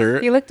of the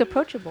shirt. He looked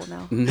approachable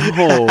now.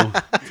 No.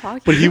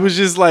 Talking But he about- was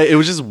just like it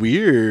was just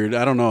weird.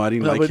 I don't know. I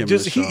didn't No, like but him.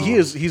 just in the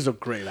show. he's a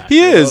great actor. He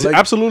you know, is like,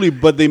 absolutely,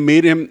 but they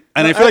made him,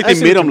 and I No, feel like I they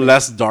see made what you him mean.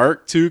 less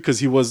dark too, because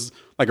he was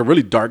like a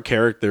really dark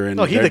character. In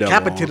No, he Daredevil.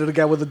 decapitated a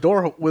guy with a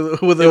door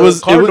with It a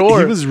was, car door.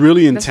 he was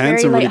really That's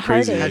intense very and really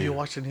lighthearted. crazy. Have you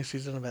watched the new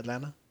season of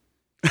Atlanta?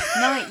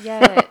 Not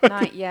yet.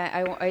 Not yet.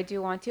 I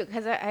do want to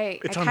because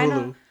It's on kind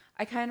Hulu. of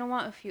I kind of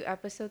want a few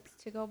episodes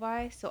to go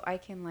by so I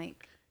can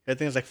like I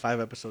think it's like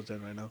 5 episodes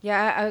in right now.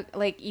 yeah I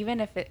like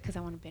even if it because I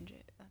want to binge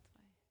it. That's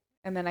why.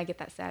 And then I get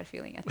that sad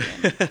feeling at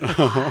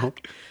the end.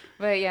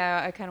 But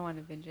yeah, I kind of want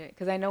to binge it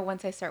because I know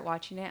once I start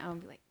watching it, I'm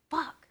gonna be like,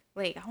 fuck.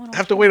 Like I want I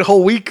have to wait a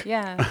whole week.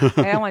 Yeah,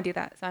 I don't want to do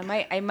that. So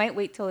I might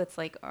wait till it's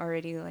like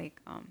already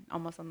like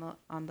almost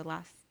on the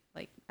last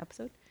like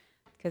episode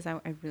because I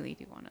really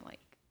do want to like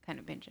kind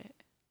of binge it.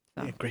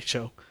 So Yeah, great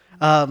show.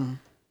 But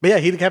yeah,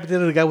 he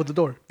decapitated the guy with the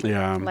door.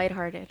 Yeah,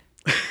 lighthearted,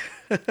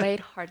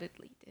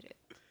 lightheartedly did it.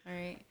 All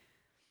right.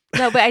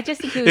 No, but I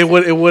just think he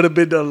was. It would have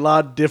been a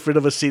lot different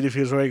of a scene if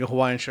he was wearing a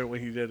Hawaiian shirt when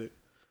he did it.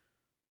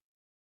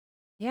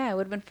 Yeah, it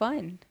would have been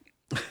fun.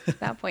 At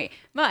that point,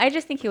 no, I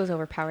just think he was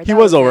overpowered. He That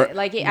was it. over-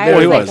 Like Yeah, I he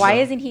was like, was. why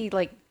isn't he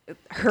like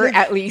hurt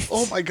at least?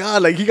 Oh my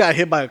god! Like he got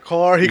hit by a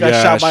car. He got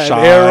Yeah, shot by shot,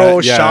 an arrow.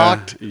 yeah,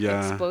 Shocked.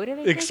 Yeah, Exploded.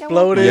 I think, at one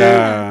Exploded. point.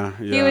 yeah,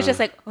 yeah. He was just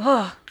like,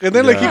 oh, And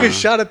then like he Yeah. gets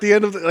shot at the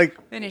end of the like.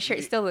 and his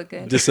shirt still looked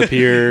good.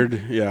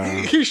 disappeared. Yeah,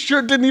 His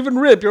shirt didn't even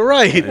rip. You're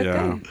right. Looked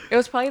yeah. good. It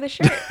was probably the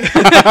shirt.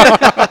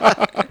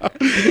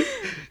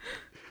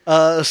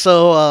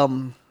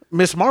 So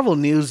Miss Marvel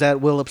news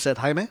that will upset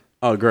Jaime.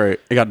 Oh, great!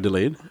 It got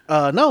delayed.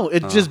 No,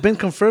 it's just been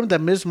confirmed that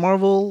Ms.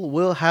 Marvel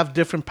will have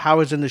different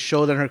powers in the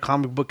show than her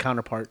comic book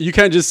counterpart. You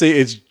can't just say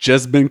it's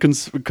just been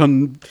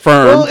confirmed.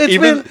 Well, it's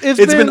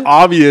it's been been-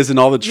 obvious in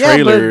all the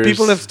trailers. Yeah, but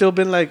people have still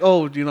been like,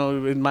 oh, you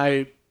know, in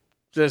my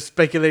just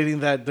speculating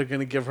that they're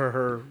gonna give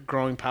her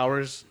growing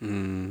powers.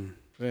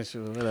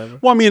 Whatever.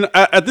 Well, I mean,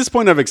 at this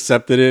point, I've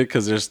accepted it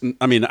because there's.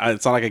 I mean,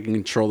 it's not like I can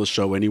control the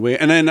show anyway.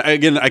 And then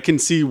again, I can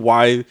see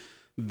why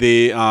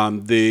they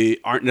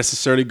aren't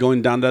necessarily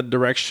going down that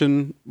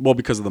direction. Well,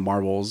 because of the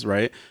Marvels,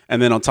 right?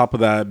 And then on top of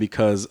that,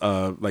 because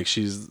like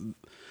she's.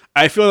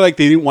 I feel like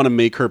they didn't want to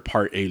make her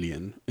part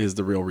alien. Is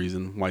the real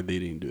reason why they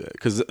didn't do that,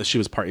 because she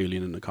was part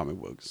alien in the comic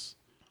books.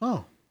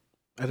 Oh,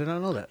 I did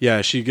not know that.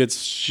 Yeah,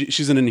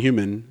 she's an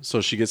Inhuman,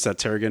 so she gets that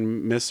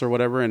Terrigen mist or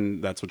whatever,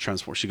 and that's what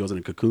transforms. She goes in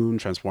a cocoon,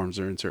 transforms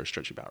her into her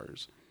stretchy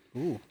powers.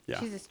 Ooh. Yeah.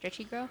 She's a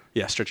stretchy girl.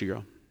 Yeah, stretchy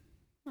girl.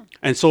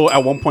 And so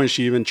at one point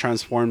she even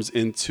transforms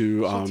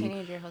into She's a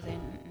teenager, Jose.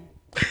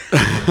 Mm-mm.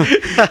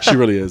 She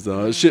really is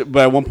though.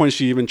 But at one point,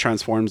 she even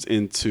transforms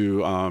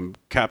into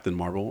Captain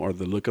Marvel, or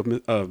the look of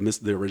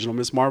the original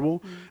Miss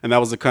Marvel, and that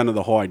was the kind of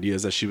the whole idea,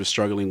 is that she was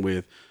struggling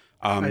with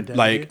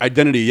like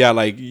identity. Yeah,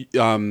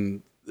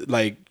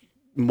 like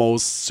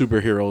most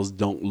superheroes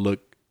don't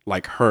look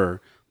like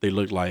her; they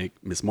look like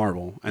Miss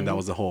Marvel, and that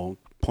was the whole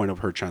point of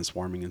her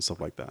transforming and stuff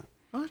like that.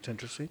 Oh, that's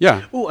interesting.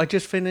 Yeah. Oh, I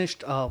just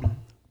finished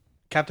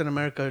Captain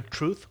America: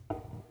 Truth,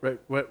 red,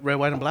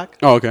 white, and black.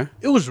 Oh, okay.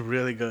 It was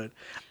really good.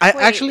 I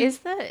Wait, actually is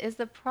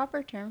the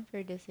proper term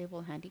for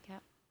disabled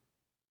handicap?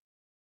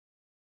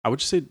 I would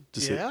just say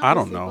Yeah. I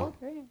don't know.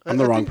 Disabled, right? I'm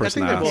the wrong I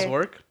person think to they ask. both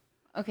work.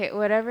 Okay,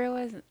 whatever it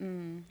was,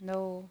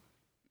 no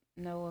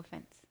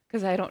offense,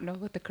 because I don't know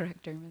what the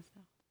correct term is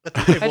now. I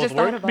think they I both just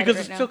thought work about because it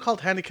it's right still now.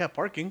 called handicap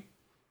parking,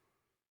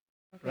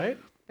 Okay. right?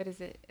 But is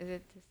it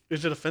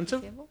Is it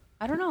offensive? disabled?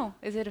 I don't know.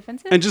 Is it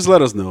offensive? And just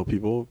let us know,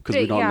 people, because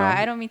we don't yeah,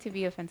 know. I don't mean to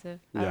be offensive.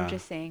 Yeah. I'm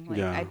just saying, like,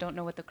 Yeah. I don't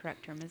know what the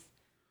correct term is.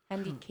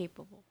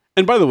 Handicapable.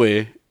 And by the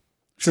way,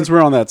 since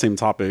we're on that same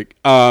topic,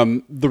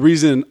 the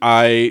reason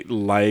I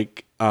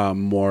like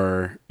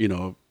more,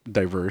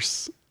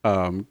 diverse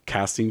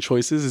casting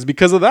choices is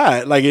because of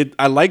that. Like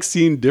I like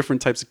seeing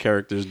different types of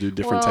characters do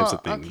different types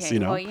of things. Okay.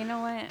 Well, you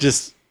know what?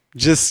 Just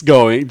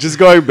going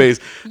base.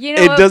 You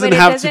know It what? doesn't But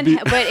have it to doesn't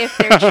be. But if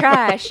they're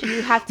trash,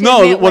 you have to.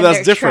 No, admit well, when that's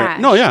they're different. trash.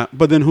 No, yeah,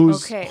 but then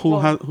who's Okay,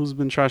 well- who's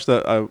been trash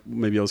that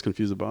maybe I was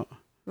confused about?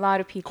 A lot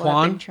of people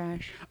Quan? have been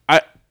trash.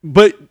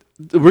 But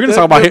we're gonna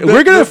talk about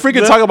we're gonna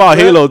freaking talk about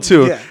Halo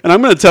too, yeah. and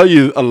I'm gonna tell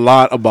you a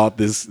lot about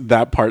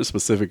that part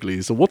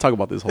specifically. So we'll talk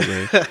about this whole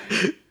day.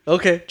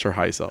 Okay. Your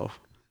high self.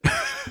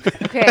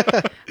 Okay.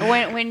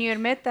 when you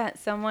admit that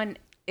someone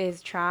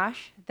is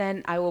trash,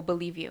 then I will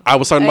believe you. I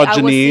was talking about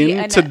I will see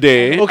Janine an-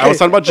 today. Okay, I was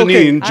talking about okay.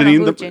 Janine. I don't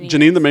know who Janine,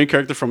 Janine the main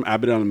character from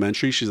Abbott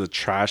Elementary. She's a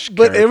trash.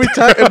 But character. every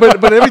time,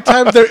 but every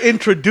time they're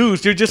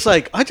introduced, you're just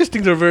like, I just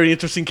think they're a very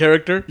interesting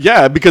character.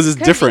 yeah, because it's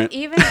 'Cause different.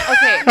 Even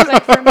okay, 'cause,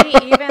 like for me,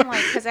 even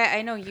like because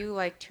I know you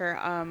liked her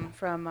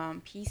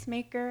from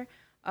Peacemaker.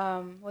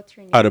 What's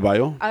her name?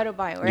 Adebayo.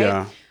 Adebayo, right?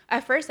 Yeah.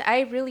 At first,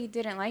 I really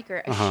didn't like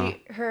her.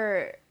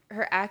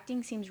 Her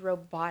acting seems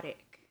robotic.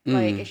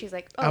 Like she's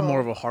like, oh, I'm more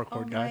of a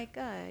hardcore guy. Oh my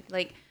god,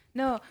 like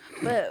no,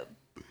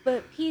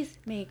 but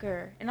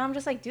Peacemaker, and I'm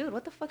just like, dude,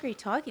 what the fuck are you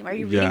talking about? Are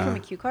you reading Yeah. from a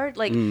cue card?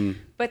 Like,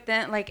 but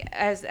then like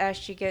as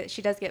she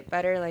does get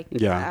better, like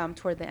Yeah.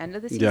 Toward the end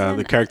of the season. Yeah,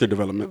 the character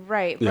development.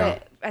 Right, Yeah.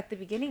 but at the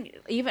beginning,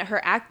 even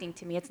her acting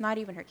to me, it's not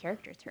even her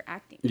character; it's her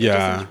acting. It Yeah.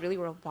 just seems really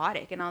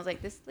robotic, and I was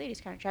like, this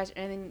lady's kind of trash.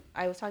 And then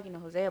I was talking to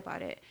Jose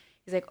about it.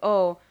 He's like,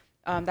 oh,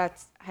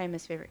 that's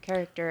Jaime's favorite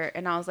character,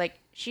 and I was like,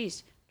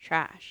 she's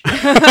trash.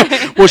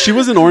 Well, she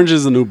was in Orange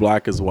Is the New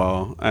Black as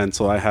well, and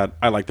so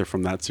I liked her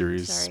from that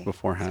series Sorry.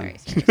 beforehand.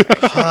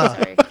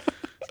 Sorry.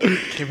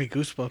 Give me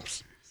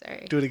goosebumps.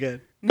 Sorry. Do it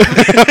again.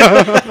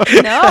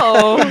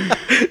 No.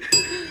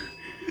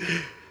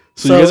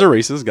 So you guys are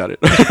racist. Got it.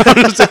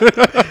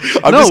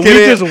 I'm No, just we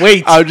kidding. just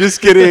wait. I'm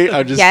just kidding.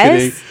 I'm just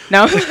kidding. Yes.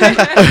 No.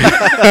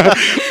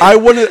 I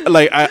want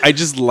to I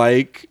just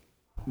like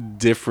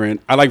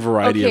different. I like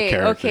variety of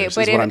characters.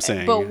 but is what I'm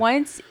saying. But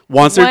once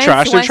they're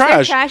trash, they're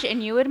trash.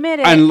 and you admit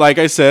it. And like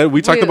I said,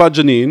 we talked about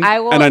Janine,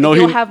 and I know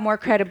you'll he. have more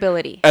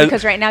credibility And-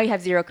 because right now you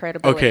have zero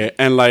credibility. Okay,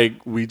 and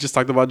like we just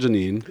talked about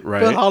Janine,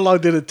 right? But how long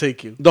did it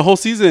take you? The whole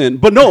season,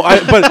 but no,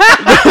 but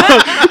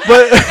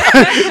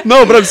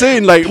no, but I'm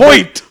saying like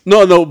Point.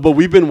 But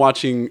we've been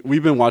watching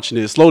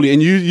it slowly,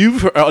 and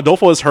you've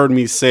Adolfo has heard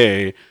me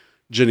say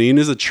Janine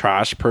is a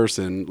trash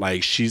person.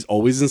 Like she's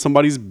always in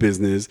somebody's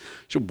business.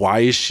 Why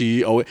is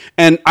she always?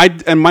 And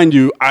mind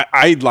you,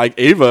 I like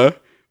Ava,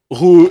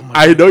 who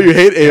I know you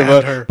hate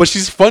Ava, her. but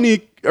she's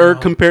funny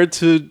compared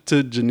to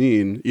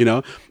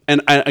Janine,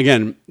 And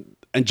again,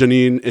 and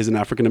Janine is an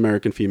African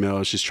American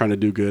female. She's trying to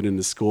do good in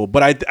the school,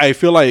 but I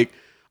feel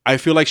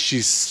like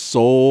she's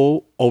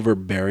so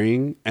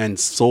overbearing and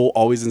so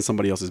always in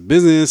somebody else's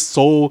business,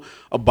 so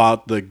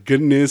about the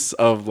goodness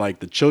of like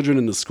the children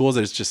in the schools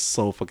that it's just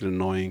so fucking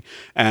annoying.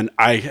 And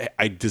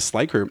I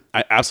dislike her.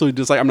 I absolutely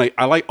dislike. I'm like,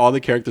 I like all the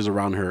characters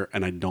around her,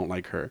 and I don't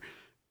like her.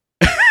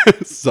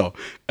 So,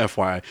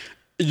 FYI,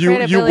 you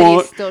Credibility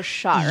won't. is still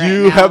shot right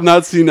You now. have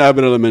not seen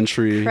Abbott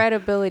Elementary.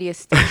 Credibility is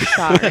still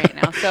shot right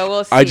now. So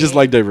we'll see. I just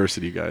like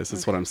diversity, guys.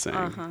 That's what I'm saying.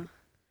 Uh-huh.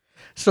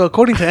 So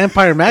according to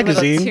Empire A little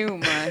magazine, too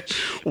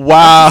much.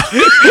 Wow.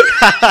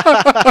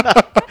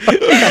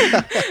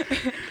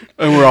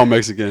 And we're all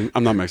Mexican.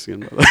 I'm not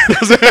Mexican.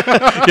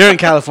 you're in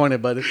California,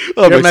 buddy.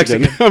 I'm You're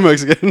Mexican. Mexican. I'm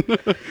Mexican.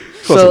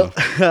 Close So,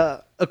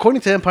 enough.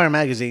 according to Empire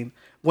magazine,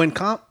 when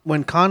Khan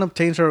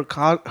obtains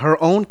her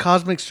own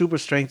cosmic super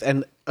strength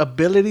and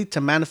ability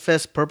to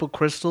manifest purple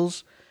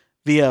crystals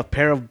via a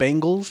pair of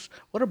bangles.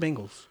 What are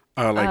bangles?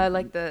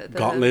 Like the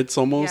gauntlets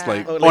almost yeah.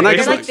 like Oh, oh, and I they're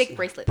guess like like thick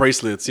bracelets.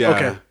 bracelets. Yeah.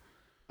 Okay.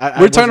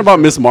 We're talking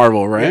about Miss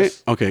Marvel, right?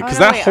 Yes. Okay, because no,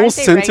 that wait, whole aren't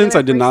they sentence regular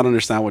I did not bracelets?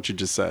 understand what you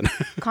just said.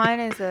 Khan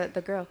is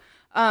the girl.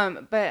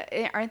 But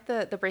aren't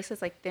the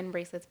bracelets like thin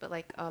bracelets? But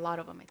like a lot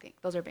of them, I think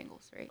those are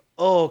bangles, right?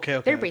 Oh, okay. They're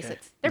okay.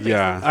 bracelets. They're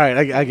Yeah. bracelets. All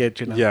right, I get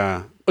you now.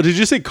 Yeah. Oh, did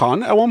you say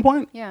Khan at one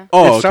point? Yeah.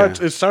 Oh,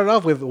 okay. It started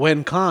off with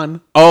when Khan.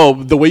 Oh,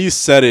 the way you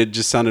said it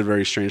just sounded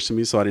very strange to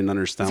me, so I didn't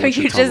understand. So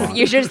what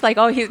you're just like,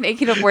 oh, he's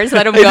making up words.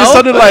 Let him It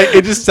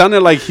go. just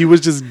sounded like he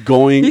was just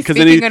going He's because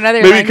then he speaking another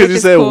maybe language, because he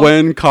it's said cool.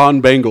 when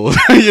Khan Bengals.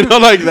 You know,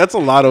 like that's a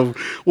lot of.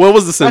 What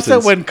was the I sentence?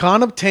 said when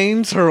Khan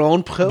obtains her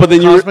own but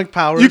then cosmic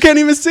powers. you can't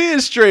even see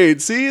it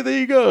straight. See, there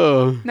you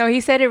go. No,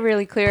 he said it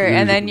really clear,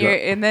 and then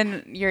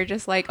Yeah. you're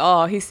just like,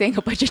 oh, he's saying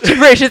a bunch of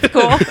gibberish. It's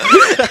cool.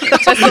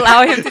 Just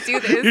allow him to do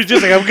this. You're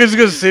just like, I'm just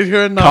gonna sit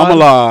here and nod.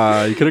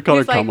 Kamala, you could have called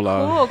He's her like,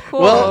 Kamala.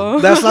 cool. Well,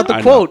 that's not the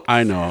I quote.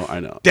 know. I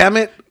know. Damn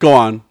it. Go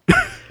on.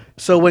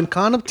 So when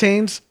Khan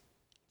obtains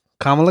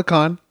Kamala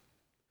Khan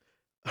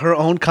her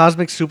own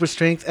cosmic super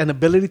strength and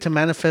ability to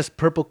manifest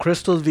purple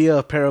crystals via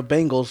a pair of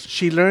bangles,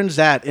 she learns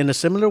that, in a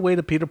similar way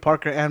to Peter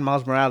Parker and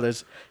Miles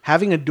Morales,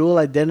 having a dual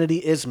identity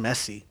is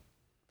messy.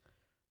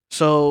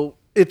 So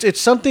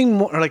it's something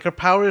more like her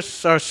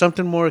powers are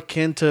something more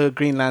akin to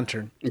Green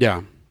Lantern.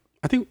 Yeah,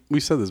 I think we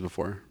said this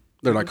before.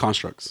 They're like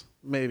constructs.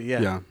 Maybe,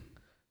 yeah. Yeah.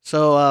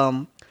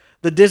 So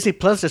the Disney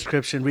Plus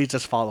description reads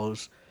as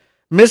follows.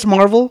 Miss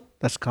Marvel,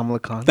 that's Kamala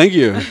Khan, Thank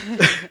you.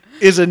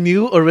 is a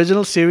new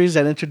original series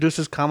that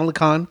introduces Kamala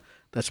Khan,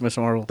 that's Miss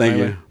Marvel. Thank by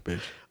the you, way.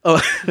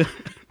 bitch.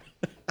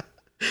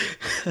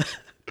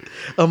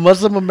 Oh, a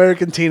Muslim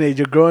American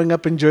teenager growing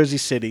up in Jersey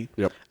City.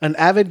 Yep. An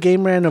avid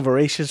gamer and a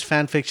voracious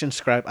fan fiction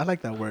scribe. I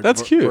like that word.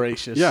 That's cute.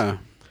 Voracious. Yeah.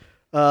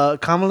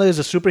 Kamala is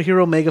a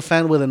superhero mega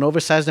fan with an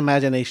oversized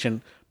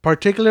imagination,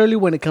 particularly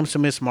when it comes to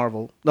Miss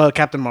Marvel,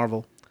 Captain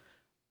Marvel.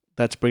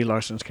 That's Brie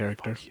Larson's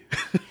character.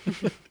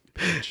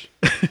 Bitch.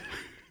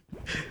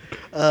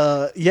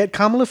 Yet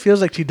Kamala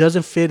feels like she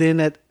doesn't fit in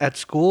at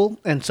school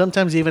and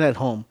sometimes even at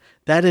home.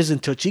 That is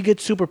until she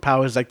gets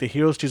superpowers like the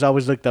heroes she's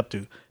always looked up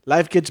to.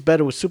 Life gets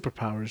better with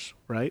superpowers,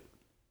 right?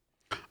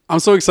 I'm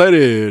so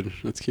excited.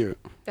 That's cute.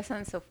 That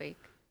sounds so fake.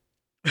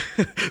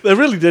 That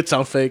really did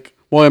sound fake.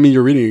 Well, I mean,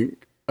 you're reading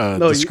No,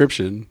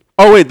 description.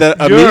 Oh wait, that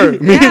You're-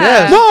 me?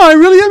 Yeah. No, I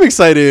really am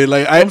excited.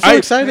 Like I'm so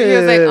excited. He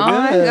was like, oh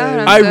my God,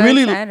 I'm I so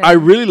really, excited. I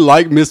really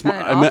like Miss.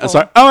 Sounded I meant, awful.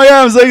 sorry. Oh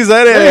yeah, I'm so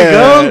excited.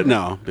 There you go.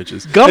 No,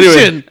 bitches. Gumption.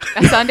 Anyway,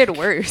 That sounded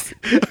worse.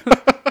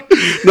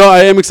 no, I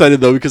am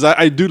excited though because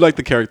I do like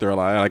the character a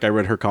lot. Like I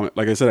read her comic.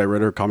 Like I said, I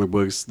read her comic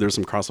books. There's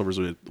some crossovers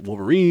with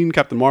Wolverine,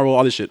 Captain Marvel,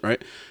 all this shit,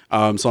 right?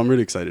 So I'm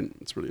really excited.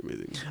 It's really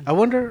amazing. I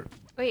wonder.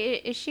 Wait,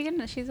 is she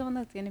gonna? She's the one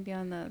that's gonna be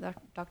on the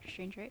Doctor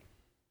Strange, right?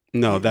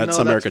 No, that's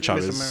No, America that's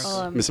Chavez. Miss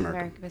America. Oh, Miss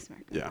America. Miss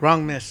America. Yeah.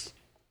 Wrong miss.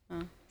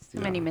 Oh, it's too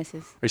many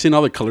misses. Are you seeing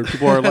all the colored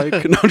people are like?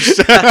 No, I'm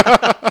just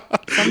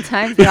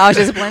Sometimes it all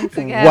just blends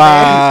together.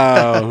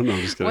 wow. No,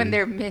 I'm just kidding. When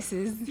they're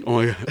misses. Oh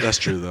my God, that's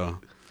true though.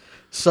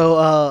 So,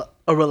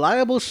 a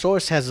reliable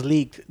source has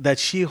leaked that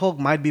She-Hulk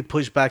might be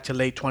pushed back to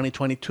late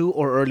 2022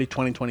 or early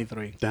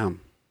 2023.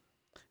 Damn.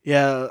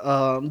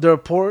 Yeah,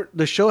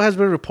 the show has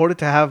been reported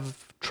to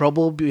have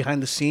trouble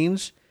behind the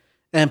scenes,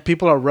 and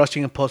people are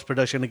rushing in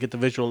post-production to get the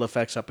visual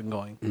effects up and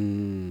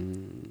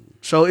going.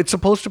 So it's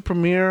supposed to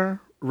premiere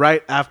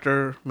right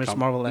after Miss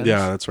Marvel ends.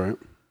 Yeah, that's right.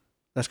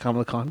 That's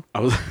Kamala Khan. I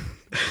was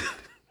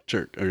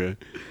jerk. Okay.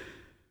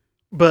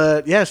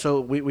 But yeah, so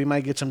we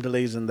might get some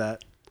delays in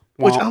that.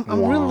 Which I'm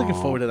really looking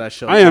forward to that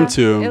show. I am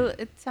too.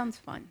 It sounds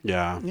fun.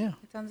 Yeah. Yeah.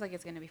 It sounds like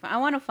it's gonna be fun. I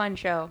want a fun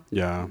show.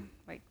 Yeah.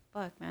 Like,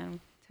 fuck, man, I'm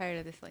tired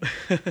of this.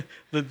 Like,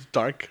 The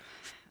dark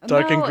and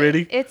No,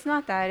 gritty. It's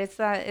not that. It's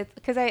that. It's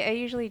because I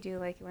usually do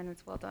like when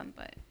it's well done.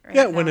 But right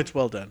Yeah, when now- it's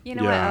well done. You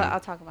know Yeah. what? I'll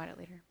talk about it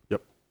later.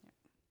 Yep.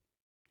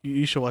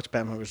 You should watch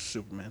Batman vs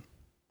Superman.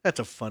 That's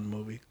a fun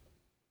movie.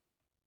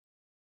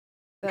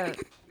 The,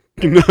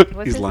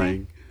 He's his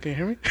lying. Can you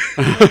hear me?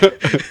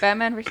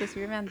 Batman versus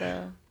Superman.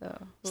 The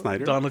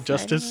Snyder? Dawn of Snyder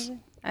Justice.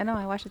 movie? I know.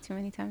 I watched it too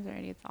many times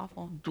already. It's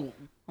awful.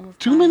 Almost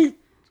Too died. many.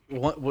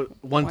 One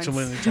too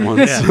many Once. times.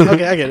 Once. Yeah.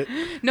 Okay, I get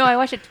it. No, I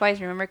watched it twice.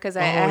 Remember? Because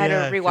I had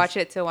yeah, to rewatch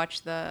it to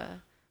watch the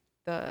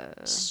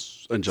And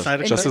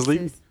Snyder Justice League.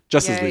 Injustice.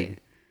 Justice Yeah, League.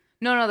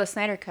 No, the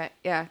Snyder cut.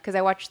 Yeah, because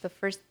I watched the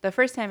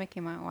first time it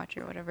came out, I watched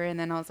it or whatever, and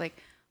then I was like,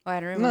 oh, I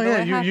don't No, remember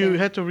yeah, what you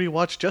happened. had to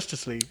rewatch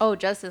Justice League. Oh,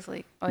 Justice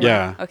League. Oh,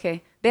 Yeah.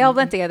 Okay, they all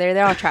blend together.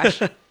 They're all trash.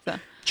 So.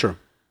 Sure.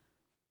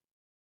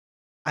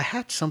 I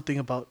had something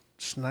about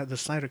the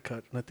Snyder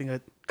cut, and I think I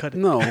cut it.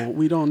 No,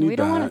 we don't need We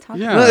don't that. want to talk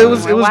yeah. about No, it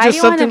was Why just do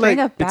you wanna something bring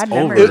like- up bad it's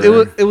over.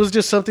 memories? It was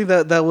just something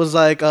that was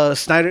like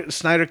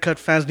Snyder cut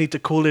fans need to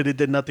cool it. It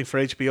did nothing for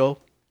HBO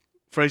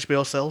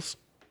sales.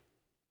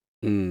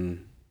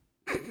 Mm.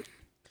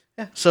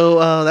 Yeah.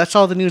 So that's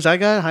all the news I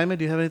got. Jaime,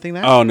 do you have anything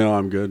there? Oh no,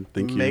 I'm good.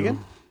 Thank you.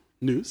 Megan?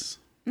 News.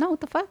 No,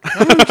 what the fuck?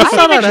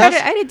 thought I'd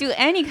ask. I didn't do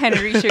any kind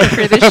of research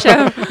for this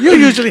show. You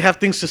usually have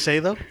things to say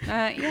though.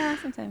 Yeah,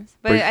 sometimes,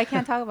 but Break. I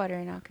can't talk about it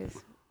right now because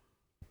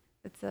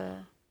it's the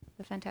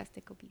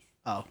Fantastical Beast.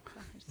 Oh, So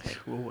I'm just like,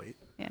 we'll wait.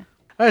 yeah.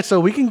 All right, so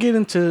we can get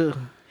into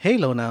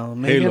Halo now.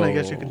 Megan, I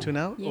guess you Halo. can tune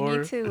out. You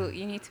or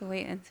you need to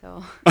wait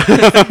until.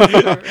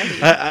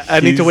 I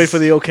need to wait for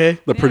the okay.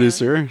 The Yeah.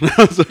 producer. You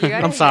gotta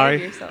I'm sorry.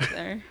 behave yourself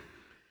there.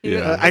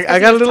 Yeah. I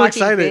got a little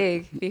excited.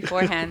 Big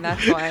beforehand.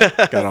 That's why.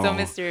 Got So all-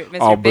 Mr.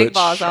 all Big butch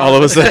Balls all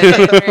of a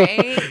sudden.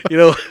 right? You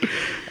know,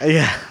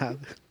 yeah.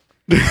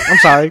 I'm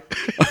sorry.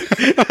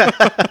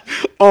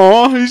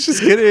 Oh, he's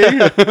just kidding.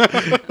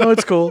 No,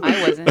 it's cool.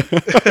 I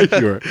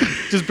wasn't. You are.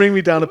 Just bring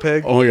me down a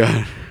peg. Oh my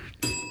god.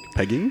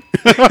 Pegging?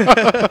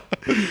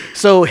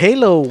 So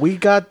Halo, we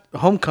got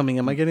Homecoming.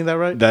 Am I getting that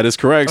right? That is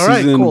correct. All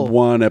right, Season cool.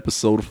 1,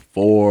 episode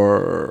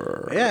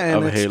 4. Yeah, and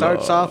of it Halo.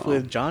 starts off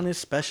with John is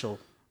special.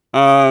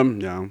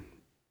 Yeah.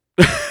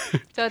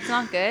 So it's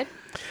not good.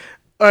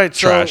 All right,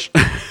 so Trash.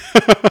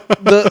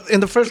 in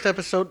the first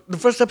episode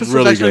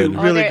Really actually good.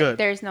 really good.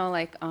 There's no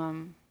like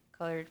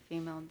colored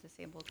female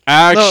disabled.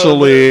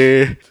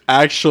 Actually.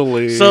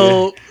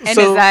 So And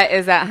so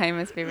is that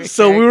Jaime's favorite?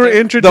 so we were character?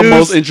 introduced. the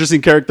most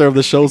interesting character of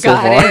the show so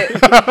Got far. it.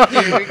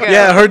 Here we go.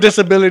 Yeah, her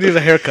disability is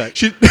a haircut.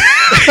 She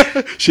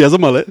has a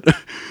mullet.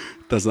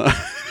 Does not.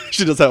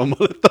 She does have a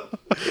mullet though.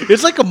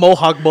 It's like a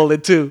mohawk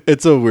mullet too.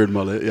 It's a weird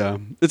mullet. Yeah,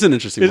 it's an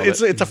interesting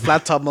mullet. It's a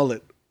flat top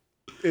mullet.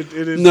 It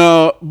is.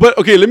 No, but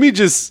okay. Let me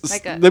just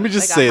Like a- let me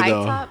just like a say high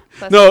though. top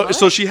plus No, mullet?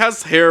 so she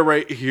has hair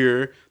right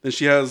here. Then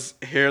she has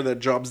hair that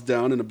drops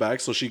down in the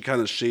back. So she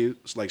kind of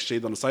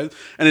shaved on the side,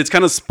 and it's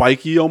kind of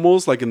spiky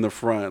almost like in the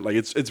front. Like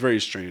it's very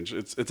strange.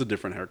 It's a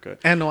different haircut.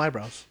 And no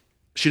eyebrows.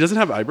 She doesn't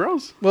have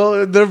eyebrows.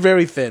 Well, they're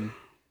very thin.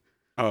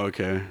 Oh,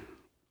 okay.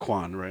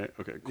 Quan, right?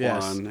 Okay,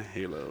 Quan Yes.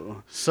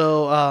 Halo.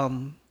 So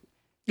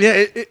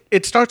yeah,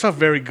 it starts off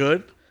very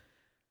good.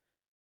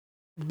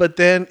 But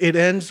then it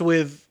ends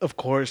with, of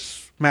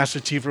course, Master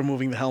Chief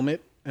removing the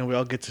helmet, and we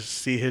all get to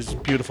see his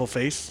beautiful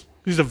face.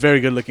 He's a very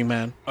good looking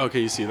man.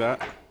 Okay, you see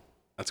that?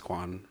 That's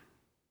Quan.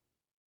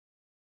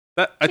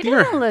 That I She think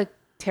doesn't her. look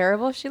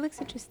terrible. She looks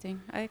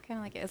interesting. I kind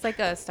of like it. It's like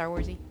a Star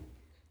Warsy.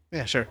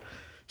 Yeah, sure.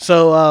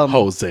 So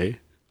Jose.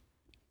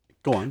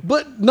 Go on.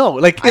 but no,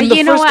 like in the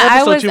You know first what?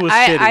 episode, she was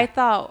shitty. I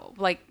thought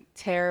like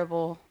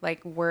terrible,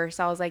 like worse.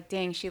 I was like,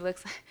 dang, she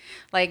looks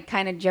like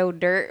kind of Joe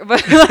Dirt,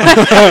 but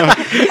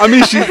I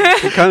mean, she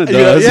kind of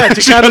does. Yeah,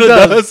 she kind of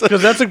does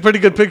because that's a pretty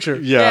good picture.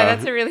 yeah,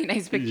 that's a really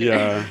nice picture.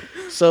 Yeah.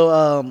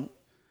 So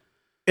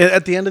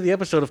at the end of the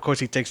episode, of course,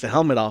 he takes the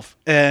helmet off,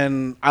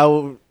 and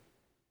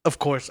of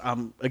course,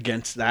 I'm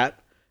against that.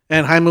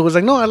 And Jaime was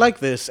like, "No, I like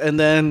this," and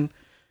then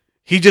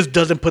he just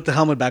doesn't put the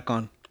helmet back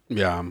on,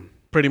 Yeah.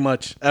 pretty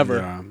much ever.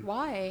 Yeah.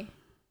 Why?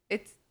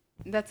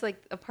 That's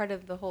like a part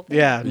of the whole thing.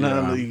 Yeah,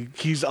 no,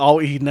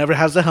 he never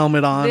has the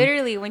helmet on.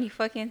 Literally, when you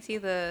fucking see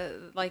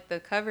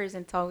the covers,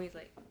 and it's always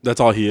like, That's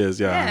all he is.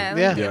 Yeah.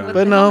 Yeah. Yeah, with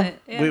but the no, helmet,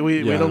 yeah.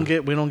 we Yeah. don't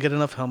get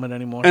enough helmet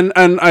anymore. And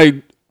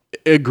I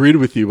agreed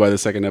with you by the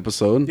second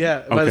episode.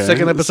 yeah, by the Okay.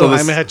 second episode, So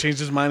this- Jaime had changed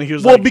his mind. He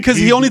was Well, like, because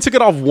he only took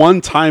it off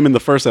one time in the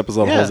first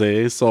episode, Yeah.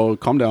 Jose. So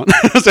calm down.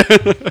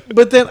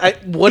 But then,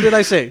 what did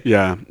I say?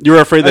 Yeah, you were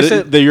afraid I that,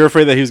 said- that you're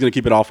afraid that he was going to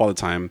keep it off all the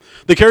time.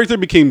 The character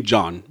became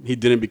John. He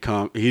didn't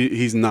become.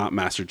 He's not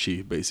Master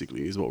Chief.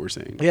 Basically, is what we're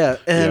saying. Yeah,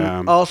 and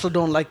Yeah. I also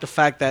don't like the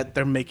fact that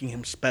they're making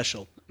him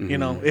special. You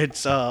know, Mm-hmm.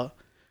 it's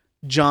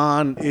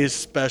John is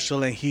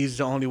special, and he's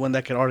the only one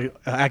that can already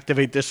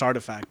activate this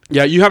artifact.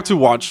 Yeah, you have to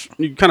watch.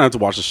 You kind of have to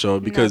watch the show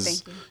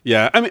because. thank you.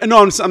 Yeah, I mean,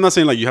 no, I'm not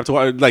saying like you have to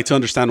like to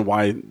understand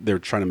why they're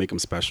trying to make him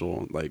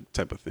special, like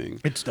type of thing.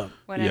 It's dumb.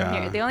 when Yeah.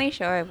 I'm here. The only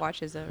show I've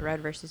watched is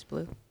Red versus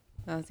Blue.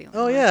 That was the only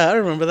Oh one. yeah, I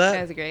remember That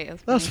that. was great. It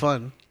was That was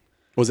funny. fun.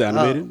 Was it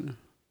animated?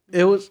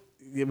 It was.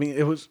 I mean,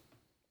 it was.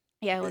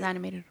 Yeah, it was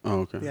animated. Oh,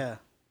 okay. Yeah.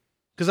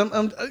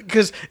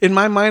 Because in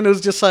my mind it was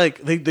just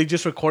like they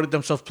just recorded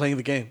themselves playing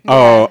the game.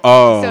 Oh, Yeah.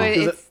 oh. So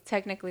Is it's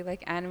technically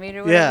like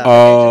animated. Or Yeah. whatever.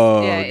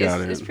 Oh, yeah,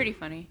 got it's it. pretty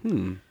funny.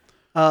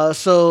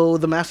 So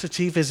the Master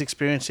Chief is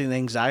experiencing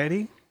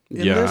anxiety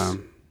in Yeah, this.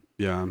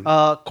 yeah.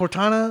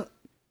 Cortana,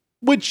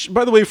 Which,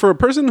 by the way, for a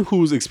person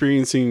who's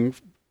experiencing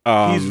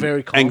He's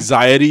very calm.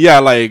 anxiety, yeah,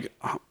 like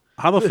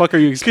how the fuck are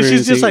you because experiencing?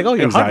 she's just like, oh,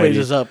 your heart rate anxiety?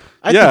 is up.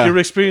 I Yeah. think you're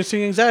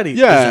experiencing anxiety.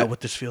 Yeah. Is that what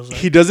this feels like?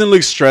 He doesn't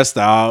look stressed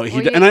out.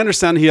 Well, And I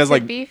understand he has to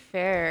like be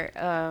fair,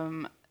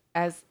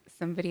 as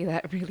somebody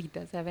that really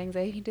does have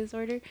anxiety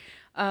disorder,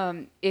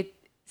 it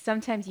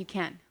sometimes you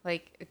can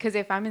like because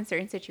if I'm in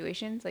certain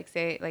situations, like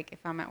say like if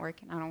I'm at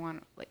work and I don't want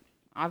to like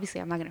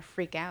obviously I'm not gonna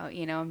freak out,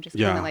 you know, I'm just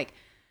kind Yeah. of like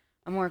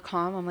I'm more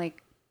calm. I'm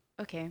like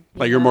okay, you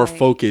Like, you're know, more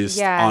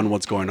focused on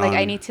what's going like on.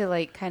 I need to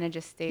like kind of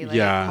just stay like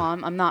Yeah.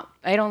 calm.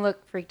 I don't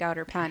look freaked out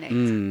or panicked,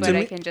 but To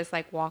I me- can just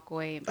like walk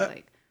away and be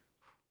like.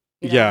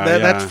 you know, Yeah.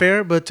 That's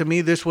fair, but to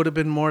me, this would have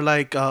been more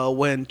like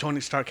when Tony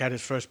Stark had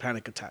his first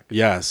panic attack.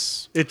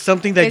 yes. It's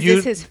something that Is you.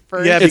 this his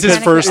first Yeah, It's his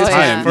because first Oh,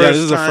 time. yeah. Yeah, this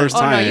is the first Oh,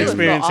 no, time. you would feel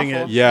experiencing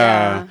awful. it.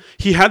 Yeah.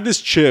 He had this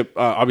chip,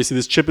 obviously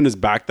this chip in his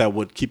back that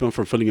would keep him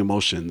from feeling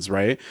emotions,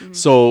 right? Mm-hmm.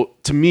 So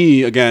to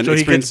me, again, So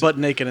he experience- gets butt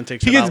naked and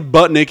takes he it gets out.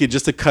 butt naked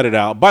just to cut it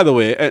out. By the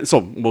way, so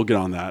we'll get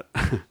on that.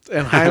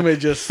 And Jaime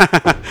just.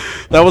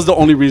 That was the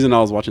only reason I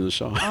was watching the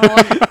show.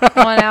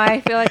 Well, now I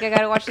feel like I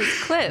gotta watch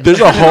this clip. There's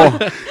a whole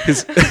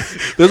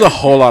there's a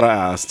whole lot of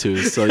ass too,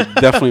 so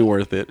definitely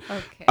worth it.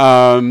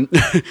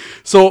 Okay.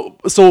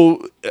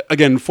 So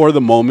again, for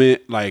the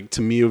moment, like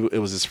to me, it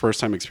was his first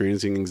time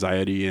experiencing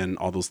anxiety and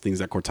all those things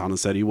that Cortana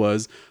said he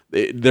was.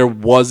 There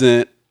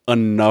wasn't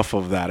enough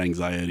of that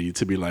anxiety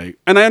to be like,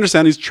 and I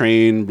understand he's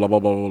trained, blah blah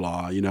blah blah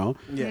blah. You know,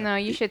 Yeah. No,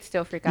 you should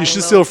still freak out. you a should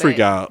little still freak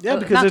bit. out. Yeah, Well,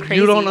 because not if crazy,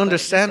 you don't but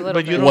understand, just a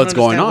little but you bit. don't What's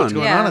going understand on? what's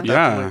going on at that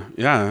Yeah, point.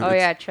 yeah, Oh it's-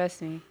 yeah,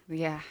 trust me.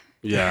 Yeah.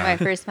 yeah, My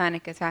first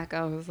panic attack,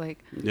 I was like,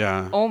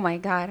 yeah. "Oh my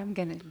god, I'm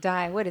gonna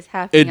die! What is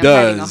happening? It I'm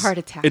having a does. heart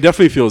attack." It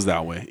definitely feels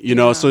that way, you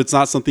know. Yeah. So it's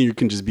not something you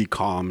can just be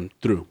calm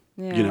through,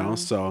 you Yeah. know.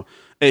 So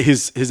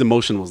his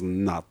emotion was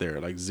not there,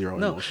 like zero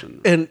No,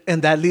 emotion. and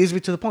that leads me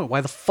to the point.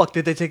 Why the fuck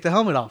did they take the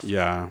helmet off?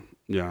 Yeah,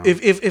 yeah.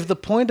 If the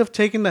point of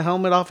taking the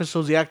helmet off is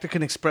so the actor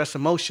can express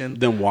emotion,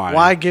 Then why?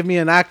 Why give me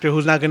an actor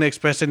who's not going to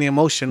express any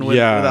emotion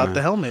without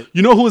the helmet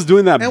You know who was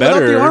doing that and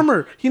better? without the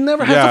armor? He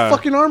never has Yeah. the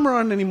fucking armor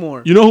on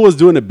anymore. You know who was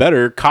doing it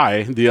better?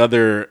 Kai, the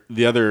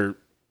other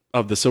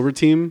of the silver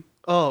team.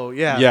 Oh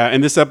yeah, Yeah, in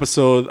this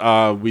episode,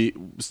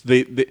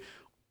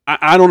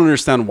 I don't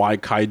understand why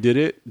Kai did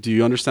it. Do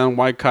you understand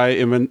why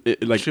Kai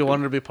like She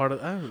wanted to be part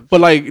of.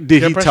 But like,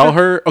 did he Peer tell pressure?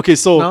 her? Okay,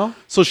 so No?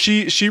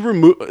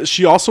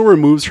 she also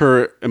removes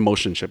her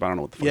emotion chip. I don't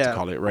know what the fuck Yeah. to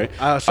call it, right?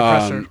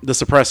 Suppressor. The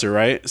suppressor,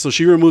 right? So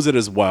she removes it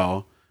as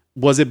well.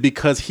 Was it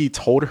because he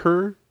told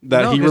her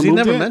that No, he 'cause removed he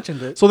never it?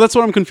 mentioned it. So that's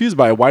what I'm confused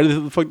by. Why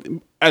did the fuck?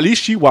 At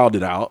least she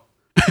wilded out.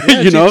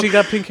 Yeah, you know, she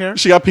got pink hair.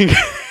 She got pink.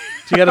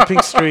 She got a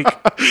pink streak.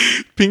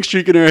 Pink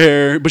streak in her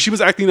hair, but she was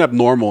acting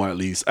abnormal at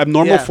least.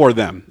 Abnormal Yeah. for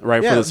them,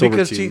 right? For Yeah, the silver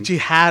because team.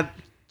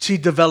 she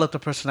developed a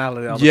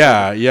personality. all of a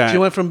Yeah, sudden. yeah. She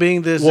went from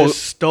being this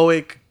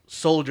stoic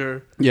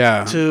soldier.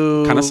 yeah.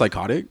 to- kind of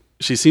psychotic.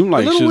 She seemed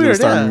like little she was weird,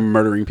 gonna start yeah.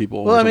 murdering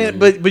people. Well, or I mean,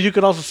 something. but you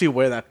could also see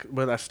where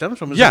that stems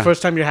from. It's Yeah. the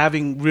first time you're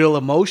having real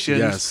emotions,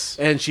 Yes.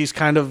 and she's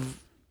kind of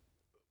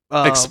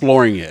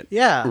exploring it.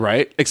 yeah,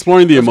 Right?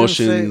 Exploring the I was gonna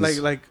say, emotions.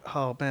 like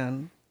oh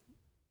man,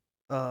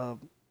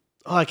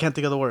 I can't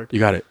think of the word. You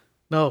got it.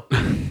 No,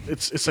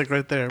 it's like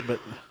right there, but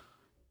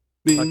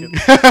Bing.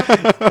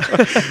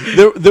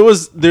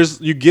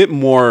 there's you get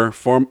more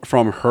from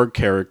her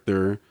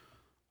character.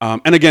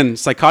 And again,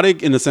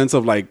 psychotic in the sense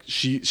of like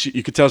she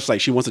you could tell she's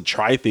like she wants to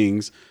try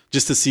things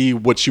just to see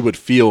what she would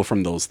feel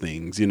from those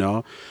things, you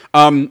know?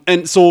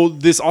 And so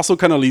this also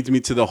kind of leads me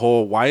to the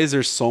whole, why is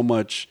there so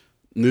much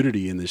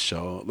nudity in this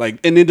show? Like,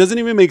 and it doesn't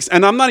even make sense.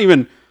 And I'm not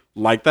even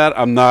like that.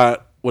 I'm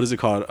not, what is it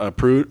called? A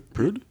prude?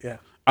 yeah.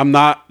 I'm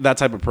not that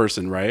type of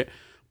person, right?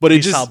 But it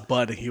He just, saw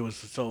Bud, and he was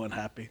so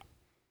unhappy.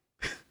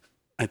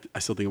 I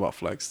still think about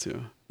Flex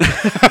too.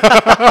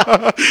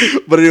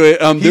 But anyway,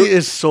 He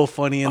is so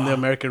funny in the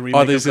American remake.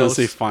 oh, they're of gonna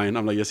say Ghost. fine.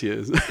 I'm like, yes, he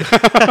is.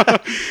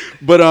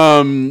 But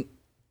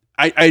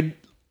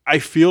I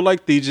feel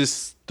like they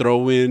just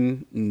throw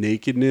in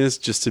nakedness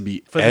just to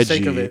be For the edgy.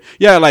 sake of it.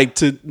 Yeah, like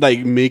to like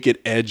make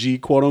it edgy,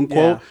 quote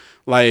unquote. Yeah.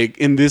 Like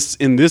in this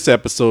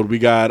episode, we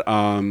got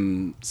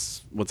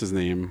what's his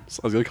name?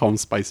 I was gonna call him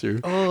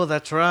Spicer. Oh,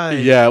 that's right.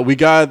 Yeah, we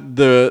got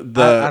the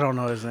I don't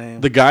know his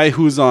name. the guy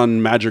who's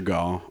on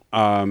Madrigal.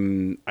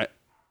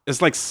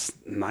 It's like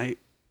Night.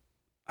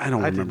 I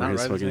don't I did remember not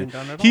his write his fucking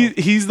name name. down at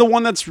He's the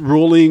one that's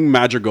ruling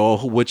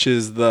Madrigal, which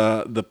is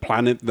the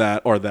planet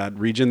that or that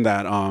region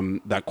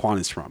that Quan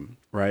is from,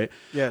 right?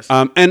 Yes.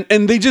 And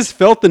they just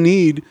felt the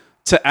need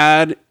to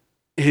add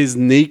his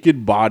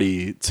naked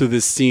body to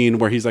this scene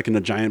where he's like in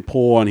a giant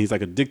pool and he's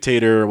like a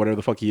dictator or whatever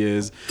the fuck he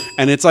is,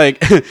 and it's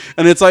like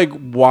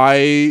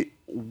why?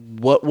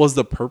 What was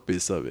the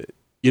purpose of it?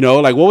 You know,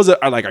 like what was it?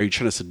 Like, are you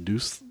trying to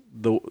seduce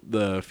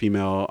the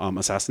female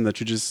assassin that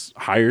you just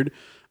hired?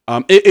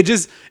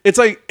 It's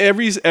like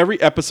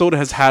every episode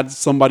has had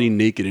somebody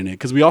naked in it,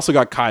 because we also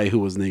got Kai, who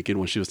was naked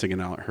when she was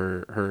taking out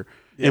her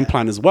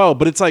implant as well.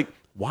 But it's like,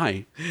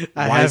 why?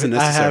 Why is it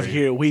necessary? I have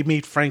here, we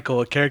meet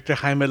Franco, a character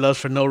Jaime loves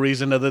for no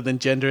reason other than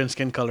gender and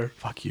skin color.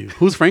 Fuck you.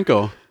 Who's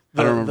Franco?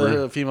 I don't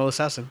remember. The female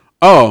assassin.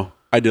 Oh,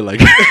 I did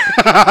like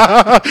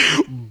her.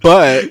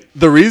 But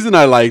the reason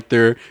I liked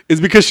her is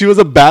because she was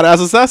a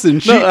badass assassin.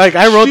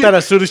 I wrote that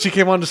as soon as she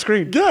came on the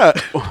screen. Yeah.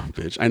 Oh,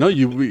 bitch, I know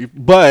you.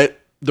 But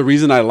the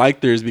reason I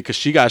liked her is because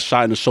she got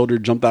shot in the shoulder,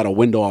 jumped out a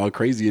window all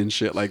crazy and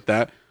shit like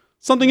that.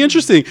 Something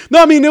interesting. No,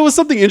 I mean, it was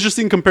something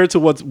interesting compared to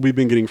what we've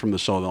been getting from the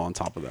show, though, on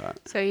top of that.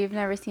 So you've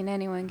never seen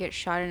anyone get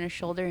shot in the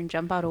shoulder and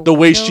jump out a The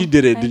way window she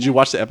did it. like Did you that?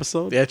 watch the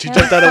episode? Yeah, she Yeah,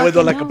 jumped out a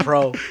window fucking like a no.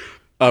 pro.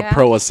 A Yeah.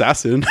 pro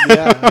assassin.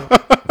 Yeah.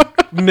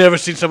 Never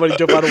seen somebody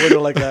jump out a window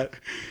like that.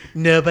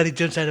 Nobody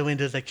jumps out of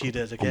windows like she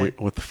does, okay? Oh,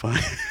 wait, what the fuck?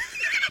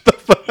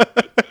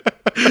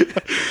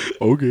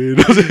 Okay.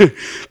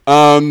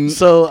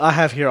 So I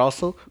have here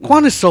also,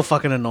 Quan is so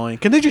fucking annoying.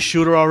 Can they just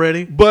shoot her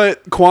already?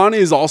 But Quan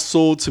is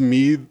also, to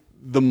me,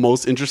 the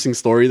most interesting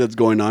story that's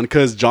going on,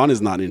 because John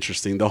is not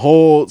interesting. The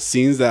whole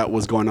scenes that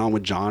was going on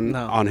with John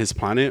No. on his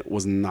planet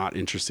was not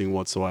interesting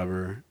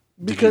whatsoever.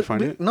 Did you Because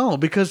find it? no,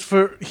 because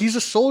he's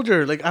a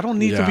soldier. Like I don't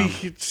need to Yeah.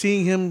 be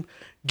seeing him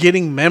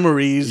getting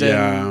memories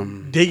Yeah.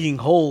 and digging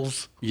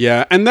holes.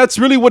 Yeah, and that's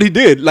really what he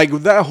did. Like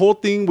that whole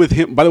thing with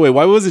him. By the way,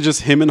 why was it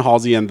just him and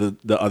Halsey and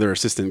the other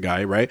assistant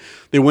guy, right?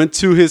 They went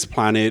to his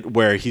planet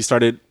where he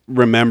started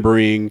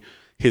remembering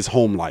his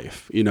home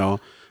life, you know?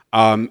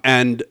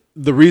 And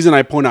the reason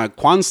I point out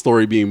Quan's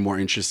story being more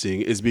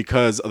interesting is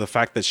because of the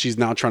fact that she's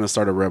now trying to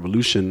start a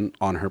revolution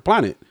on her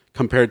planet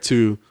compared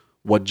to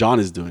what John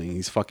is doing.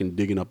 He's fucking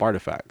digging up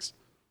artifacts.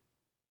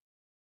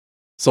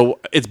 So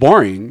it's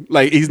boring.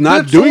 Like he's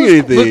not doing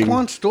anything. But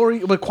Quan's story,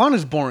 but Quan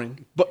is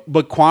boring.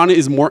 But Quan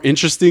is more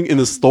interesting in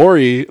the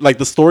story. Like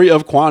the story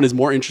of Quan is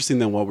more interesting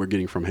than what we're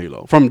getting from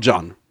Halo, from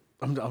John.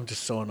 I'm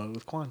just so annoyed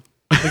with Quan.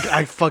 Like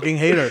I fucking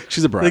hate her.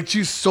 She's a brat. Like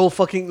she's so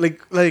fucking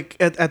like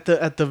at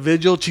the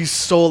vigil. She's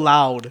so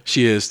loud.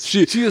 She is.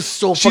 She is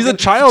so. She's fucking, a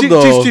child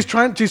though. She's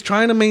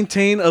trying to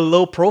maintain a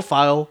low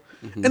profile,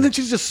 and then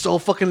she's just so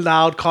fucking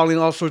loud, calling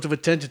all sorts of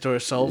attention to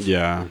herself.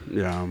 Yeah.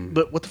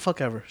 But what the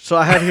fuck ever. So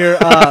I have here,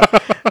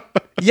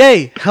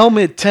 yay,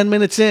 helmet 10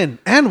 minutes in,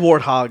 and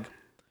Warthog.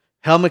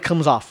 Helmet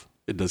comes off.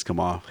 It does come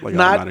off. Like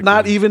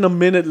Not even a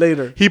minute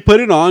later. He put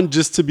it on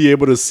just to be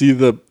able to see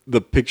the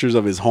pictures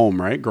of his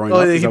home, right? Growing up.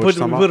 Oh, yeah, Is he that what put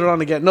you're talking it about?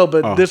 on again. No,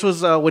 but this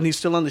was when he's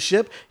still on the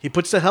ship. He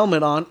puts the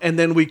helmet on, and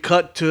then we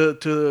cut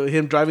to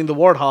him driving the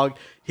Warthog.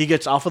 He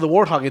gets off of the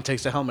Warthog and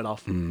takes the helmet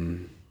off.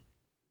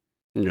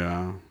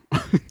 Yeah.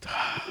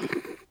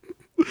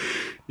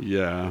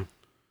 Yeah.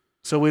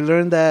 So we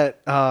learned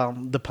that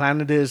the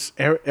planet is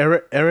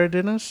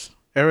Eridanus,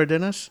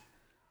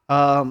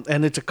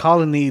 and it's a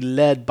colony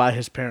led by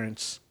his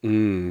parents.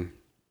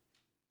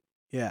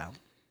 Yeah.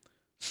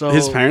 So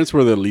His parents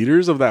were the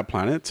leaders of that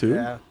planet too.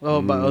 Yeah.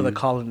 Oh, the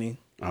colony.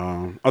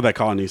 That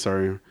colony.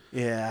 Sorry.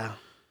 Yeah.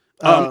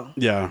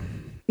 Yeah.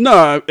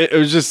 No, it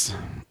was just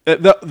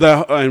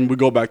and we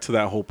go back to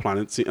that whole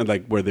planet scene,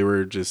 like where they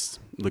were just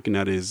looking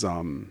at his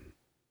home,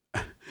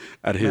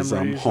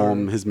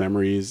 his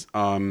memories.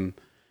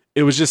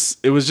 It was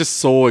just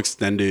so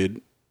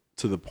extended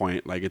to the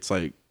point. Like it's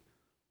like,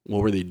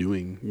 what were they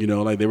doing? You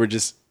know, like they were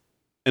just,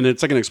 and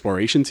it's like an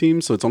exploration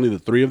team, so it's only the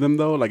three of them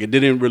though. Like it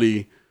didn't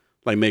really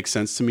like make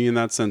sense to me in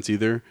that sense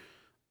either.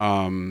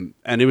 And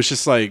it was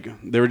just like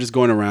they were just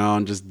going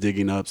around just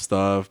digging up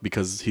stuff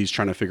because he's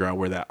trying to figure out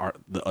where the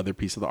other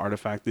piece of the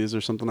artifact is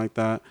or something like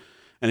that.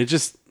 And it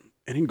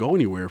didn't go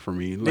anywhere for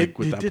me. Like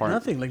with that did part,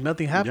 nothing. Like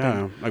nothing happened.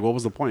 Yeah. Like what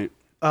was the point?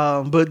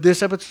 But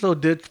this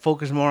episode did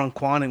focus more on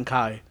Quan and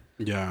Kai.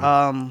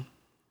 Yeah.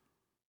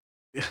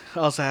 I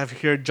also have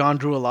here John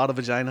drew a lot of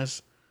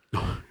vaginas.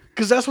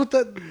 Because that's what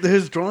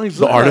his drawings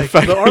The look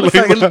artifact. like. The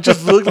artifact it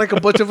just looked like a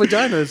bunch of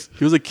vaginas.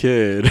 He was a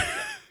kid.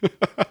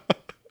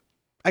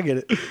 I get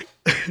it.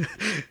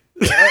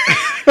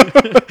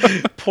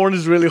 Porn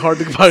is really hard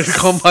to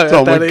come by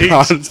at that age.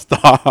 God,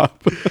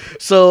 stop.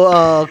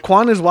 So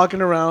Quan is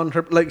walking around.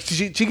 Her like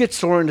she gets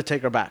Soren to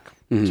take her back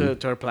to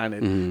her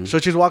planet. So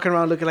she's walking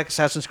around looking like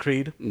Assassin's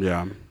Creed.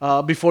 Yeah.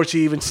 Before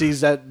she even sees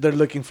that they're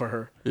looking for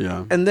her.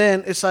 Yeah. And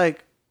then it's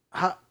like,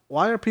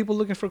 why are people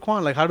looking for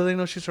Quan? Like, how do they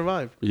know she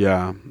survived?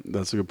 Yeah,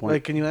 that's a good point.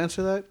 Like, can you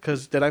answer that?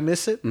 Because did I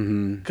miss it?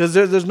 Because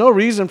there's no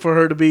reason for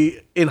her to be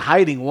in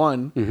hiding.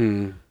 One,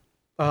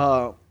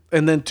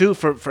 and then two,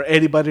 for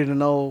anybody to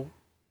know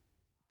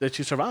that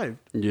she survived.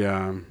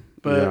 Yeah.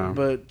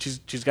 But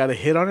she's got a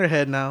hit on her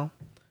head now.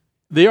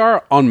 They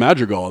are on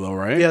Madrigal though,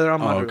 right? Yeah, they're on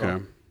Madrigal.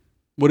 Okay.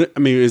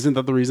 Isn't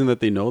that the reason that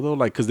they know though?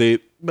 Like, because they.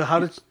 But how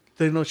did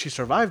they know she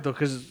survived though?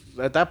 Because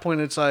at that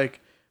point, it's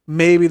like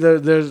maybe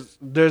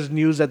there's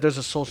news that there's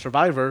a sole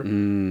survivor,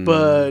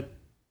 but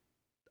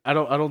I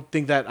don't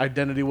think that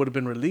identity would have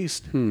been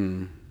released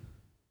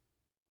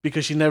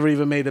because she never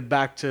even made it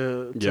back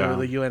to the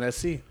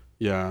UNSC.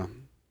 Yeah.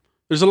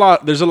 There's a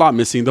lot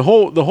missing. The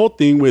whole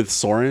thing with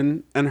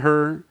Soren and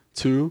her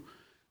too.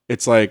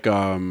 It's like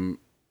The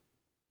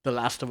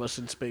Last of Us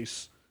in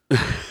space.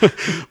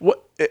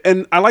 What?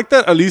 And I like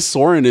that at least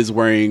Soren is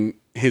wearing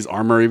his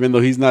armor, even though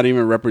he's not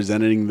even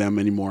representing them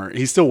anymore.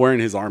 He's still wearing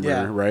his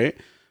armor, right?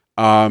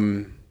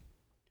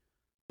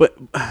 But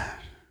I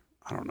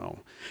don't know.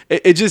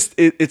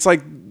 It's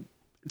like,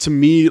 to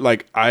me,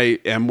 like I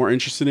am more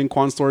interested in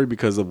Quan's story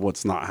because of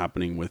what's not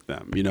happening with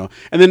them, you know.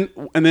 And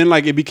then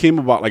like it became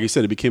about, like you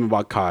said, it became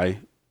about Kai.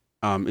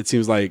 It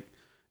seems like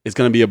it's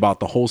gonna be about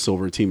the whole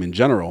Silver team in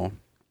general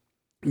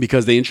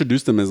because they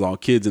introduced them as all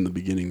kids in the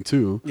beginning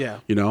too. Yeah,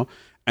 you know.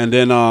 And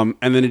then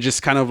it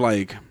just kind of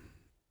like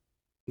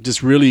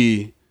just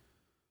really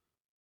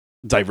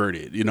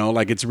diverted, you know.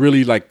 Like it's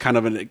really like kind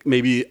of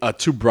maybe a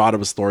too broad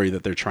of a story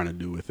that they're trying to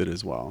do with it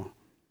as well.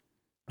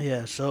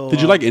 Yeah. So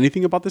did you like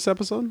anything about this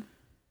episode?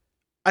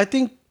 I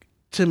think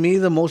to me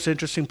the most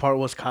interesting part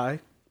was Kai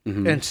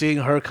and seeing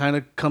her kind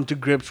of come to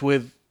grips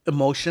with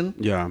emotion.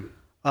 Yeah.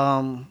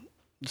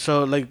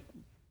 So like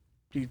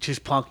she's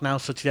punk now,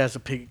 so she has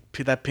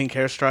that pink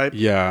hair stripe.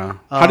 Yeah.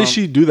 How did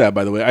she do that,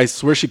 by the way? I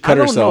swear she cut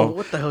herself. I don't know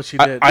what the hell she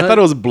did. I thought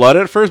it was blood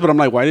at first, but I'm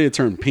like, why did it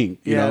turn pink?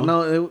 You know?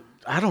 No,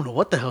 I don't know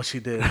what the hell she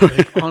did.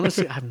 Like,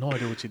 honestly, I have no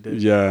idea what she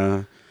did.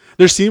 Yeah.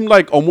 There seemed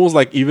like almost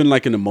like even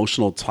like an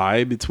emotional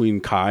tie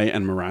between Kai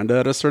and Miranda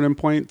at a certain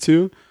point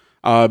too.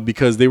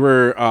 Because they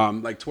were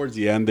like towards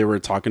the end, they were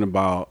talking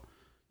about,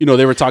 you know,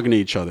 they were talking to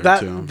each other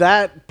too.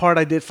 That part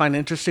I did find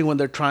interesting when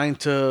they're trying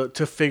to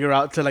figure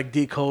out to like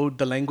decode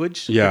the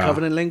language, the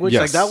Covenant language.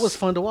 Yes. Like that was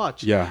fun to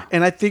watch. Yeah.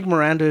 And I think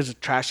Miranda is a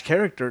trash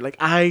character. Like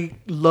I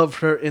loved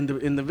her in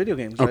the video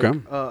games. Okay.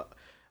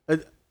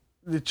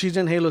 She's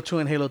in Halo 2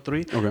 and Halo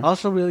 3. Okay. I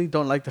also really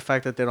don't like the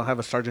fact that they don't have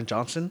a Sergeant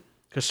Johnson.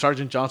 because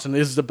Sergeant Johnson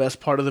is the best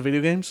part of the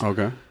video games.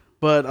 Okay.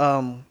 But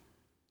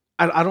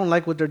I don't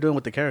like what they're doing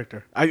with the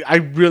character. I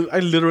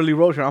literally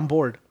wrote here, I'm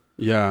bored.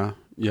 Yeah.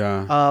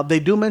 Yeah.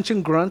 They do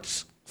mention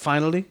grunts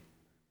finally,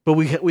 but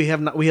we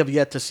have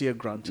yet to see a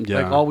grunt.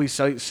 Yeah. Like all we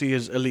see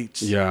is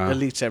elites. Yeah.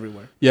 Elites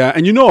everywhere. Yeah,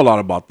 and you know a lot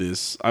about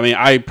this. I mean,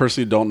 I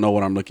personally don't know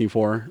what I'm looking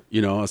for,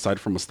 aside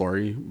from a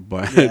story,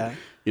 but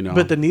Yeah.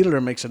 But the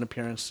Needler makes an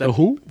appearance.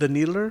 Who? The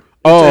Needler?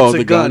 Oh, it's a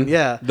the gun.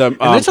 Yeah. The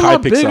and it's a Kai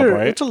lot picks bigger. up,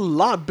 right? It's a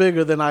lot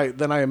bigger than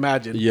I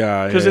imagined.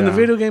 Yeah, Because in the yeah.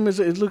 video game,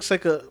 it looks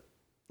like a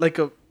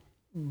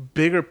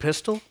bigger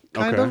pistol,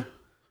 kind of.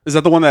 Is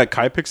that the one that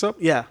Kai picks up?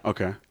 Yeah.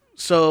 Okay.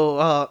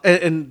 So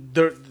and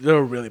they're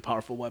a really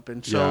powerful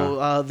weapon.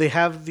 So they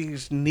have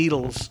these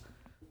needles,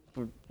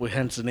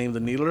 hence the name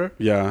the Needler.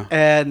 Yeah.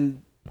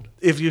 And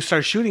if you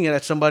start shooting it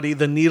at somebody,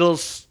 the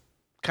needles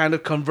kind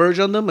of converge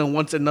on them, and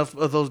once enough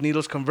of those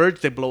needles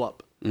converge, they blow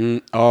up.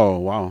 Oh,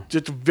 wow.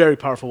 It's a very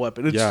powerful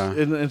weapon. Yeah.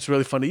 And it's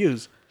really fun to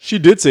use. She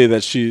did say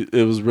that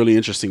it was a really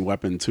interesting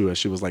weapon too, as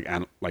she was like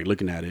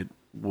looking at it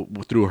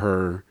through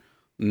her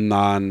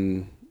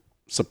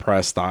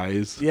non-suppressed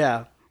eyes.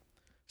 Yeah.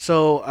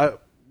 So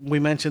we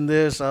mentioned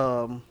this.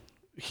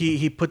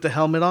 He put the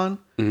helmet on.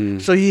 Mm-hmm.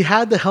 So he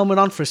had the helmet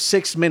on for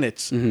 6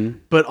 minutes,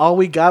 but all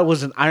we got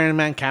was an Iron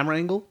Man camera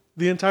angle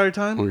the entire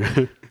time.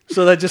 Okay.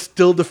 So that just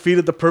still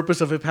defeated the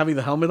purpose of him having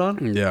the helmet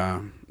on.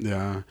 Yeah.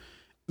 Yeah.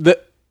 The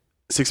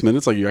 6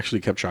 minutes, like you actually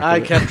kept track of I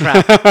it? kept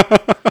track.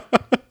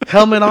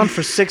 Helmet on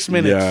for 6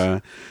 minutes Yeah.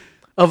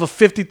 of a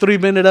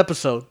 53-minute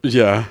episode.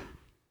 Yeah.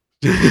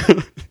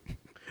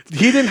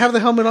 He didn't have the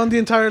helmet on the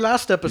entire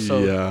last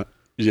episode. Yeah.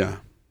 Yeah.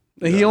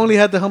 And he only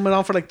had the helmet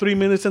on for like 3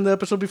 minutes in the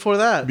episode before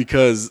that.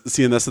 Because,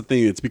 see, and that's the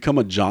thing. It's become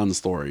a John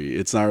story.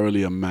 It's not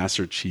really a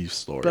Master Chief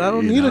story. But I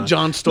don't need a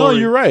John story. No,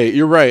 you're right.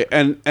 You're right.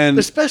 And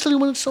especially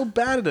when it's so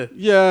bad at it.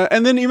 yeah,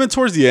 and then even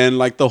towards the end,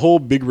 like the whole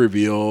big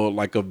reveal,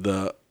 like of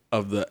the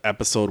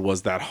episode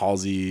was that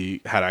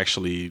Halsey had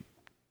actually,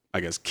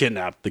 I guess,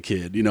 kidnapped the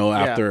kid.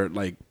 After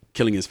like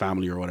killing his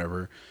family or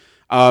whatever.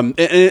 And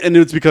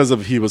it's because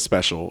of he was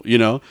special.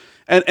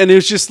 And it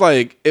was just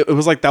like it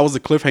was like that was a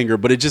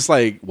cliffhanger, but it just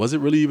like was it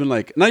really even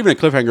like not even a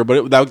cliffhanger,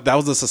 but that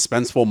was a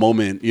suspenseful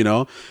moment,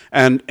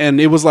 and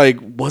it was like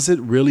was it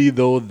really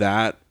though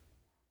that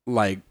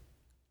like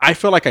I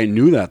felt like I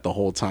knew that the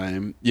whole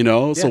time,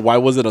 so why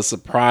was it a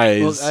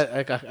surprise? Well,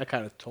 I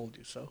kind of told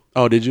you so.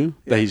 Oh, did you?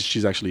 Yeah. That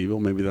she's actually evil?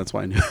 Maybe that's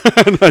why I knew.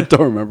 I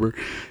don't remember.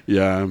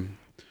 Yeah,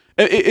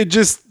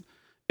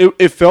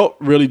 it felt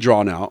really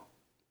drawn out.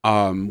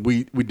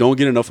 We don't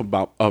get enough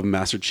of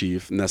Master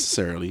Chief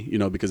necessarily,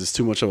 because it's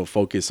too much of a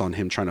focus on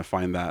him trying to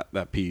find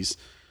that piece.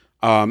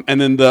 And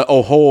then the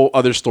whole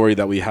other story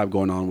that we have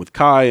going on with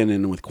Kai and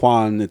then with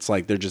Quan, it's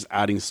like they're just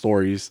adding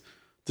stories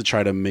to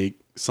try to make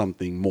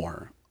something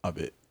more of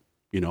it,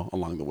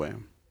 along the way.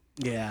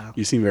 Yeah.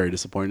 You seem very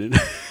disappointed.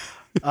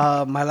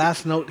 My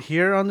last note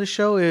here on the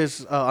show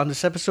is on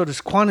this episode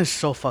is Quan is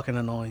so fucking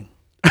annoying.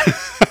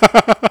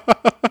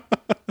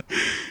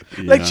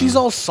 Like she's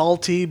all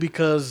salty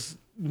because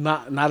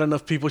not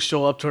enough people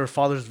show up to her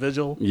father's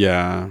vigil.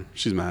 Yeah,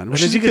 she's mad. And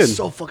then she gets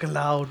so fucking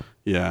loud.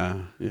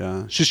 Yeah.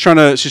 She's trying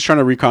to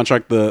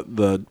recontract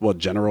the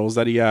generals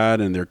that he had,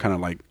 and they're kind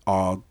of like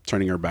all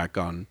turning their back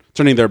on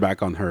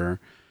her.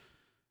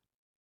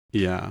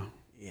 Yeah.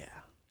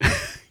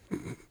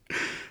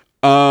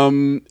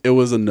 It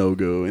was a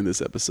no-go in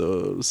this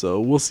episode, so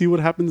we'll see what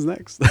happens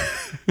next.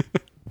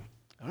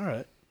 All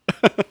right.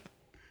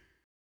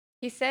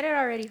 He said it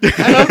already.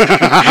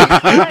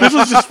 This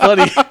was just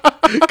funny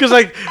because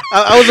like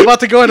I was about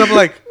to go and I'm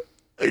like,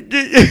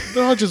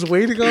 they're all just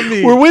waiting on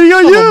me. We're waiting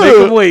on you. Make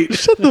them wait.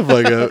 Shut the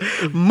fuck up.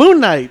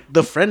 Moon Knight,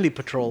 the friendly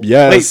patrol.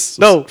 Yes.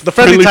 Wait, no, the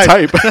friendly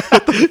type.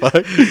 What the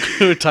fuck?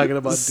 We were talking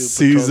about Doom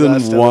Season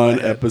Patrol.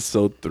 1,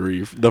 episode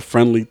 3, the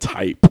friendly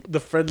type. The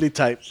friendly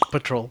type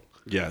patrol.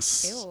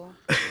 Yes. Ew.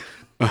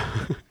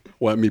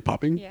 What, me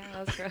popping? Yeah,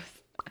 that was gross.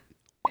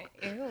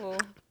 Ew.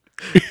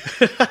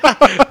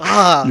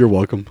 You're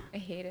welcome. I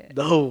hate it.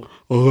 No.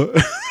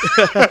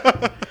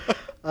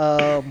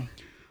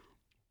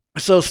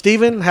 So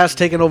Steven has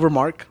taken over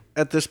Mark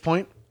at this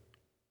point.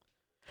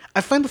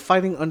 I find the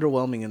fighting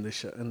underwhelming in this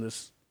show.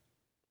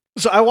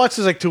 So I watched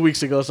this like 2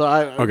 weeks ago. So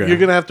you're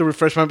gonna have to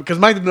refresh my because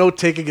my note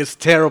taking is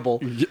terrible.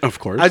 Of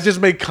course. I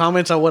just made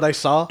comments on what I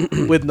saw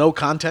with no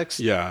context.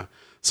 Yeah.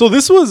 So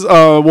this was,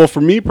 well, for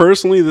me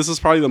personally, this is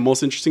probably the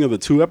most interesting of the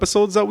 2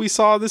 episodes that we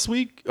saw this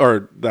week,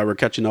 or that we're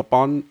catching up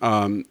on.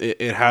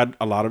 It had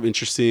a lot of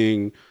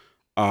interesting,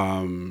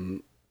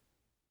 like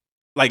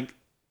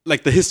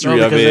the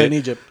history of they're it. in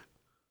Egypt.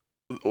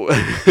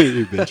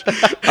 You bitch.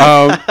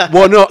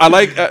 Well, no, I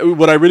like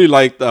what I really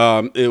liked.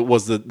 It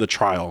was the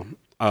trial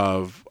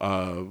of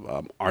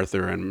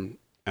Arthur and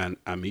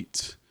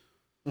Amit.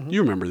 Mm-hmm.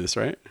 You remember this,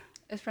 right?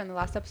 It's from the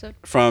last episode.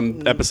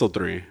 From episode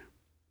 3.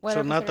 What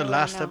So not the episode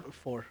last are we on now?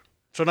 episode.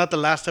 So not the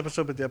last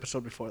episode, but the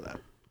episode before that.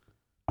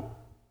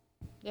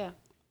 Yeah.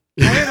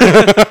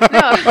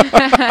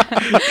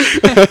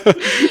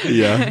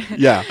 Yeah.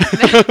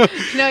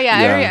 No,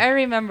 yeah. Yeah. I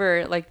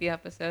remember like the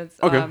episodes.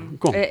 Okay,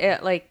 cool.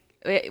 It like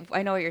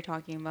I know what you're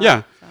talking about.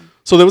 Yeah. So.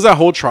 So there was that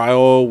whole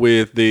trial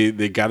with they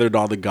gathered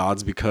all the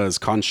gods because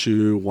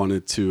Khonshu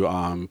wanted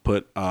to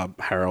put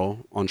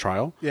Harrow on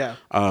trial. Yeah.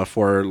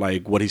 For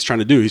like what he's trying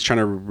to do. He's trying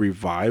to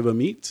revive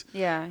Amit.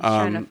 Yeah, he's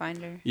trying to find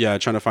her. Yeah,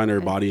 trying to find her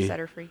and body. set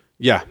her free.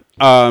 Yeah.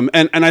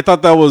 And I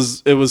thought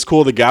it was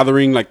cool, the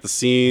gathering, like the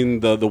scene,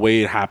 the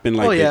way it happened,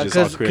 like Oh yeah, they just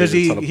all because created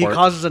he teleport.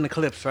 causes an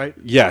eclipse, right?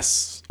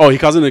 Yes. Oh, he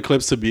caused an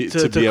eclipse to be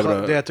able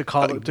to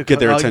call get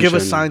their attention. give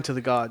a sign to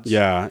the gods.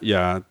 Yeah,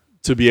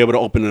 to be able to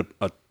open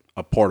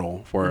a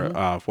portal for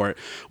it,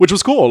 which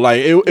was cool.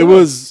 Like it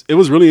was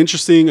really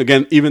interesting.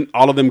 Again, even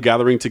all of them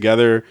gathering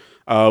together.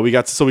 We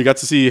got to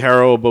see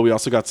Harrow, but we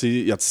also got to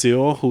see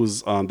Yatzil,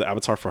 who's the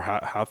avatar for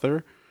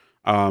Hathor,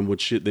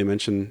 which they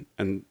mentioned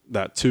and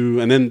that too.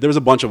 And then there was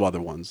a bunch of other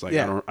ones. Like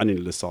I need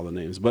to list all the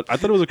names, but I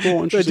thought it was a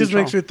cool, interesting. It just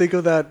makes trial. me think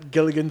of that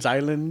Gilligan's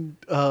Island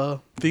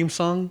theme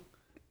song.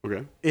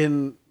 Okay.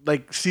 In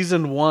like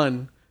season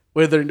 1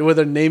 where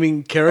they're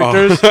naming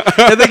characters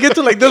and they get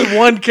to like there's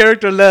one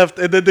character left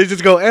and then they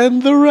just go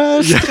and the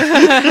rest.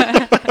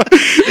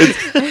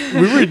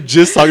 We were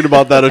just talking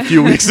about that a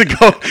few weeks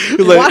ago.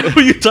 Why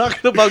were you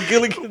talking about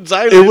Gilligan's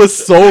Island? It was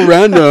so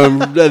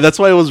random. That's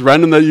why it was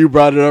random that you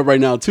brought it up right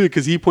now too,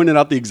 because he pointed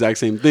out the exact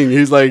same thing.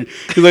 He's like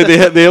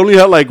they only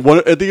had like one.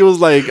 I think it was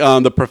like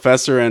the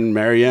professor and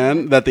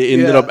Marianne that they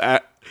ended up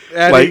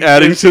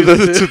adding to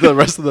the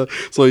rest of the.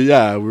 So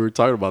yeah, we were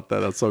talking about that.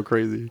 That's so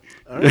crazy.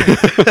 But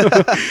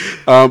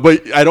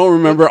I don't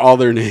remember all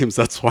their names.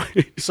 That's why.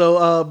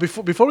 So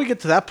before we get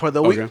to that part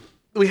though,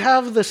 we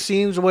have the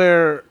scenes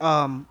where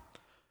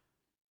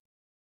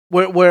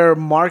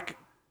Mark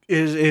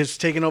is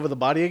taking over the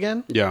body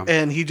again. Yeah.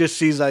 And he just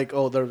sees like,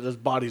 oh, there's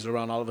bodies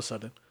around all of a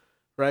sudden,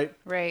 right?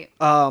 Right.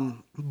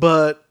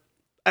 But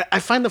I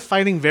find the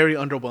fighting very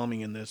underwhelming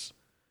in this.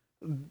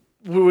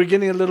 We're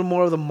getting a little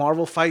more of the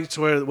Marvel fights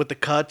where with the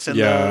cuts and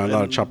a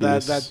lot of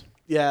choppiness.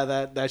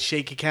 that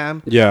shaky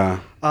cam. Yeah.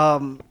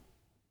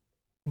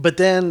 But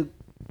then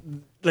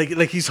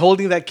like he's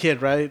holding that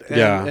kid, right?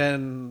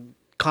 And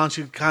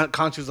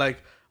Khonshu's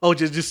like, oh,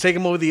 just take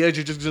him over the edge.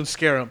 You're just gonna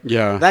scare him.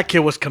 Yeah. That kid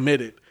was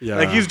committed. Yeah.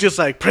 Like he's just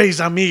like praise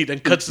Amit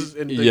and cuts his,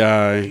 and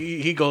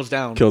he goes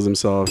down. Kills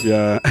himself.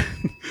 Yeah.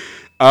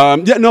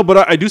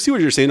 But I do see what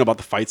you're saying about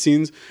the fight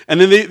scenes,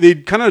 and then they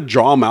kind of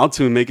draw them out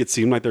to make it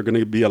seem like they're going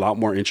to be a lot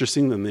more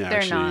interesting than they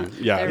actually. Not.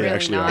 Yeah, they're they really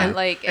actually not.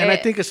 are. And I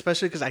think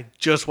especially because I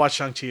just watched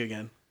Shang-Chi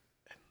again.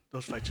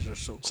 Those fights are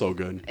so cool. So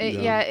good.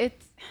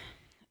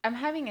 I'm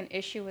having an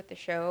issue with the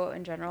show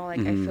in general.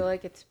 Like I feel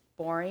like it's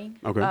boring.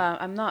 Okay.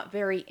 I'm not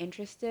very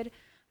interested.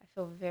 I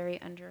feel very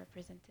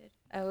underrepresented.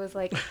 I was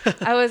like,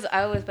 I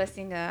was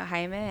busting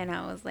Jaime, and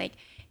I was like,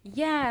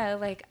 yeah,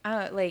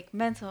 like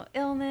mental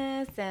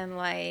illness and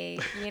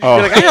like, you know,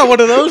 You're like, I got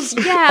one of those.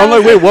 Yeah, I'm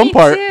like, wait, one me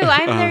part. Too.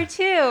 I'm there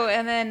too,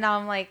 and then now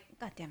I'm like,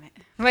 God damn it.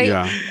 Like,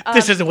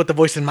 This isn't what the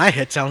voice in my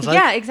head sounds like.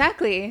 Yeah,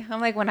 exactly.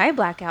 I'm like, when I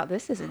black out,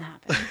 this isn't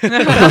happening.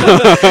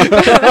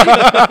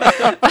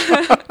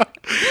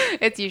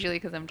 It's usually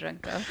because I'm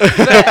drunk though.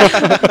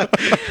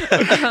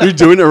 You're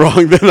doing it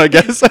wrong then, I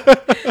guess.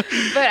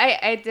 But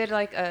I did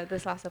like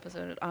this last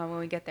episode. When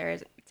we get there,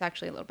 it's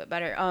actually a little bit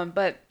better.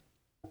 But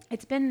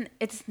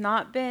it's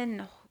not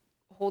been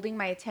holding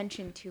my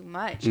attention too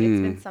much.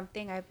 It's been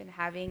something I've been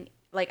having.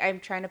 Like I'm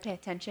trying to pay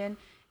attention,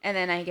 and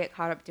then I get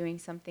caught up doing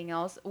something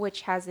else,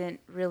 which hasn't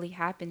really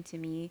happened to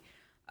me.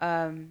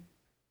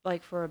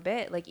 Like for a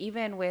bit. Like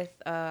even with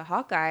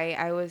Hawkeye,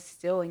 I was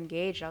still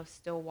engaged. I was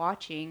still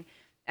watching.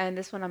 And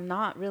this one, I'm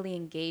not really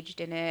engaged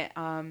in it.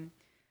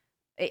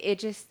 It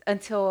just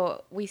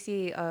until we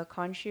see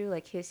Khonshu,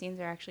 like his scenes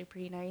are actually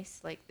pretty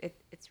nice. Like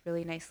it's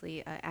really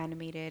nicely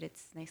animated.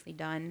 It's nicely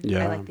done.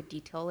 Yeah. I like the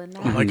detail in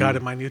that. Oh my god!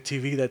 In my new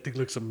TV, that thing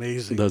looks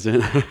amazing. Does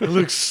it? It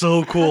looks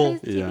so cool.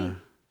 Yeah.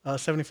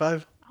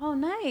 75. Oh,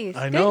 nice.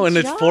 I Good know, and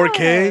it's job.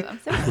 4K. I'm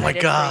so Oh my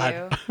excited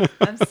God. for you.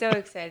 I'm so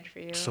excited for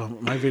you. So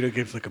my video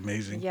games look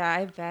amazing. Yeah,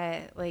 I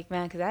bet. Like,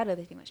 man, because that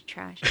other thing was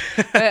trash.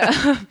 But,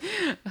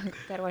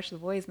 gotta watch The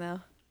Boys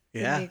now.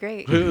 It's Yeah. gonna be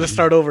great. Let's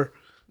start over.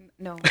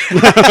 No,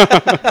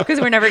 because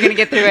we're never gonna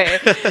get through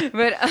it.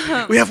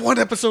 But We have one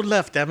episode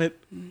left. Damn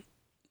it.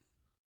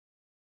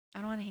 I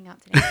don't want to hang out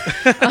today.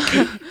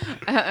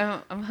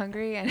 I'm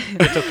hungry and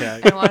It's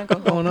okay. I don't want to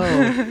go home. Oh no.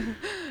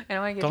 I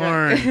don't want to get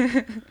Darn.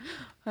 drunk.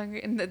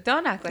 Hungry. And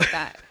don't act like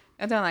that.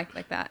 I don't act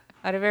like that.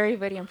 Out of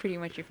everybody, I'm pretty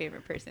much your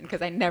favorite person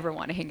because I never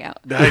want to hang out.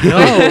 I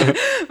know.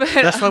 But,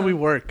 That's why we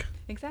work.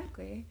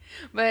 Exactly.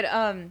 But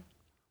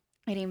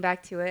getting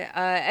back to it,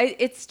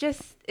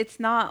 it's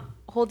not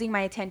holding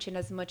my attention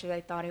as much as I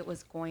thought it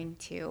was going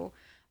to.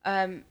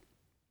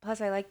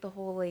 Plus, I like the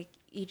whole like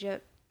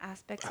Egypt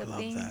aspects of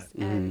things,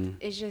 and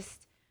it's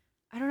just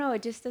I don't know.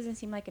 It just doesn't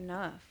seem like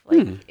enough.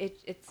 Like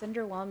it's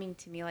underwhelming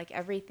to me. Like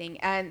everything,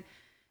 and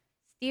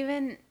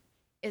Steven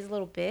is a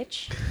little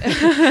bitch.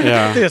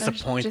 Yeah. I think that's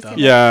the point, though.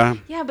 Yeah.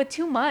 Yeah, but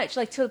too much.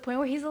 Like to the point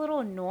where he's a little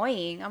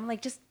annoying. I'm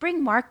like, just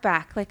bring Mark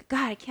back. Like,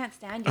 God, I can't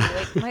stand you.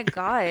 Like, my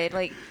God,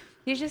 like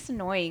he's just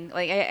annoying.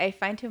 Like I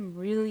find him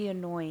really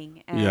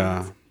annoying. And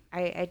Yeah.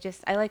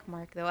 I like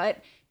Mark though.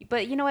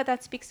 But you know what?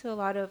 That speaks to a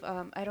lot of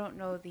I don't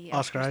know the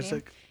Oscar actor's name.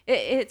 Isaac.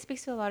 It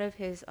speaks to a lot of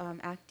his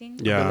acting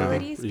Yeah,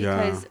 abilities yeah.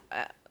 because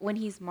when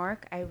he's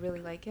Mark, I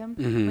really like him.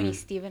 When he's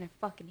Steven, I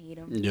fucking hate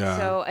him. Yeah.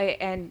 So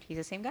and he's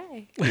the same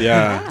guy.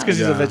 Yeah. It's because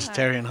he's a Yeah.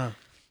 vegetarian, huh?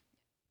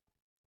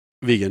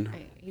 Vegan.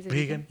 He's a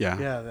Vegan. Yeah.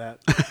 Yeah,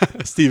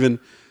 that. Steven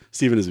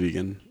is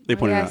vegan. They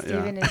pointed out.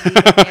 Steven Yeah. is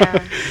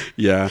vegan. Yeah.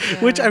 Yeah.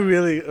 Which I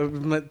really,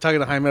 talking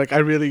to Jaime, like I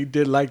really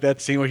did like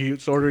that scene where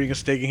he's ordering a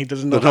steak and he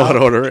doesn't know Don't know how to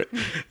order it.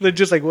 They're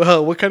just like,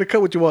 well, what kind of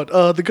cut would you want?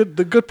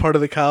 The good part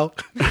of the cow.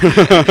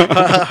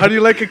 How do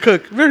you like it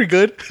cooked? Very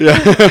good. Yeah.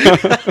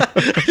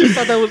 I just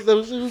thought it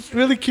was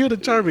really cute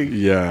and charming.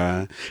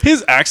 Yeah.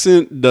 His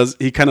accent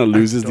he kind of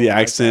loses don't the like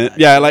accent. that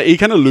Yeah, like he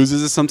kind of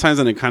loses it sometimes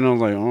and it kind of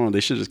like, oh, they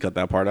should just cut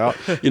that part out.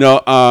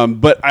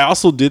 But I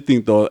also did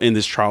think though in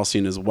this trial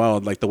scene as well,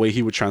 like the way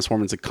he would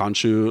transform into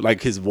Khonshu,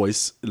 like his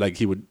voice, like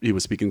he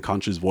was speaking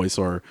Khonshu's voice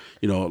or,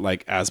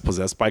 like as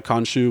possessed by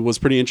Khonshu was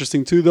pretty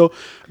interesting too though,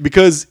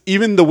 because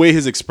even the way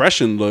his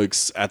expression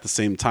looks at the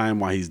same time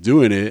while he's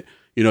doing it,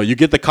 you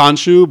get the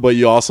Khonshu, but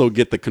you also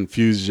get the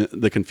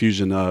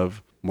confusion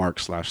of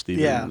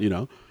Mark/Steven.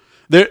 Yeah.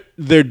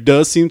 There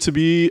does seem to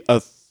be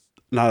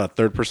not a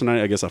third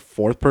personality, I guess a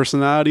fourth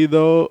personality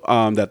though,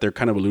 that they're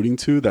kind of alluding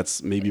to.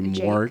 That's maybe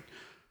Jake. more.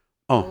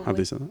 Oh, have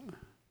they said that?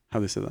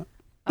 Have they said that?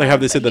 Like,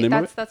 have they said the name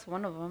of it? That's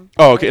one of them.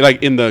 Oh, okay.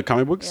 Like in the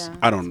comic books? Yeah,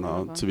 I don't that's one of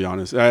know, them. to be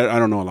honest. I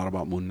don't know a lot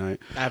about Moon Knight.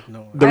 I have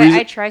no. The reason-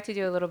 I tried to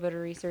do a little bit of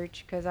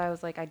research because I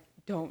was like, I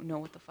don't know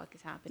what the fuck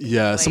is happening.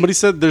 Yeah, Like, somebody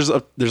said there's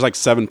like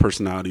 7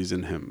 personalities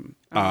in him.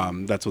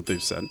 That's what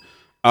they've said.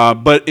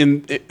 But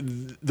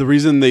the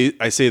reason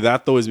I say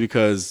that though is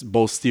because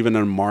both Steven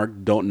and Mark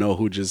don't know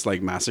who just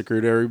like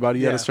massacred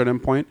everybody at Yeah. a certain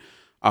point.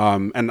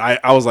 And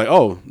I was like,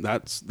 oh,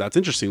 that's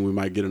interesting. We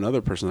might get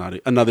another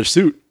personality, another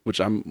suit, which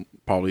I'm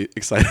probably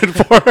excited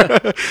for.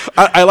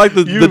 I like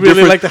the You the really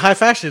different- like the high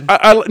fashion.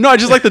 I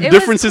just like the it was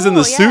differences in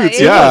the cool, suits.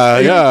 it Yeah,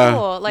 was yeah,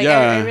 cool. Like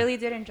yeah. I really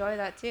did enjoy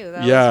that too.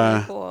 That Yeah,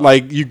 was really cool.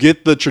 like you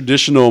get the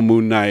traditional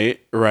Moon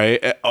Knight,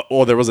 right?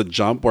 Or there was a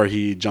jump where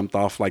he jumped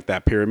off like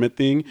that pyramid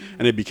thing,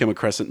 and it became a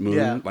crescent moon.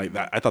 Yeah. Like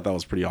that, I thought that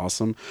was pretty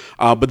awesome.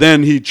 But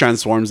then he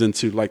transforms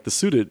into like the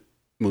suited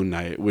Moon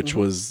Knight, which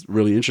was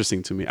really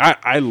interesting to me.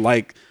 I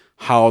like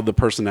how the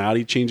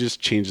personality changes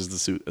the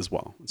suit as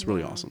well. It's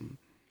really awesome.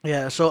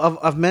 Yeah, so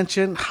I've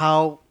mentioned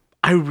how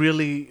I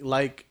really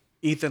like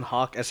Ethan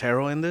Hawke as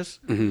Harrow in this.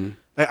 Mm-hmm.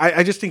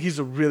 I just think he's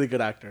a really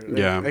good actor.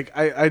 Yeah.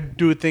 I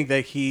do think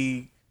that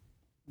he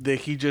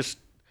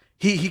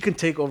can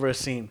take over a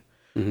scene,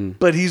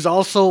 but he's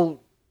also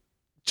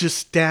just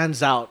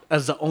stands out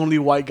as the only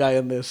white guy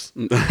in this.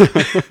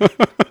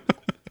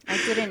 I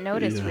didn't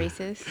notice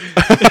racist.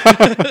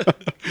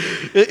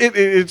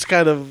 It's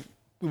kind of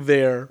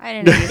there. I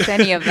didn't notice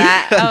any of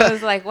that. I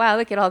was like, wow,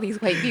 look at all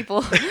these white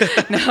people. No,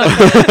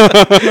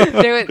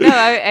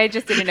 I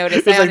just didn't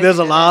notice. It's like there's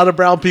a lot of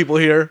brown people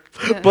here,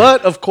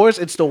 but of course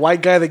it's the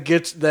white guy that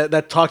gets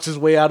that talks his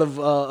way out of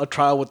a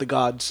trial with the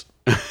gods.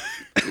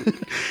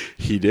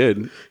 He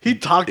did. He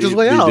talked his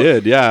way He out.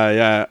 did.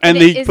 Yeah. And But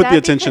they is put that the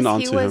attention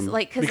because he onto was, him.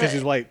 Like, Because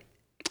he's white.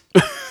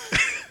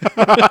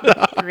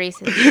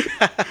 racist.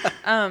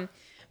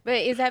 But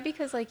is that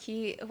because like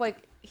he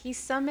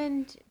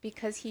summoned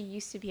because he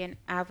used to be an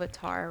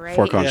avatar, right?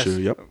 For Khonshu, Yes.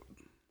 yep.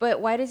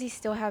 But why does he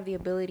still have the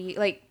ability?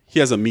 Like, He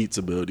has a meets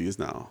abilities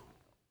now.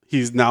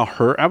 He's now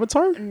her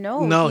avatar?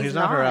 no, He's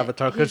not her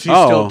avatar because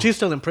He's she's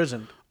still in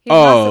prison.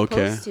 not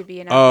supposed to be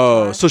an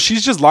avatar. Oh, so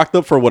she's just locked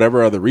up for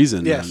whatever other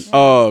reason. Yes. Then.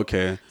 Oh,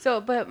 okay. So,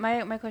 but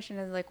my question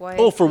is like, why?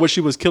 Oh, for what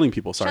she was killing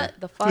people. Sorry. Shut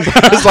the fuck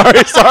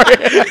up.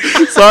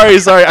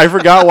 sorry. I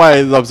forgot why.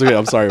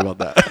 I'm sorry about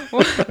that.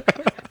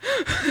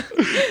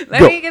 Let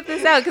Go. me get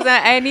this out because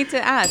I need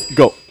to ask.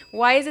 Go.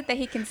 Why is it that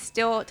he can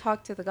still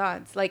talk to the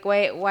gods? Like,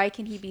 why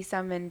can he be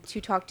summoned to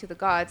talk to the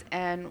gods?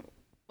 And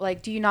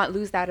like, do you not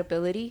lose that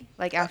ability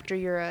like after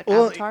you're an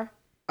avatar?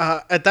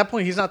 At that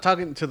point, he's not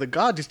talking to the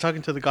gods. He's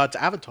talking to the gods'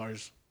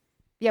 avatars.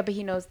 Yeah, but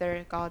he knows there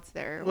are gods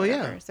there. Or Well, yeah.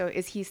 whatever. So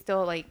is he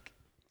still like?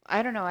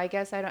 I don't know. I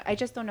guess I don't. I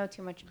just don't know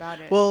too much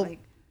about it. Well, like,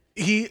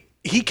 he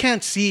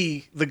can't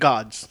see the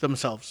gods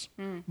themselves,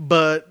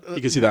 but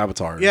You can see the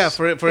avatars. yeah,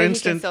 for he can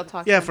instance, still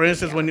talk yeah, to for the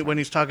instance, avatar. when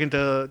he's talking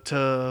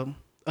to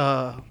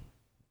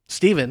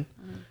Steven,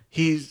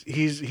 he's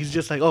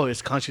just like, oh,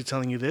 is Khonshu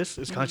telling you this?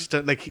 Is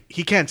Khonshu like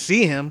he can't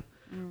see him,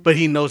 but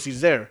he knows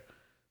he's there.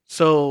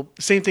 So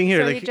same thing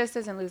here. so like he just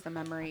doesn't lose the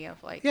memory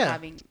of like Yeah.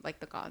 having like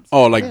the gods.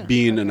 Oh, like Yeah.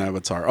 being an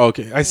avatar.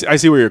 Okay. I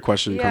see where your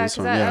question yeah, comes because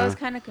from. I Yeah. was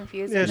kind of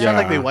confused. yeah, it's with not that.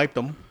 like they Yeah. wiped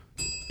him.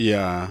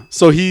 Yeah.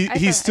 So I he's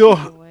thought- still. I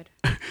think they would.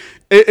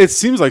 It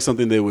seems like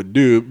something they would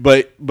do,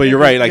 but you're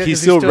right. Like Yeah, he's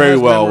 'cause he still very has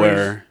well memories.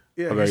 aware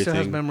Yeah, of he still has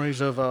everything.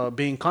 memories of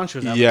being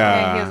conscious. Yeah.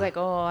 Yeah, he was like,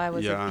 "Oh, I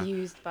was Yeah.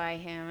 abused by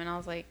him," and I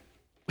was like,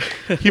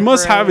 He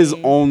must have his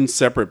Right. own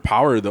separate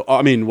power, though.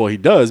 I mean, well, he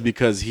does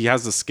because he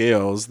has the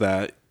scales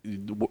that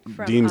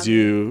From deems Ami.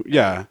 you.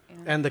 Yeah.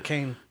 and the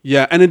cane.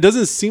 Yeah, and it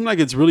doesn't seem like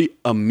it's really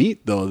a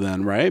meat though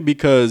then, right?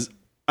 Because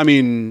I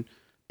mean,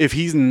 if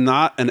he's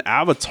not an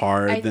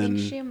avatar, I then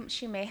think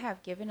she may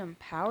have given him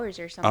powers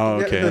or something.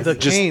 oh, okay. The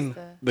Just cane.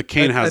 the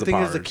cane has I the think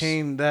powers. it's the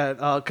cane that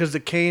because the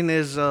cane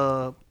is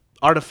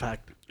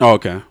artifact. Oh,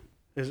 okay.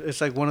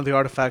 It's like one of the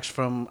artifacts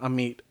from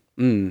Amit.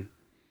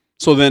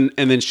 So then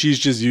she's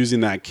just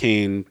using that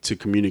cane to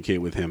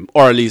communicate with him,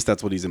 or at least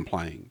that's what he's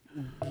implying.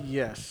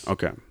 Yes.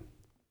 Okay.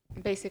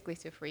 Basically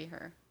to free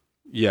her.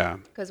 Yeah.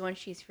 Because when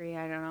she's free,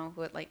 I don't know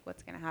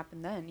what's gonna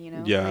happen then. You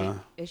know? Yeah. Like,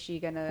 is she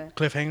gonna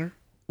Cliffhanger.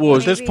 Well,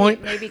 At this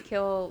point, maybe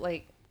kill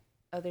like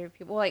other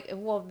people? Like,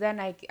 well, then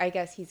I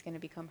guess he's gonna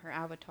become her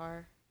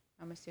avatar.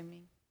 I'm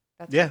assuming.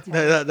 That's yeah, what's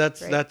happening,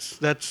 that's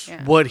right?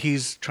 Yeah. what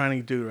he's trying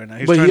to do right now.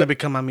 He's But trying he- to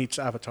become Amit's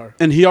avatar.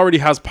 and he already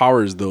has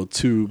powers though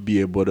to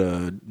be able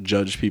to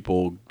judge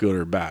people good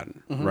or bad,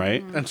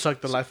 right? And suck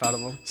the life out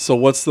of him. So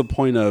what's the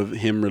point of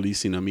him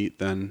releasing Amit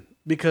then?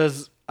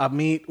 Because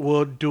Amit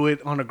will do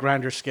it on a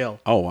grander scale.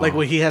 Oh, wow. Like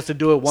when he has to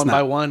do it one Snap.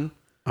 by one.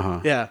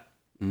 Uh-huh. Yeah.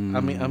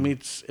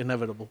 Amit's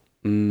inevitable.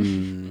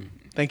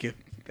 Thank you.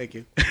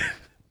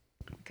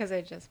 Because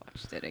I just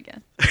watched it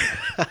again.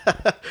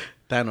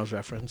 Thanos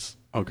reference.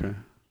 Okay.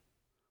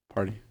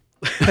 Party.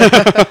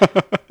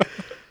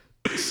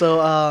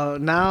 So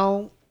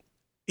now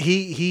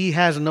he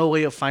has no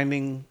way of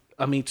finding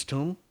Amit's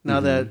tomb now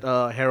that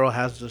Harrow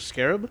has the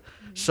scarab.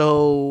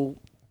 So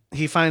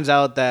he finds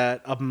out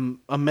that a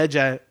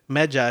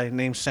Medjai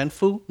named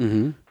Senfu.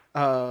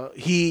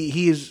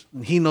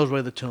 He knows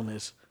where the tomb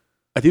is.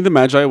 I think the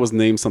Magi was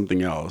named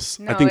something else.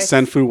 I No, think it's-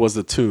 Senfu was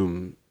the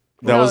tomb.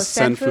 That No, was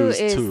Senfu Senfu's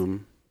is-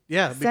 tomb.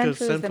 Yeah, because Senfu's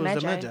the Senfu's the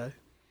Medjai. Medjai.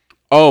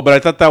 Oh, but I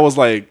thought that was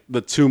like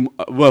the tomb.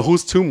 Well,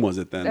 whose tomb was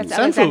it then? That's Senfu.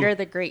 Alexander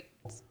the Great.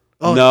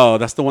 Oh. No,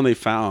 that's the one they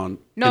found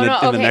No, in, no,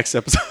 in the okay. next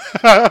episode.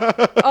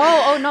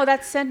 Oh no,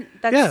 that's Yeah,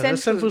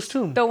 that's Senfu's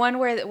tomb. The one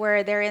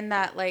where they're in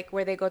that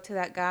where they go to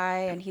that guy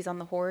and he's on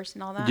the horse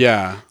and all that.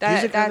 Yeah. He's the guy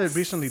that that's-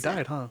 recently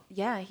died, huh?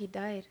 Yeah, he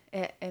died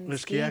in The a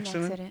ski skiing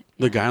accident? accident.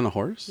 The guy on the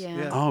horse? Yeah.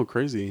 Yeah. Oh,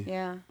 crazy.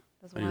 Yeah.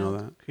 That's I didn't know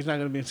wild. that. He's not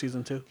going to be in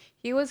season 2.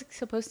 He was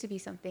supposed to be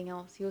something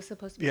else. He was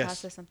supposed to be Yes.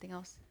 cast as something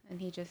else, and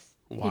he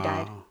Wow.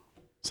 died.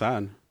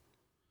 Sad.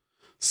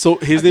 So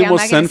his Okay, name I'm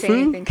was not gonna say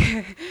Senfu?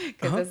 anything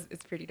because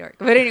it's pretty dark.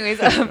 But anyways,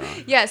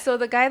 yeah. So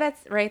the guy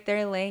that's right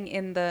there laying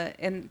in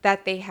that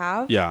they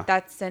have, Yeah.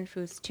 that's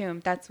Senfu's tomb.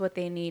 That's what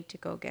they need to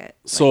go get.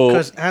 So,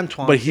 Because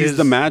Antoine but he's is-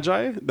 the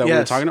Magi that we were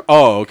Yes. talking about?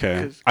 Oh,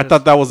 okay. 'Cause- I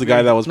thought that was the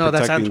guy that was No,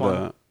 that's protecting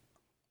Antoine. the...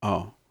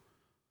 Oh,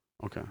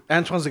 okay.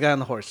 Antoine's the guy on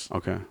the horse.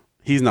 Okay.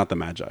 He's not the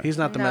Magi. He's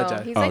not the no,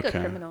 Medjai. he's like Okay.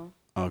 a criminal.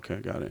 Okay,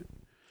 got it.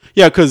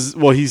 Yeah, because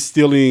he's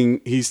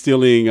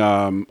stealing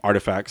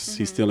artifacts.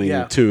 He's stealing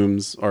Yeah.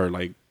 tombs or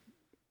like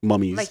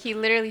mummies. Like he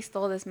literally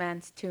stole this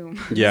man's tomb.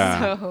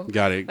 Yeah, so,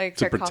 got it. Like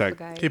To protect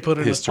sarcophagi. He put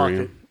it in his history.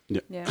 pocket. Yeah.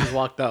 Yeah. Just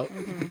walked out.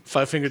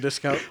 5-finger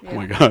discount. Oh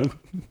my god.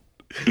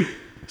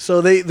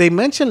 So they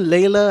mentioned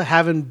Layla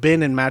having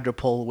been in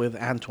Madripoor with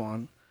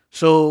Antoine.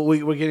 So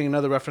we're getting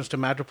another reference to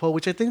Madripoor,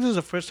 which I think this is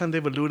the first time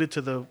they've alluded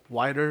to the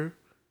wider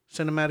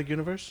cinematic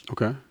universe.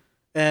 Okay.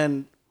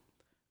 And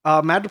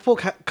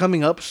Madripoor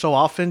coming up so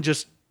often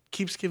just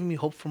keeps giving me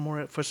hope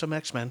for some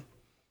X-Men.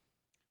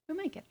 We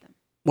might get them.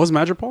 Was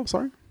Madripoor?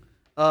 Sorry.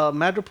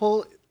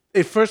 Madripoor,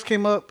 it first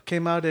came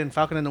out in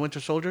Falcon and the Winter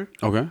Soldier.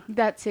 Okay.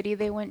 That city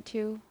they went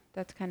to,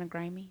 that's kind of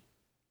grimy.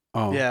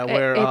 Oh. Yeah, It-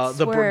 where it's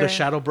the where-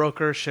 Shadow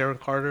Broker, Sharon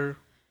Carter,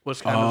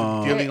 was kind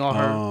of dealing on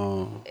her.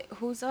 Oh.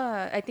 Who's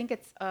I think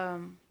it's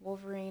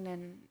Wolverine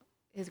and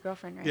his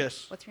girlfriend, right?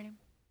 Yes. What's her name?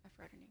 I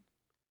forgot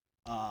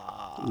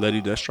her name.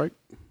 Lady Deathstrike?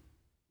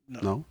 No,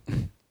 No.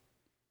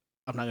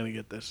 I'm not gonna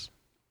get this.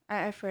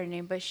 I forgot her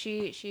name, but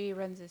she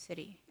runs the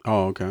city,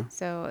 Oh, okay.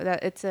 so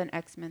that it's an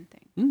X-Men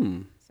thing.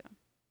 Hmm. So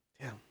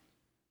Yeah.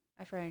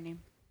 I forgot her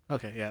name.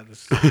 Okay, yeah,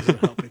 this isn't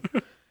helping.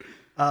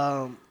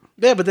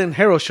 Yeah, but then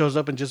Harrow shows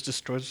up and just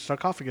destroys the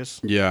sarcophagus.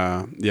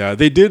 Yeah, yeah.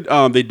 They did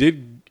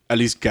at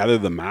least gather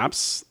the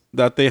maps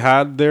that they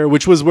had there,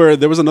 which was where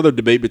there was another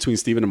debate between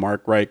Steven and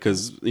Mark, right?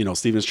 Because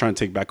Steven's trying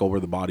to take back over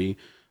the body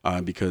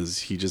because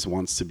he just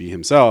wants to be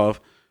himself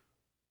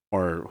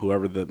or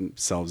whoever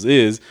themselves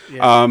is.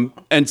 Yeah.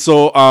 And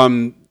so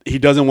he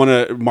doesn't want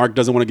to. Mark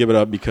doesn't want to give it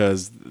up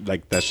because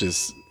like that's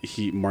just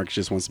Mark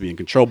just wants to be in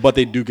control. But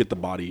they do get the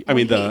body. I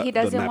mean he the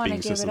doesn't want to mapping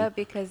give system. it up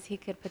because he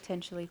could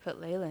potentially put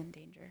Layla in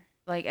danger.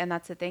 Like, and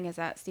that's the thing is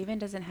that Steven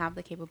doesn't have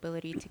the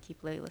capability to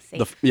keep Layla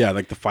safe.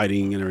 Like the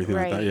fighting and everything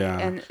right. like that.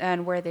 Yeah.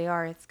 And where they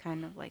are, it's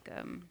kind of like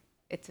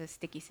it's a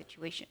sticky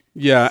situation.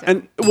 Yeah,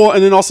 So-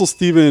 and then also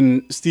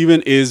Steven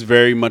is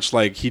very much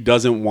like he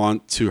doesn't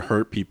want to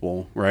hurt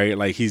people, right?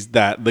 Like he's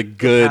the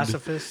good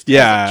pacifist.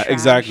 Yeah, Trash,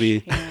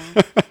 exactly. you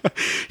know?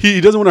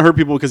 he doesn't want to hurt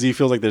people because he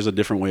feels like there's a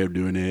different way of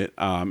doing it.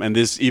 And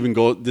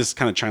this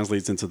kind of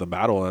translates into the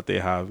battle that they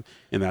have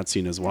in that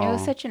scene as well. It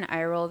was such an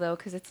eye roll though,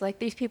 because it's like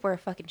these people are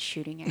fucking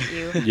shooting at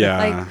you. Yeah.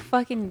 Like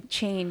fucking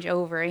change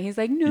over, and he's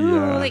like, no,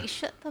 Yeah. like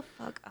shut the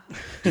fuck up.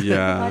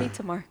 Yeah. Body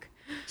to Mark.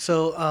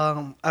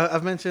 So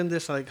I've mentioned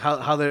this, like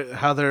how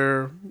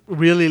they're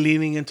really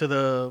leaning into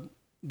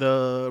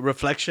the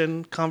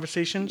reflection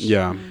conversations.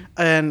 Yeah.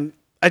 And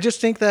I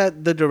just think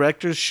that the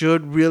directors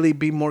should really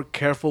be more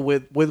careful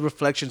with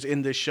reflections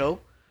in this show,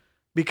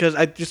 because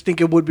I just think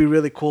it would be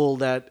really cool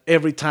that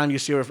every time you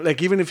see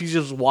like even if you're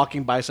just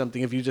walking by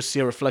something, if you just see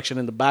a reflection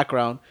in the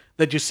background,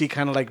 that you see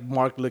kind of like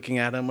Mark looking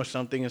at him or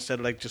something instead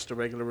of like just a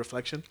regular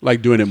reflection.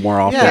 Like doing it more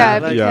often.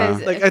 Yeah, Yeah,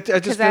 like- because I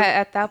just feel-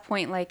 at that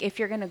point, like if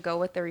you're gonna go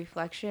with the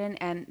reflection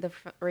and the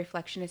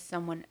reflection is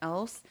someone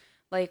else,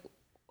 like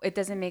it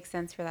doesn't make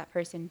sense for that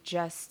person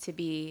just to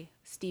be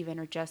Steven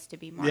or just to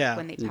be Mark Yeah.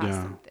 when they pass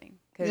Yeah. something.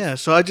 'Cause Yeah,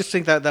 so I just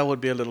think that that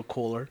would be a little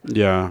cooler.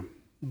 Yeah.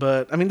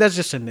 But I mean, that's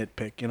just a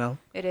nitpick, you know.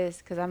 it is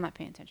because I'm not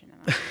paying attention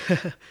to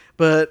that.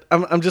 But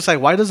I'm just like,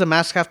 why does the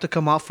mask have to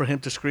come off for him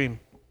to scream?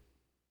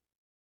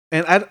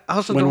 And I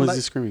also When don't was like,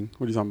 he screaming?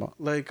 What are you talking about?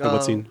 like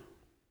What scene?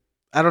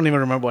 I don't even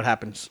remember what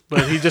happens,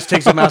 but he just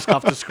takes the mask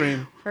off to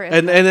scream, For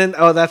and then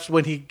that's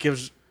when he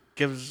gives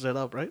it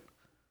up, right?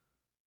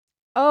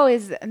 Oh,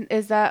 is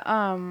that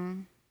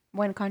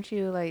when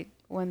Conchu like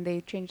when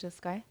they change the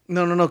sky?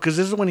 No, because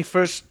this is when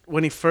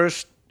he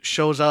first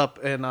shows up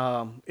in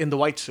the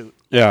white suit,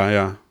 Yeah,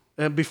 yeah.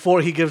 and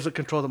before he gives the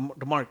control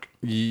to Mark,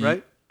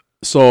 right?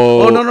 So.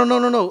 Oh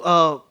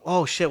no.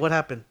 Oh shit, what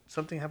happened?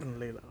 Something happened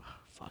to Layla.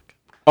 Fuck.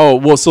 Oh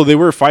well, so they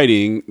were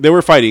fighting. There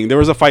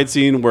was a fight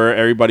scene where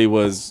everybody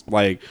was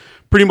like,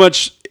 pretty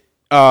much,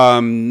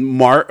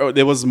 Mark.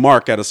 There was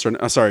Mark at a certain.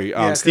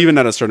 Steven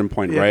at a certain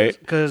point, right?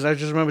 Because I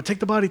just remember take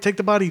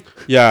the body.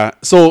 Yeah.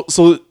 So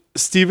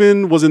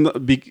Steven was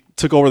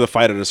took over the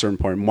fight at a certain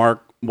point.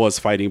 Mark was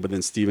fighting, but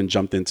then Steven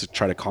jumped in to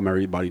try to calm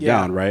everybody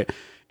down. Right.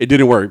 It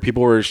didn't work.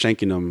 People were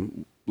shanking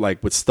him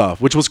like with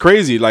stuff, which was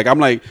crazy. Like I'm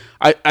like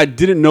I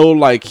didn't know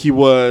like he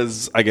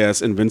was, I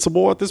guess,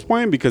 invincible at this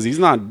point because he's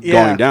not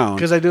going down.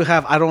 Because I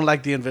don't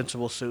like the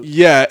invincible suit.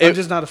 Yeah, I'm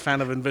just not a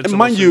fan of invincible and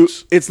mind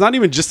suits. you, it's not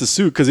even just the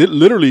suit because it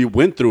literally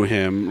went through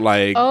him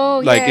like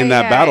in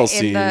that battle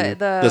scene,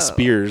 the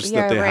spears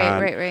that they had.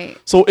 Right.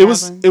 So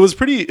Javelins. it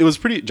was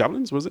pretty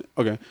javelins, was it?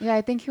 Okay. Yeah,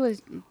 I think he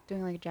was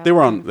doing like They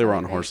were on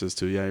right? horses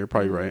too. Yeah, you're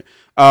probably right.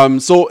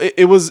 So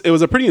it was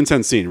a pretty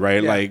intense scene,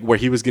 right? Yeah. Like where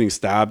he was getting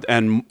stabbed,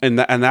 and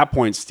that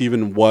point,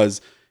 Steven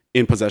was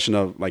in possession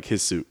of like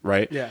his suit,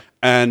 right? Yeah.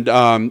 And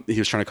he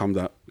was trying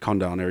to calm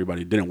down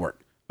everybody. It didn't work.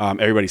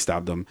 Everybody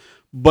stabbed him,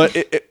 but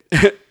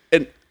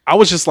and I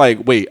was just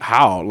like, wait,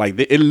 how? Like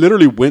it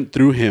literally went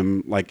through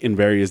him like in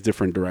various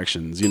different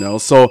directions, you know.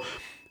 So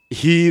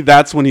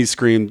that's when he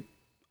screamed.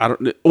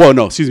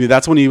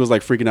 That's when he was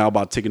like freaking out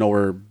about taking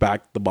over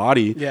back the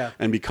body,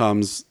 and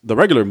becomes the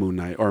regular Moon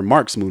Knight or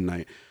Mark's Moon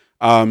Knight,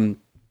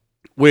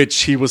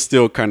 which he was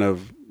still kind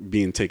of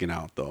being taken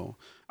out though.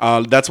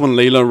 That's when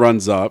Layla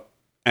runs up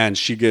and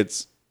she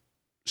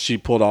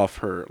pulled off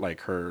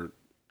her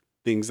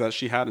things that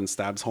she had and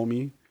stabs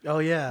homie. Oh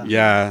yeah.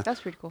 Yeah.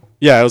 That's pretty cool.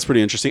 Yeah, it was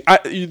pretty interesting.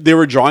 They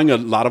were drawing a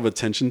lot of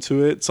attention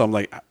to it, so I'm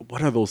like,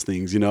 what are those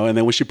things, you know? And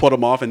then when she pulled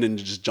them off and then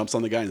just jumps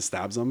on the guy and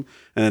stabs him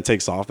and then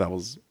takes off, that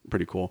was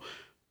pretty cool.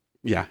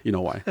 Yeah, you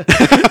know why.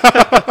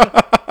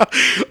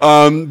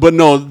 But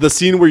no, the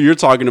scene where you're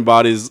talking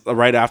about is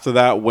right after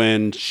that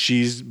when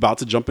she's about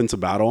to jump into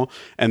battle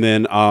and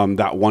then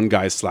that one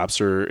guy slaps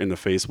her in the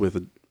face with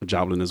a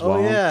javelin as well.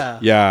 Oh yeah.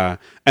 Yeah.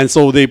 And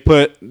so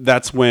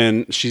that's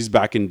when she's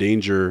back in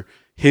danger.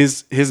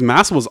 His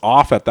mask was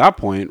off at that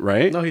point,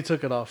 right? No, he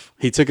took it off.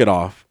 He took it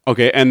off.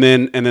 Okay, and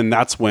then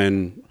that's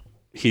when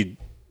he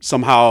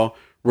somehow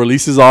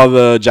releases all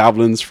the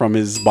javelins from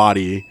his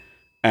body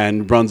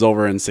and runs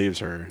over and saves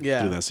her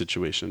through that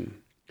situation.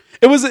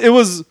 It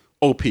was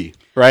OP,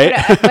 right?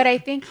 But I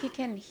think he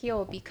can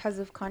heal because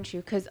of Khonshu.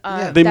 Because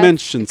they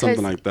mentioned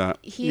something like that.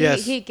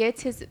 He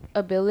gets his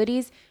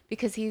abilities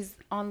because he's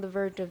on the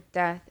verge of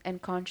death,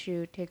 and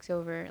Khonshu takes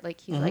over.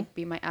 Like he's like,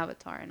 be my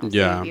avatar, and I'll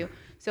save you.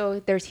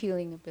 So there's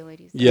healing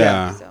abilities.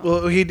 Yeah. So.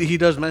 Well, he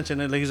does mention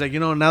it. Like, he's like,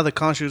 now that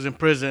Khonshu's in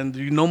prison,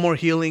 no more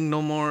healing,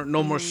 no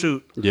more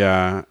suit.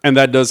 Yeah, and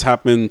that does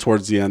happen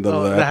towards the end of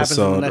the that happens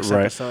in episode, the next right?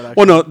 episode,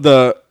 actually. Well,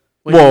 no,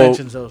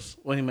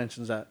 When he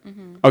mentions that.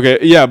 Okay,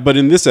 yeah, but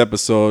in this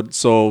episode,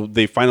 so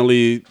they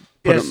finally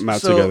put them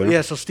out together.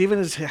 Yeah, so Steven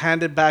is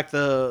handed back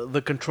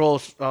the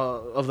controls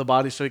of the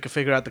body so he can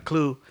figure out the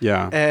clue.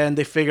 Yeah. And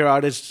they figure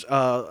out it's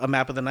a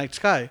map of the night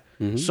sky.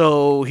 Mm-hmm.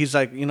 So he's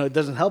like, it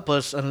doesn't help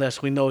us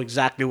unless we know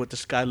exactly what the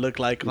sky looked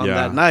like on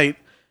that night.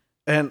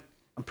 And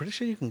I'm pretty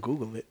sure you can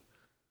Google it.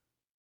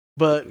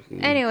 But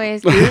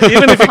anyways,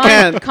 even if you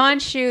can,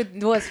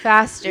 Khonshu was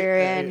faster,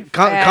 and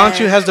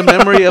Khonshu has the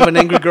memory of an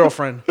angry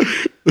girlfriend.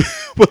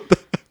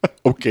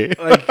 Okay.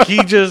 Like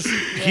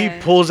he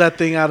pulls that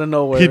thing out of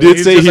nowhere. He did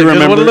say he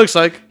remembers what it looks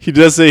like. He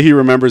does say he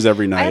remembers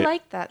every night. I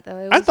like that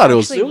though. I thought it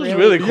was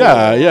really cool.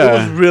 Yeah. It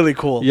was really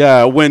cool.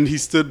 Yeah, when he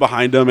stood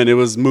behind him and it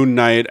was Moon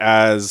Knight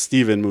as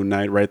Steven Moon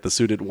Knight, right, the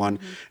suited one,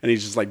 and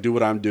he's just like, do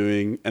what I'm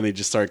doing, and they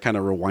just started kind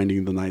of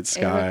rewinding the night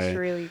sky. It looks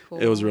really cool.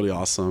 It was really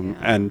awesome,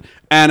 and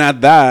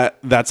at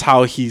that's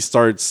how he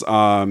starts.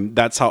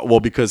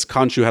 Because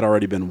Khonshu had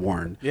already been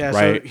warned. Yeah,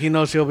 right. So he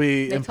knows he'll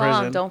be They in told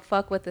prison. him, don't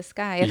fuck with the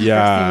sky. And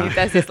Yeah. the first thing he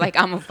does is like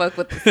like, I'm gonna fuck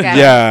with this guy.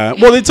 Yeah.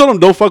 Well, they told him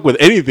don't fuck with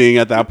anything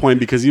at that point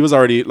because he was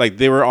already like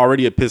they were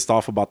already pissed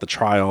off about the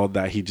trial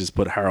that he just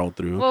put Harold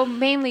through. Well,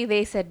 mainly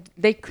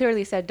they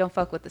clearly said don't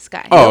fuck with the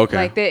sky. Oh, okay.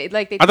 Like they I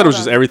thought it was told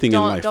just him, everything in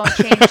don't, life. Don't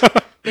change.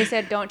 They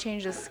said don't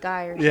change the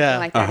sky or something Yeah.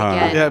 like that Uh-huh.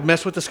 again. Yeah,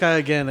 mess with the sky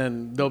again,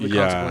 and there'll be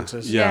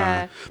consequences.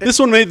 Yeah. Yeah. This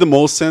one made the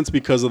most sense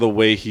because of the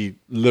way he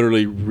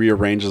literally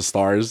rearranged the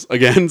stars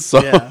again.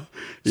 So Yeah.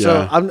 yeah.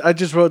 So I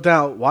just wrote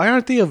down, why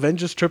aren't the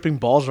Avengers tripping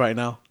balls right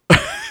now?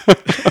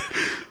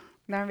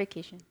 They're on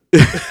vacation.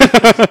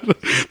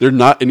 They're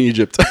not in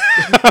Egypt.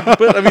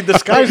 But I mean, the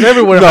sky's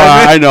everywhere. No,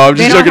 Jaime. I know. I'm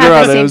They just don't joking have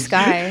around. the It same was-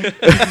 sky.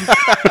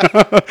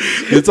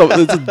 it's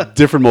a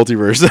different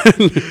multiverse.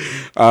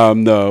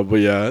 No, but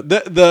yeah,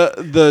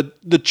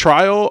 the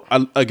trial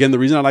again. The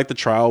reason I like the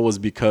trial was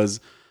because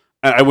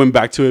I went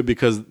back to it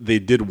because they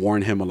did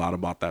warn him a lot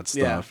about that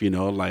stuff. Yeah. You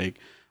know, like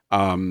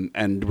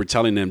and we're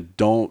telling him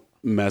don't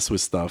mess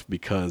with stuff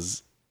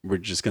because we're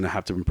just gonna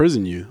have to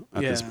imprison you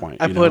at this point.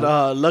 I you put,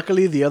 know?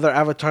 luckily the other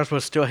avatars were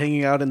still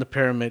hanging out in the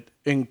pyramid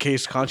in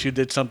case Khonshu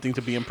did something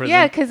to be imprisoned.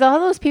 Yeah, because all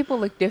those people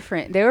look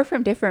different. They were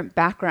from different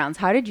backgrounds.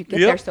 How did you get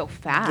Yep. there so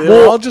fast? They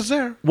were all just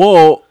there.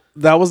 Well,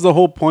 that was the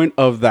whole point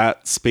of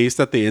that space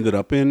that they ended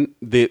up in.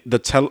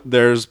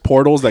 There's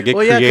portals that get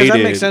Well, yeah, created. because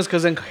that makes sense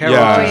because then Harold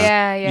Yeah. Oh, just-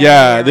 yeah, yeah.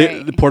 Yeah, you're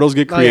right. the portals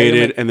get Oh, yeah, you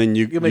created, make- and then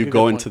you make a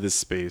go good into point. this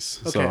space.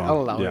 Okay, So,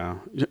 I'll allow it.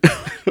 yeah.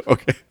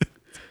 Okay.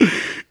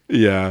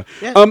 Yeah.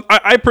 Yeah.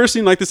 I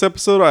personally like this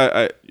episode.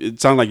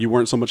 It sounded like you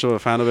weren't so much of a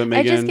fan of it, I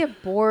Megan. just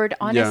get bored,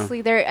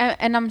 honestly.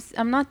 And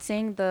I'm not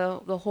saying the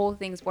whole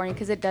thing's boring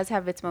because it does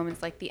have its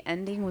moments. Like the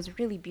ending was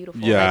really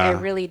beautiful. Yeah. Like I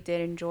really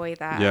did enjoy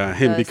that. Yeah,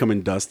 him The-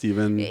 becoming dust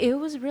even. It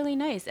was really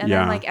nice. And Yeah.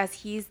 then like as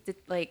he's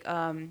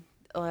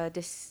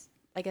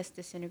I guess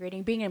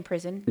disintegrating, being in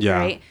prison. Yeah.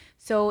 Right.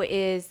 So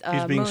is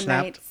He's being Moon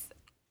snapped. Knight's.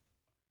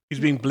 He's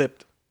being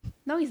blipped.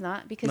 No, he's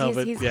not because No,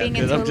 but he's yeah, being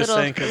 'cause into I'm a just little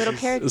saying 'cause little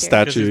he's- character. A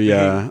statue, he's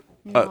yeah.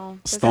 No,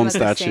 Stone doesn't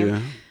look the statue.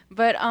 same.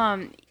 But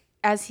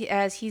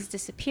as he's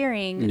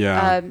disappearing,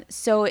 Yeah.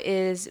 so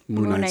is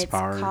Moon Moon Knight's Knight's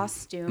power.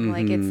 costume.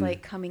 Like it's Mhm.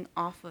 like coming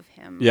off of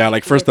him. Yeah,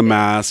 like first the with it.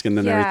 mask and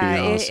then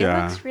everything else. It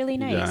Yeah. looks really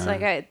nice. Yeah.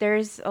 Like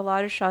there's a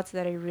lot of shots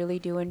that I really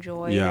do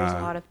enjoy. There's Yeah.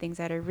 a lot of things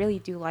that I really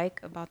do like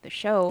about the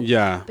show.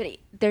 Yeah. But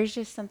there's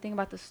just something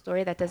about the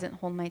story that doesn't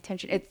hold my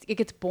attention. It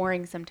gets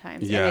boring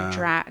sometimes and Yeah. it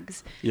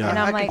drags. Yeah. And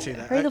I I'm can like, see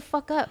that. hurry the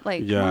fuck up.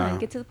 Like, Yeah. come on,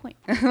 get to the point.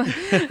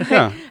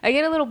 Yeah. I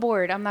get a little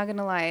bored. I'm not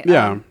gonna lie.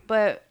 Yeah.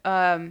 But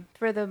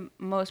for the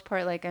most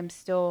part, like I'm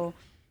still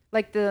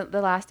like the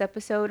last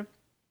episode.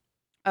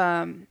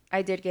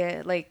 I did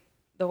get like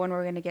the one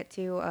we're gonna get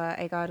to.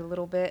 I got a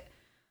little bit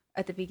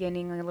at the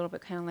beginning, like a little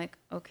bit kind of like,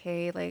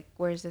 okay, like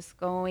where's this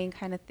going,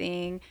 kind of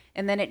thing,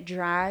 and then it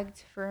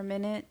dragged for a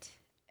minute,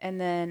 and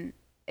then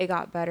it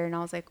got better, and I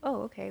was like,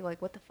 oh, okay,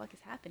 like what the fuck is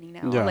happening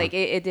now? Yeah. Like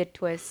it did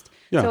twist.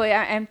 Yeah. So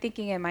I'm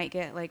thinking it might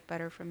get like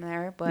better from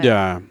there, but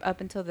Yeah.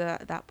 up until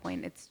that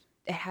point, it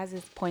has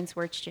its points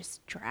where it's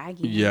just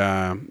dragging.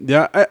 Yeah,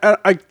 yeah.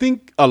 I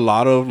think a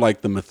lot of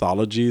like the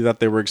mythology that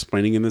they were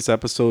explaining in this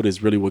episode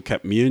is really what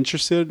kept me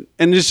interested,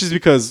 and it's just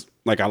because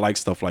like I like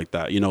stuff like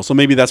that, you know. So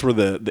maybe that's where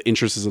the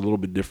interest is a little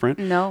bit different.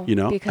 No, you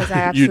know, because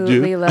I You do?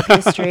 absolutely love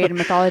history and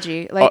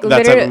mythology. Like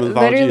that type of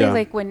mythology, literally, yeah.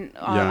 like when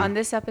Yeah. on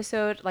this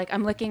episode, like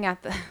I'm looking at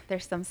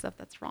there's some stuff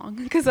that's wrong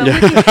because I'm, Yeah.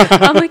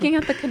 I'm looking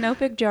at the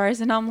canopic jars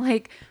and I'm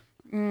like,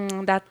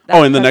 that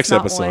Oh, in the that's next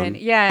not episode. one.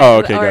 Yeah. Oh,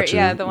 okay, or, gotcha.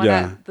 Yeah, the one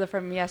Yeah. that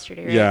from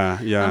yesterday. Right? Yeah,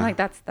 yeah. I'm like,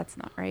 that's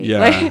not right.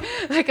 Yeah.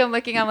 Like I'm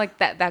looking, I'm like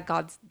that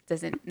God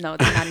doesn't. No,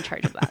 they're not in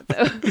charge of that.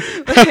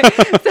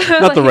 So,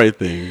 Not the right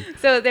thing.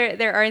 So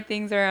there are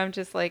things where I'm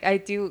just like I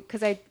do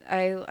because I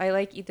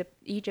like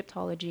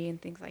Egyptology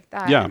and things like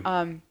that.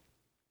 Yeah.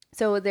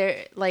 So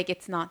there like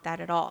it's not that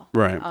at all.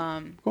 Right.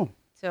 Cool.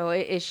 So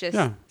it's just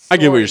Yeah. I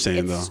get what you're story.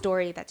 saying, It's though.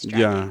 story that's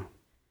dragging. Yeah,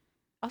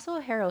 Also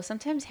Harold.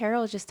 Sometimes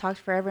Harold just talks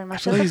forever and I'm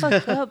like, feel shut the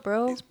like fuck up,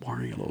 bro. it's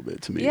boring a little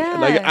bit to me. Yeah.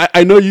 Like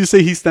I know you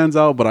say he stands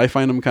out, but I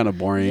find him kind of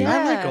boring. Yeah.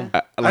 I like him.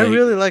 I I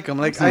really like him.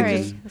 Like Sorry. I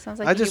just, That sounds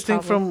like I you just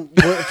think problem.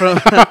 from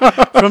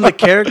from the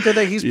character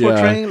that he's Yeah.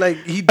 portraying, like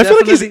he. I feel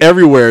like he's definitely-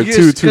 everywhere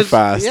Yes, too 'cause-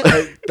 fast. Yeah,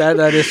 like,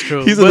 that is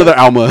true. He's But- another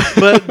Alma.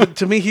 but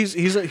to me,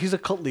 he's a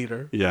cult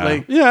leader. Yeah.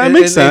 like, Yeah, it and-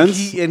 makes and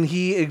sense.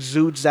 he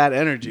exudes that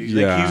energy.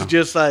 Like Yeah. he's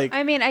just like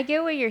I mean, I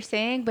get what you're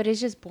saying, but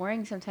it's just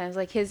boring sometimes.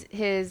 Like his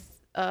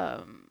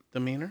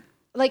demeanor.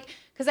 like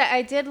because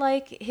I did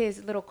like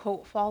his little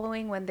cult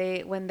following when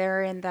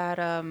they're in that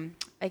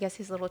I guess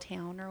his little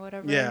town or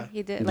whatever. Yeah.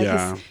 He did like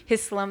Yeah.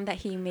 his slum that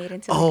he made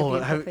into like, Oh, a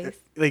beautiful place.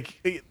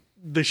 like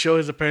the show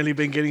has apparently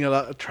been getting a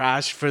lot of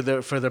trash for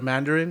the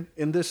Mandarin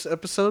in this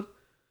episode.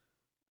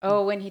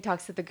 Oh, when he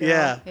talks to the girl.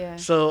 Yeah. Yeah.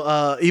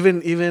 So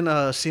even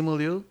Simu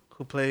Liu,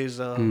 who plays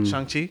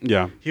Shang-Chi,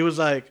 Yeah. he was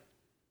like,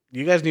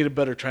 you guys need a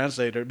better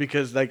translator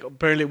because like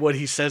apparently what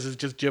he says is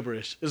just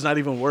gibberish. It's not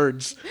even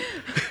words.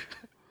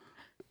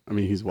 I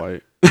mean, he's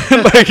white.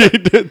 Like he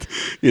did,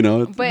 you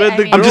know. But But I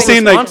the mean, I'm just girl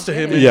saying, like, responds to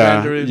him in yeah,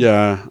 Mandarin.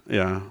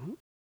 yeah.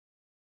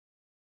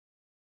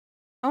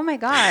 Oh my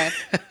god.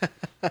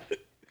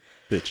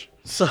 Bitch.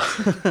 So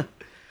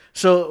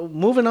so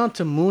moving on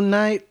to Moon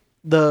Knight.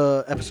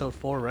 the episode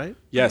 4, right?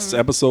 Yes,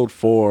 episode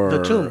 4.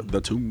 The Tomb.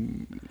 The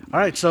Tomb. All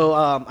right, so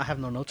I have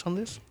no notes on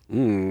this.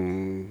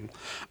 And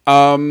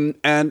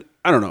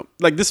I don't know,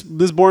 like this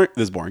boring.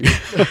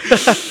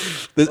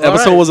 This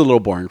episode right. was a little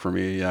boring for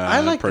me. Yeah, I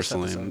like this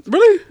personally. episode.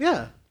 Really?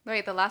 Yeah.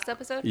 Wait, the last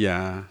episode?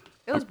 Yeah,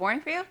 It was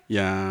boring for you?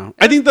 yeah. It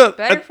I think was the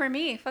better for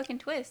me. Fucking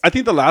twist. I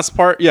think the last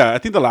part. Yeah, I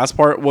think the last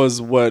part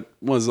was what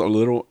was a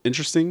little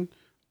interesting.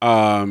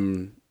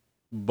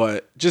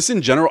 But just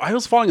in general, I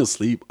was falling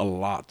asleep a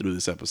lot through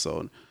this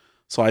episode,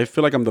 so I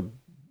feel like I'm the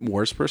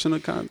worst person to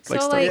kind of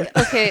like so start like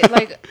with. okay,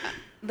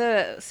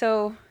 like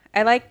so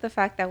I like the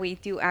fact that we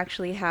do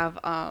actually have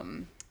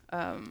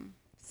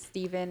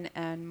Steven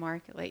and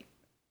Mark like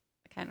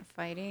kind of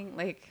fighting,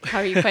 like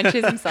how he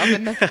punches himself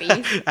in the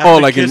face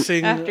Like in-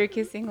 kissing after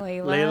kissing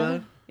Layla.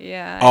 Layla?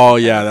 Yeah. I Oh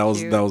think yeah, that was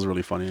cute.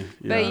 really funny.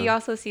 Yeah. But you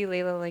also see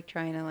Layla like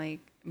trying to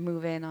like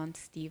move in on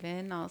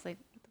Steven. I was like,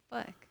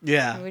 what the fuck?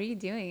 Yeah. What are you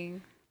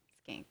doing?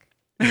 Skank.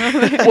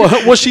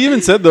 well, she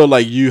even said though,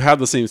 like you have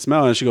the same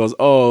smell, and she goes,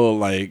 "Oh,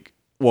 like,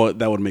 well,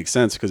 that would make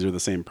sense because you're the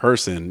same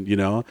person, you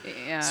know."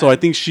 Yeah. So I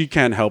think she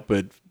can't help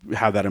but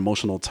have that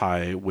emotional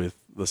tie with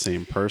the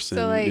same person,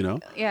 So like, you know.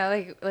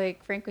 yeah,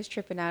 like Frank was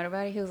tripping out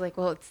about it. He was like,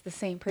 "Well, it's the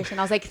same person."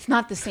 I was like, "It's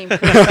not the same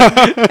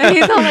person." And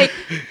he's all like,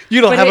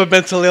 You don't But have a it-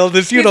 mental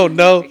illness. You don't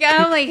know.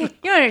 Yeah, I'm like, "You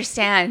don't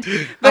understand."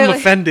 But I'm like,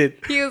 offended.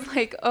 He was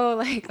like, "Oh,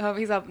 like,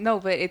 he's up." No,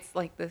 but it's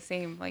like the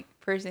same like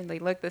person. They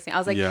look the same. I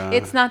was like, Yeah.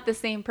 "It's not the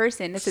same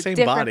person. It's a Same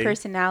different body.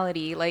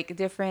 personality. Like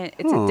different.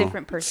 It's Huh. a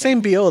different person."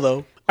 Same BO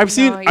though. I've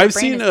seen your I've brain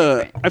seen is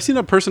different. I've seen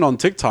a person on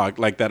TikTok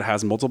like that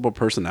has multiple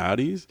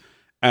personalities,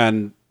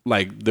 and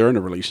like they're in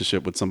a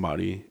relationship with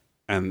somebody,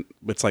 and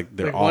it's like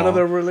they're Like all one of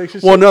their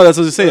relationships. Well, no, that's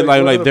what I'm saying. Like, Like,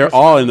 what like are the they're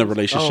all in a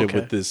personalities? relationship Oh, okay.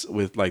 with this,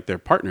 with like their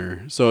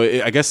partner. So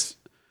I guess,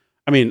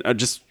 I mean,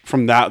 just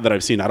from that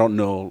I've seen, I don't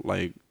know,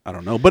 like I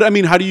don't know, but I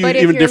mean, how do you But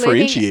if even you're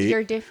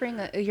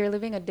differentiate? you're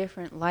living a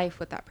different life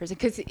with that person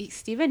because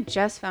Steven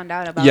just found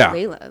out about Yeah.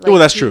 Layla. Well,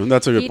 that's true.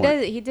 That's a good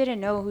point. He didn't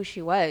know who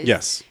she was.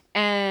 Yes.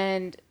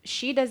 And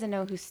she doesn't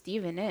know who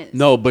Steven is.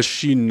 No, but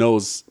she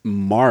knows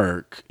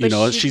Mark. You But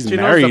know, she- she's She knows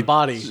the married.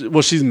 body.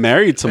 Well, she's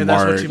married to And that's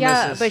what Mark. she-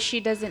 Yeah, misses. but she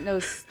doesn't know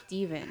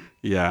Steven.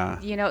 Yeah.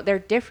 You know, they're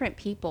different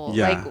people.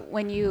 Yeah. Like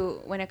when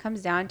it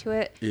comes down to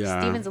it, Yeah.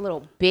 Steven's a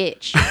little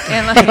bitch.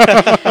 And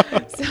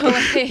like so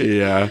like,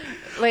 Yeah.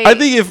 like I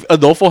think if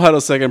Adolfo had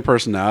a second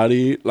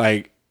personality,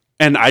 like,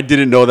 and I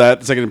didn't know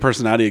that second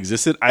personality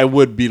existed, I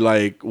would be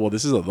like, well,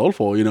 this is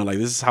Adolfo, you know, like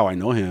this is how I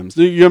know him.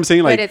 So, you know what I'm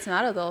saying? but Like, it's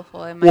not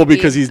Adolfo. It might well, be-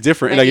 because he's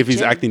different. might Like be if he's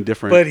Jim. acting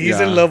different. But he's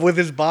yeah. in love with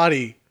his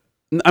body.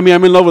 I mean,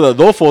 I'm in love with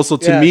Adolfo, so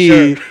to Yeah, me,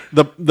 sure.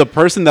 the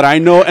person that I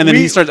know, and then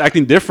he starts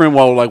acting different.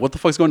 Well, like, what the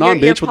fuck's going on,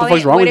 You're bitch? What the probably-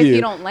 fuck's wrong what with if you?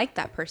 you don't like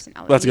that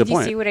personality? That's a good Do you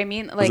point. see what I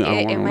mean? Like I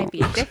don't it know. might be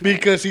different.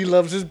 Because he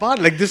loves his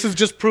body. Like this is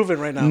just proven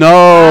right now. No,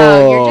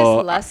 Wow, you're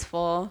just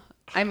lustful.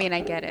 I mean,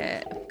 I get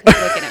it. 'Cause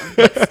look at him,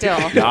 but still.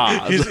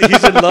 Nah,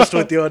 He's in lust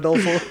with you,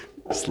 Adolfo.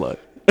 slut.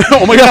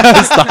 Oh my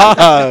god,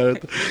 stop.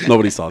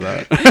 Nobody saw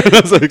that.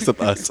 So, except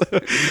us.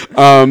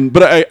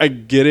 But I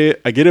get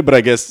it, but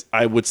I guess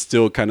I would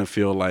still kind of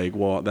feel like,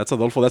 well, that's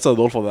Adolfo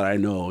that I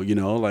know, you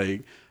know,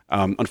 like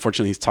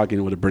unfortunately he's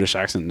talking with a British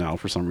accent now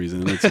for some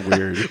reason. It's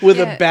weird. With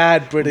Yeah. a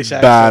bad British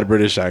accent. Bad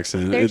British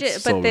accent. They're It's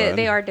just, so but bad.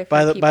 they are different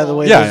By the- people. by the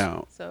way, Yeah, this-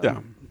 yeah. So- Yeah.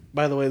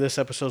 By the way, this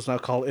episode's now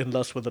called In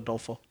Lust with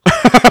Adolfo.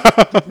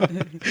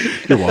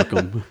 You're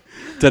welcome.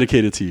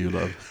 Dedicated to you,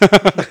 love.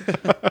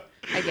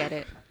 I get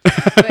it.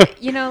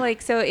 But you know,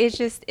 like, so it's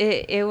just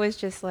it was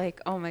just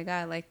like, oh my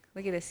god, like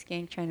look at this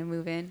skank trying to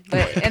move in.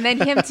 But and then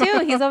him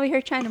too, he's over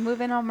here trying to move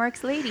in on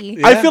Mark's lady.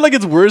 Yeah. I feel like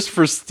it's worse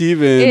for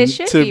Steven It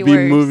should to be be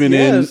worse. moving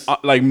Yes. in,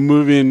 like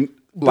moving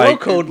Bro like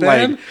code,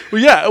 like, man.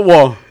 well, yeah,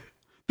 well,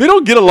 they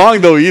don't get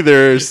along though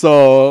either.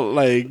 So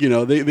like, you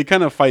know, they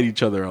kind of fight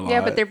each other a lot.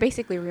 Yeah, but they're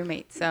basically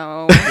roommates,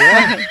 so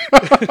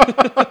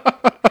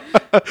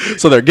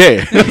so they're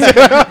gay.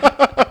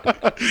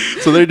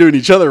 So they're doing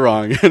each other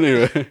wrong.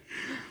 Anyway,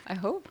 I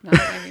hope not.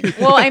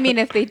 I mean,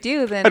 if they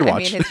do, then I'd I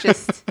watch. mean,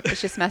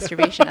 it's just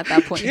masturbation at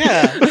that point.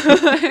 Yeah.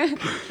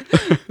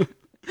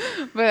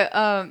 But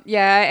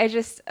yeah, I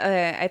just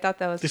I thought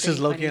that was This pretty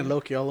is Loki funny. and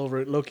Loki all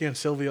over. Loki and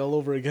Sylvie all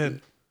over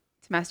again.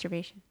 It's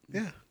masturbation.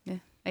 Yeah. Yeah,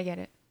 I get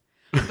it.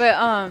 But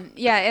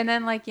yeah, and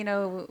then like, you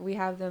know, we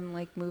have them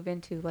like move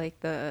into like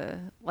the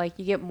like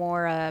you get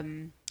more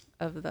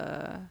of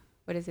the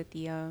what is it,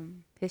 the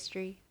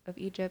history of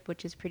Egypt,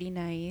 which is pretty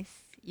nice.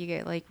 You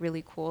get like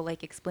really cool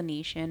like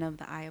explanation of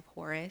the Eye of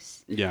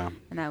Horus, yeah,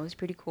 and that was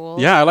pretty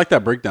cool. yeah, I like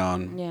that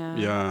breakdown. Yeah.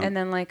 yeah. And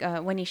then like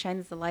when he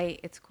shines the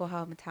light, it's cool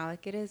how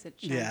metallic it is. It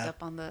shines Yeah.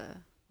 up on the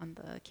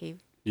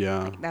cave. Yeah.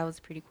 Like, that was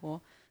pretty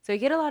cool. So you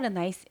get a lot of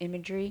nice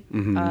imagery.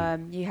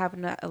 Mhm. You have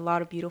a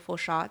lot of beautiful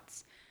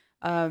shots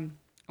when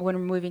we're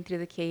moving through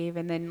the cave,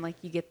 and then like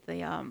you get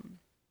the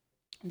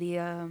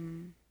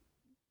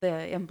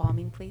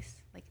embalming place.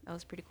 Like that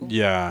was pretty cool.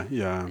 Yeah,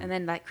 yeah. And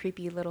then that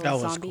creepy little That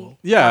was zombie. cool.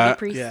 Yeah, zombie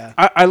priest. Yeah.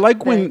 I like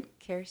The when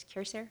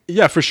Cursor.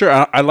 Yeah, for sure.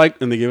 I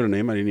like, and they gave it a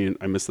name.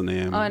 I missed the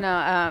name. Oh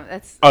no,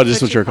 that's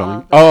Just what you're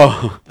calling. call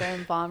Oh, the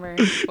embalmer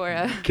for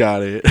a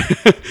got it.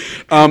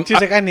 She's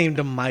like, I named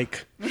him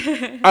Mike.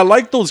 I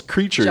like those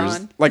creatures.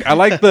 John. Like I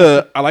like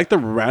the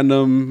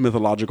random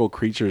mythological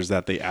creatures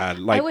that they add.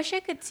 Like I wish I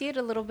could see it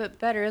a little bit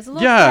better. It's a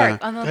little Yeah.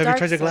 dark on the Have you dark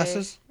tried your side.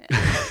 glasses?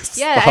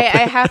 Yeah,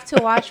 I have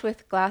to watch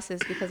with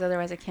glasses because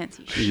otherwise I can't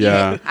see shit.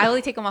 Yeah. I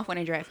only take them off when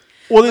I drive.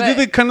 well, they But- did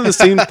the, kind of the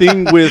same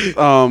thing with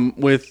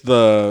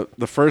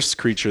the first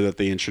creature that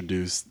they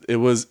introduced. It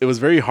was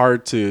very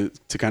hard to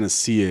kind of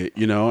see it,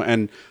 you know.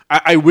 And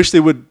I wish they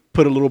would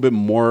put a little bit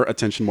more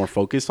attention, more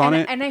focus on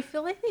it. And I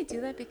feel like they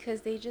do that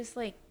because they just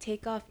like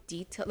take off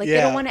detail. Like they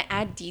Yeah. don't want to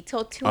add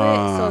detail to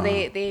it, so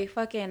they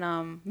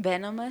fucking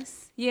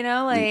venomous. You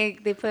know,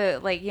 like they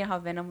put like you know how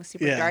Venom was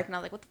super Yeah. dark, and I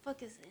was like, what the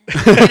fuck is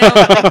this? You know,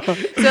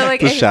 like, so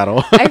like The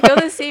shadow. I feel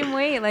the same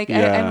way. Like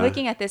Yeah. I'm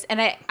looking at this,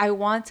 and I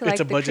want to like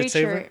It's a the budget creature.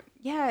 saver?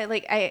 Yeah,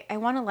 like I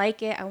want to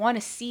like it. I want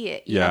to see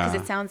it. You know, Yeah.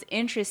 because it sounds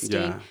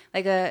interesting. Yeah.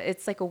 Like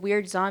it's like a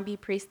weird zombie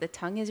priest. The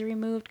tongue is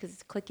removed because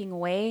it's clicking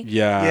away.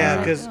 Yeah. Yeah,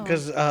 Oh.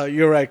 because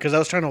you're right. Because I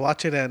was trying to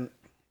watch it and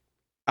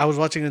I was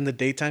watching it in the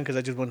daytime because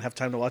I just wouldn't have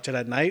time to watch it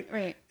at night.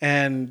 Right.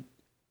 And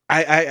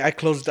I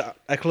closed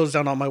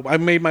down on my. I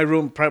made my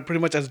room pretty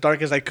much as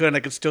dark as I could, and I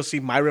could still see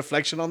my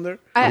reflection on there.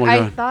 Oh my I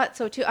God. thought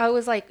so too. I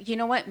was like, you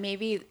know what?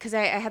 Maybe because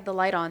I had the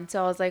light on,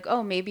 so I was like,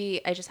 oh, maybe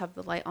I just have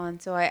the light on.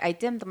 So I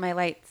dimmed my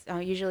lights.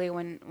 Usually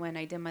when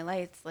I dim my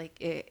lights, like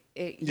you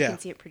Yeah. can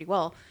see it pretty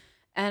well.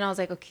 And I was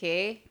like,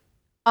 okay,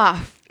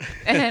 off.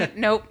 And then,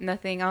 nope,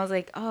 nothing. I was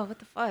like, oh, what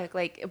the fuck?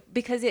 Like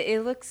because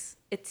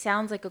it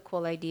sounds like a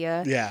cool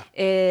idea. Yeah.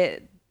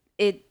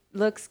 It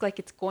looks like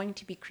it's going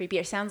to be creepy.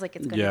 It sounds like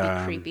it's going to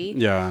be creepy.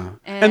 Yeah.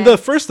 And And- the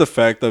first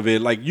effect of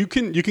it, like you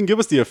can give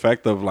us the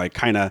effect of like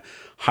kind of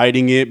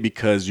hiding it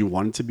because you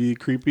want it to be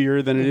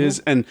creepier than it is.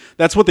 And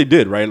that's what they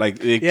did, right?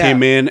 Like it Yeah.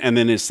 came in and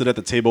then it stood at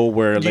the table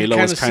where You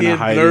Layla was kinda kind see of it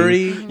hiding.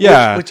 blurry,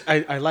 Yeah. which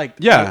I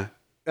liked. Yeah.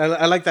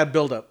 I like that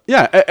build up.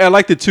 Yeah, I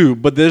liked it too,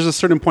 but there's a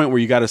certain point where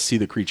you got to see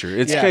the creature.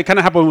 It's Yeah. kind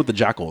of happened with the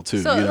jackal too.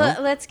 So you know?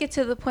 let's get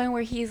to the point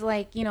where he's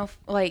like, you know,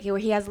 like where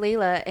he has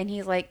Layla and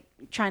he's like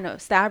trying to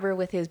stab her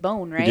with his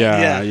bone, right? Yeah,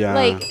 Yeah. yeah.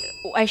 Like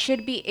I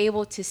should be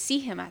able to see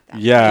him at that.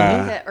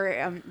 Yeah.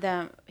 point.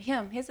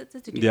 It's a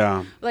dude.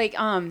 Yeah. Like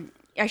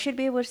I should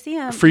be able to see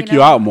him. Freak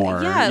you out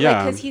more. Yeah,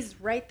 Yeah. because he's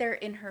right there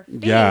in her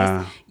face.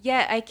 Yeah.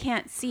 Yet I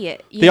can't see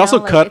it. You They also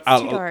know, like, cut it's too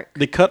out. dark.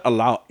 They cut a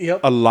lot.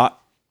 Yep. A lot.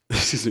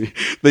 Excuse me.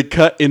 They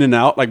cut in and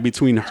out like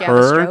between you have a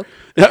her.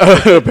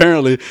 stroke?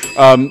 Apparently,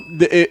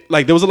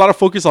 like there was a lot of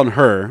focus on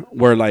her,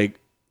 where like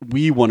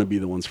we want to be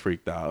the ones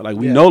freaked out. Like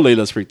we Yeah. know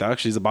Layla's freaked out.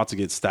 She's about to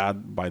get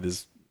stabbed by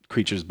this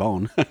creature's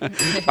bone.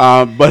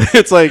 But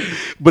it's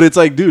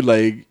like, dude,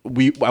 like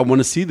I want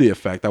to see the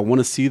effect. I want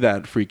to see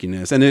that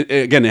freakiness. And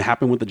again, it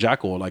happened with the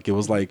jackal. Like it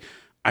was like,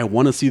 I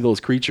want to see those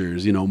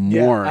creatures, you know,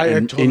 more I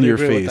in totally your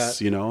agree with face,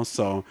 that. you know?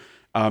 So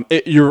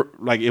you're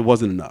like, it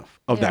wasn't enough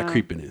of that Yeah.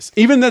 creepiness.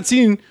 Even that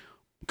scene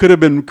could have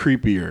been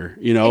creepier,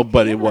 you know,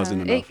 but it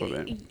wasn't enough of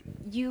it.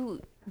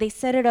 They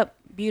set it up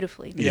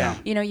beautifully. Yeah.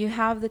 You know, you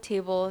have the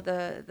table,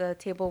 the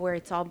table where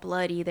it's all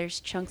bloody. There's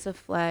chunks of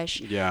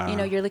flesh. Yeah. You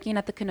know, you're looking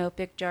at the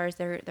canopic jars.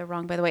 They're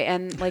wrong, by the way.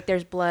 And like,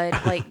 there's blood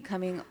like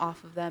coming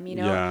off of them. You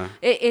know, Yeah.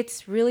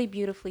 it's really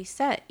beautifully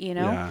set. You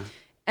know, Yeah.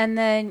 and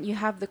then you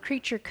have the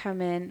creature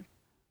come in.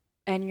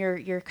 And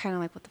you're kind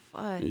of like, what the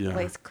fuck? Yeah.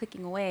 Like, it's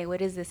clicking away.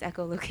 What is this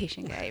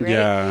echolocation guy, right?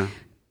 Yeah.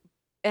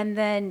 And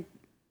then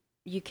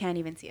you can't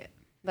even see it.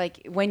 Like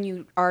when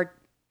you are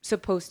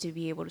supposed to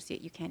be able to see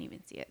it, you can't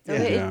even see it. So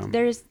Yeah.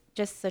 there's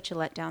just such a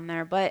letdown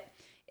there. But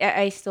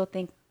I still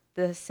think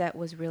the set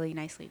was really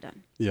nicely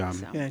done. Yeah.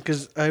 So. Yeah,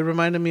 because it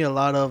reminded me a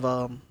lot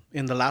of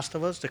in The Last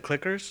of Us, the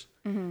clickers.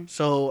 Mm-hmm.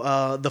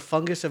 So the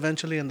fungus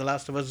eventually in The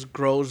Last of Us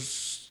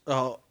grows,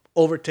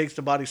 overtakes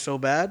the body so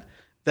bad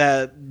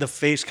that the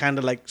face kind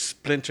of like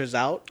splinters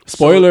out.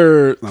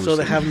 Spoiler. So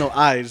they have no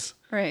eyes.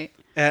 Right.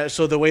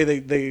 So the way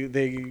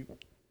they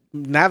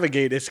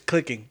navigate is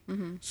clicking.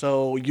 Mm-hmm.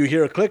 So you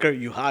hear a clicker,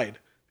 you hide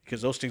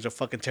because those things are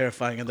fucking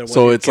terrifying and they're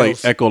So one hit it's like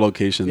kills.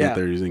 echolocation Yeah. that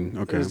they're using.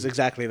 Okay. It's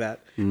exactly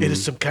that. It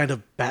is some kind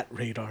of bat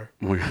radar.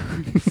 Oh my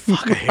God.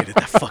 Fuck, I hated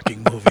that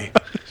fucking movie.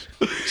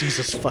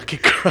 Jesus fucking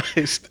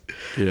Christ.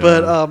 Yeah.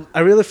 But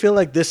I really feel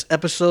like this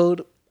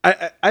episode,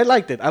 I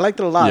liked it. I liked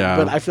it a lot, Yeah.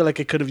 but I feel like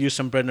it could have used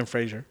some Brendan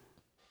Fraser.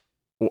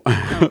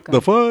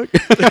 The fuck?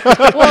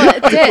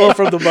 Well, Well,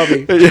 from The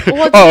Mummy.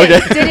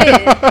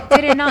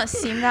 Did it not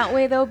seem that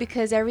way though?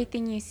 Because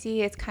everything you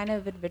see, it's kind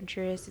of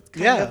adventurous. It's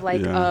kind Yeah. of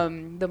like Yeah.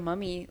 the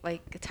Mummy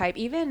like type.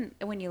 Even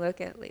when you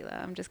look at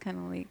Layla, I'm just kind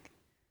of like,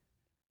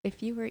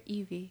 if you were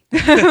Evie,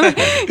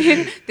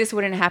 this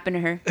wouldn't happen to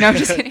her. No, I'm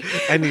just kidding.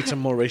 I need some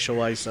more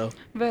racial eyes, though.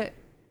 But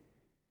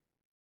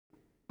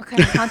what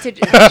kind of haunted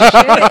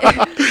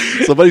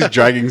shit? Somebody's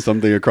dragging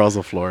something across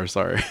the floor.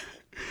 Sorry.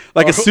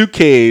 Like a Oh.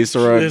 suitcase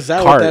or a Is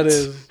that cart. what that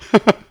is?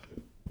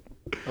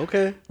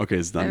 Okay. Okay,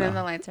 it's done And then the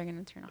now. lights are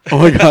gonna turn off. Oh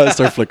my God,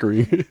 start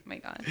flickering. Oh my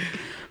god.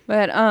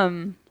 But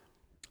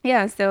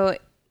yeah, so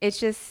it's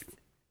just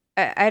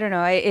I don't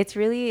know. It's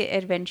really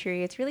adventure.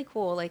 It's really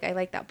cool. Like I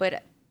like that,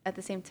 but at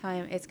the same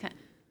time, it's kind.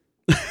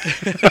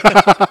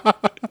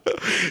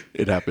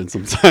 It happens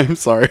sometimes.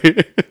 Sorry.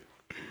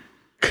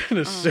 Kind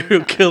of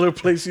serial killer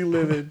place you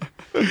live in.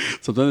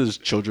 Sometimes there's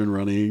children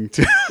running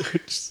to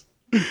just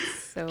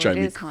So drive it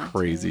me is haunted.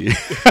 crazy. Wait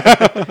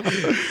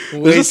a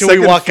till we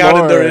second walk out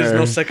and there is floor.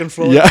 no second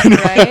floor. Yeah, I know.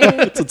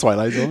 Right? It's a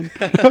Twilight Zone.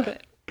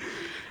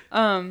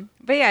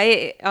 But yeah,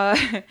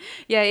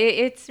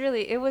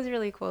 it was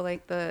really cool.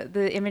 Like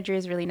the imagery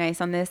is really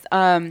nice on this.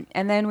 And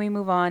then we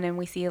move on and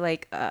we see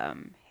like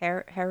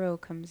Harrow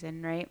comes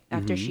in right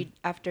after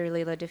after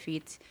Layla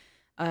defeats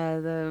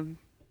the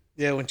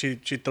Yeah, when she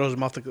throws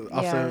him off the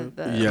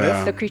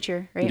Yeah. the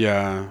creature, right?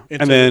 Yeah,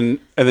 Into-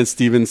 and then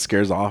Steven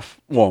scares off.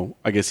 Well,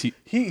 I guess he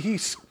he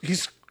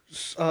squishes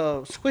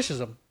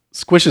him.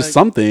 squishes Like-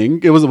 something.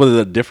 Was it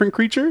a different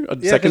creature? A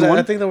Yeah, second because one?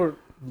 I think there were.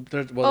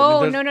 There's, well, Oh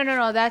I mean, there's-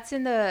 no! That's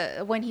in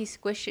the when he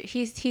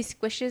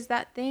squishes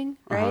that thing,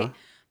 right? Uh-huh.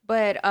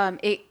 But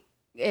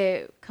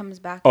it comes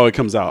back. Oh, it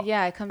comes out.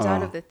 Yeah, it comes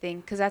out Oh. of the thing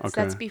because that's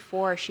Okay.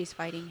 before she's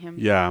fighting him.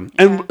 Yeah. Yeah.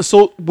 And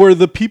so were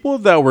the people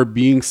that were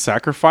being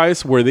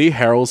sacrificed, were they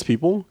Harold's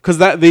people? Because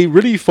that they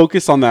really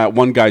focus on that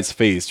one guy's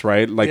face,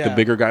 right? Like the Yeah.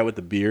 bigger guy with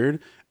the beard.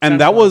 And Santa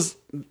that was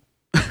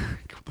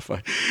what the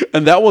fuck?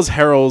 And that was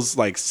Harold's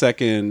like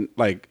second,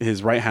 like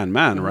his right hand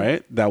man, Mm-hmm.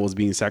 right? That was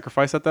being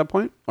sacrificed at that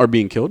point or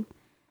being killed.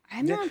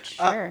 I'm not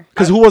sure.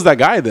 Because who was that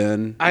guy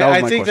then? That was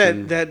I my think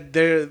question. that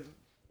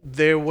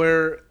there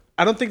were.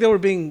 I don't think they were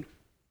being.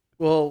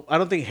 Well, I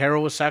don't think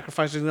Harold was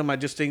sacrificing them. I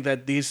just think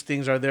that these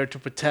things are there to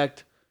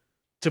protect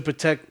the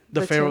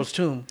The Pharaoh's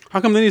tomb How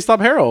come they didn't stop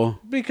Harold?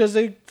 because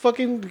they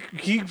fucking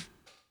he.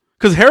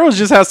 Because Harold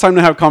just has time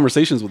to have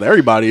conversations with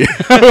everybody.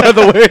 By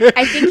the way.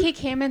 I think he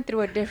came in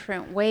through a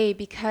different way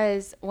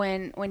because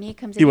when he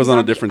comes in, He was he's on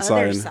a the different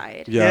other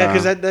side. Yeah,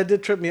 because that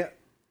did trip me out.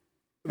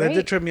 That Right?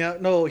 did trip me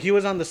out. No, he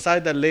was on the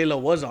side that Layla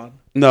was on.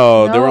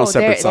 No, they were on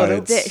separate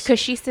sides. Because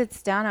she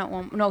sits down at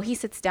one. No, he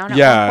sits down at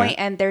Yeah. one point,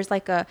 and there's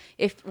like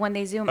when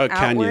they zoom A outward,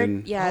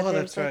 canyon. yeah, Oh,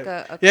 there's that's like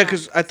right. a Yeah,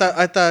 because I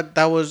thought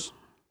that was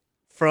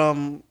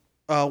from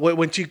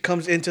when she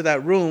comes into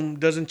that room.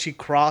 Doesn't she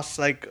cross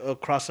like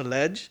across a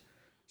ledge?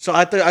 So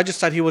I just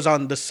thought he was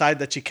on the side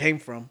that she came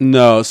from.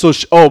 No, so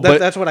but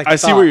that's what I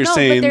see thought. what you're no,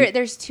 saying. but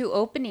there's two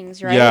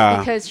openings, right? Yeah,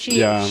 Because she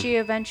yeah.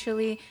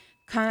 eventually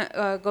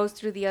goes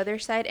through the other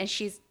side, and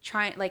she's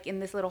trying like in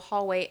this little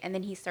hallway, and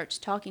then he starts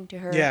talking to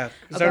her. Yeah,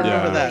 'cause I about,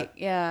 remember Yeah. that. like,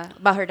 yeah,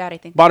 about her dad, I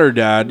think. About her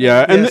dad,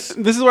 yeah, and Yes.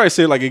 this is where I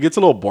say like it gets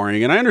a little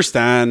boring, and I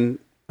understand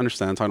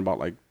talking about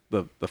like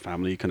the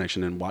family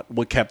connection and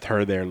what kept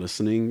her there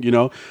listening, you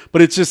know.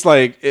 But it's just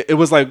like it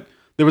was like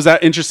there was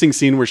that interesting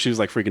scene where she was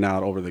like freaking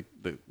out over the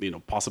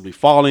possibly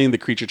falling, the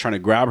creature trying to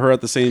grab her at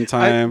the same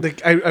time.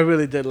 I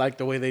really did like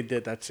the way they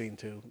did that scene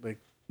too. Like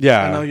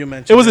yeah, I know you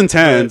mentioned it was but-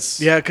 intense.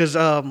 Yeah, because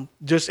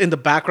just in the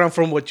background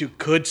from what you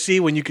could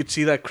see when you could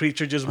see that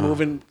creature just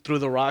moving through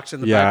the rocks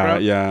in the yeah,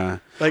 background. yeah.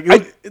 Like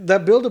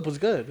that buildup was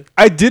good.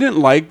 I didn't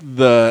like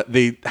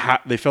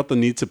they felt the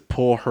need to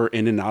pull her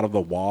in and out of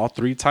the wall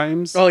 3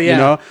 times. Oh, yeah. you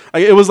know,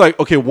 like, it was like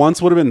okay,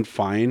 once would have been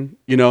fine,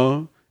 you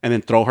know, and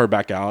then throw her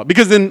back out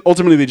because then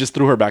ultimately they just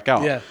threw her back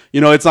out. Yeah.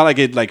 you know, it's not like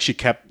he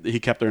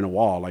kept her in a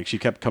wall, like she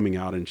kept coming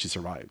out and she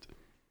survived.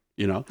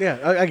 You know. Yeah,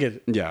 I get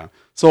it. Yeah.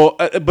 So,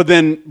 but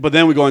then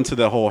we go into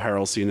the whole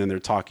Harold scene and they're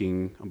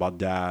talking about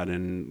dad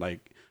and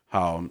like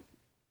how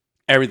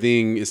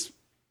everything is,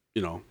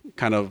 you know,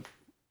 kind of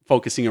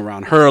focusing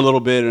around her a little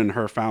bit and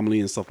her family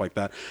and stuff like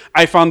that.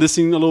 I found this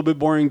scene a little bit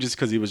boring just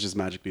because he was just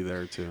magically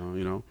there too,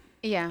 you know.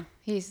 Yeah,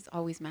 he's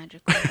always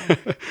magical.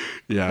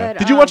 Yeah. But,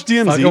 Did you watch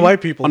DMZ Fucking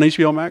white people. on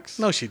HBO Max?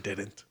 No, she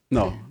didn't.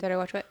 No. Did I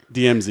watch what?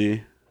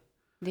 DMZ.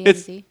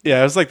 It's DMZ? yeah,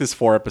 it was like this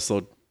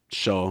 4-episode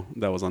show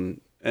that was on,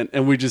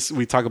 and we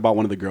talk about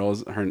one of the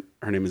girls. Her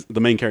name is,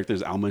 the main character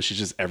is Alma. She's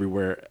just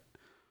everywhere,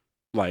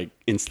 like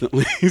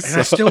instantly. And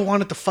I still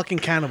wanted the fucking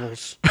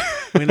cannibals.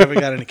 We never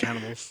got any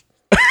cannibals.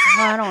 Oh,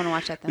 I don't want to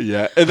watch that then.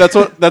 Yeah, and that's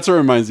what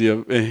reminds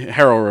you of.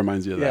 Harold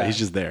reminds you of that. Yeah. He's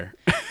just there.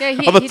 Yeah,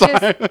 all the he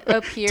just time.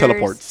 appears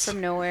Teleports.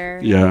 from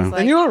nowhere. Yeah. He's like,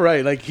 And you're all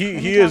right. Like he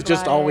Let me is talk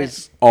just about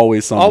always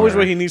Always somewhere. always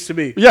where he needs to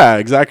be. Yeah,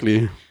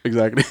 exactly.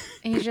 and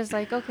he's just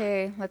like,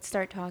 okay, let's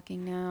start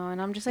talking now.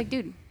 And I'm just like,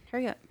 dude,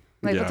 hurry up.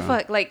 Like, what the Yeah.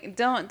 fuck? Like,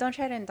 don't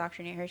try to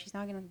indoctrinate her. She's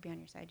not gonna be on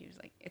your side. You're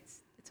just like,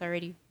 it's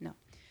already no.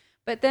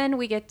 But then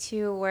we get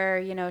to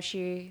where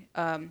she,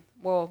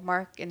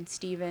 Mark and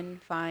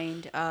Steven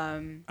find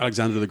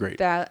Alexander the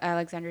Great.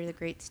 Alexander the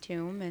Great's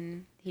tomb,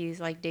 and he's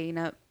like digging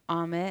up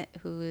Amit,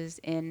 who is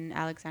in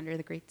Alexander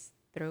the Great's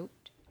throat.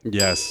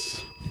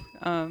 Yes.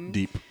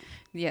 Deep.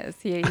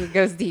 Yes, he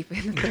goes deep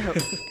in the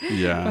throat.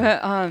 Yeah.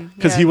 But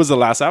Because yeah. he was the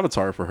last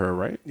avatar for her,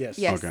 right? Yes.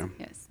 Yes. Okay.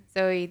 Yes.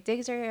 So he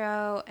digs her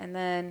out, and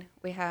then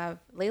we have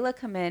Layla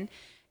come in,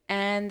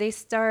 and she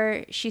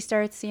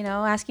starts,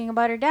 asking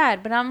about her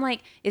dad. But I'm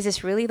like, is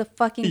this really the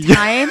fucking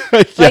time?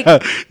 Like,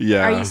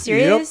 Yeah. are you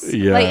serious? Yep.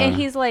 Yeah. Like, and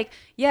he's like,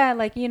 yeah,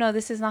 like,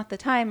 this is not the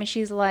time. And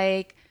he's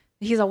like,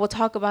 we'll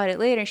talk about it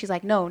later. And she's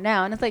like, no,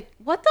 now. And it's like,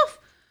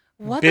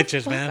 what Bitches,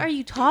 the fuck man. are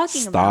you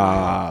talking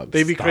about? Stop.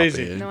 They be Stop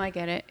crazy. it. No, I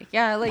get it.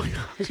 Yeah, like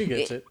She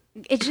gets it.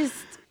 it just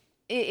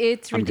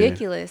it's I'm gay.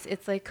 ridiculous.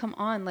 It's like, come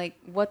on, like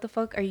what the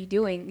fuck are you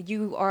doing?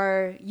 You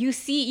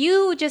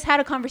just had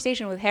a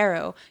conversation with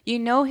Harrow. You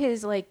know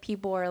his like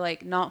people are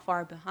like not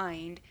far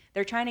behind.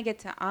 They're trying to get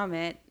to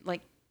Amit.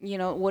 Like,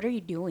 what are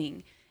you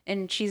doing?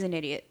 And she's an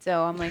idiot.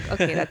 So I'm like,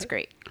 okay, that's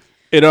great.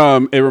 It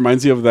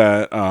reminds you of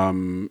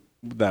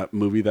that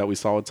movie that we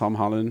saw with Tom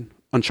Holland,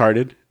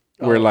 Uncharted,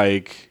 where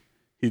like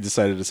he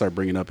decided to start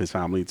bringing up his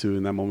family too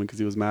in that moment because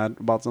he was mad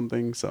about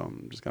something. So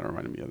just kind of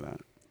reminded me of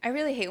that. I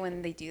really hate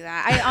when they do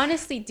that. I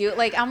honestly do.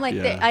 Like, I'm like,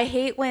 Yeah. I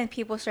hate when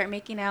people start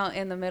making out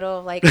in the middle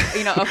of like,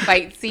 a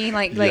fight scene.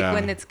 Like Yeah.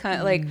 when it's kind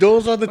of like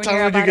Those are the when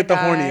you're times when you about get to the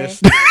die.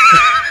 horniest.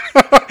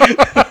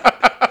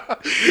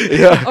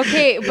 Yeah.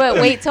 Okay, but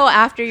wait till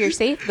after you're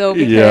safe though.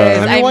 Because Yeah.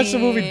 Have you I watched the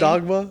movie mean-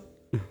 Dogma?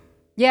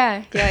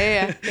 Yeah.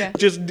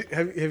 Just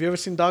have you ever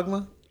seen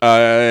Dogma?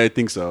 I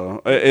think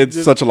so.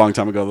 It's such a long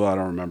time ago though. I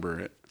don't remember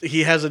it.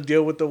 He has a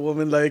deal with the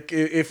woman, like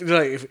if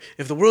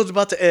the world's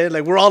about to end,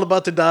 like we're all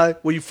about to die,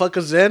 will you fuck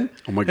us then?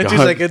 Oh my And she's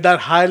God. like, in that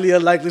highly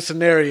unlikely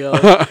scenario,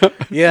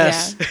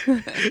 yes,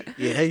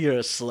 yeah, you're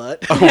a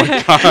slut. Oh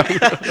my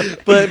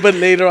god. but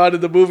later on in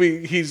the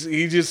movie,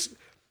 he just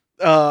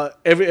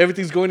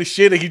everything's going to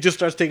shit, and he just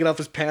starts taking off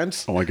his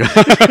pants. Oh my god.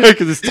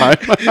 Because it's time.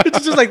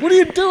 It's just like, what are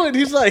you doing?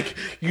 He's like,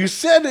 you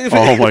said it.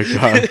 Oh my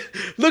God.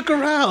 Look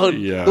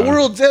around. Yeah. The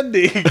world's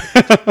ending.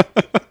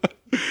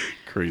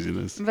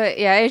 Craziness. But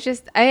yeah, it's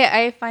just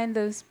I find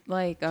those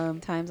like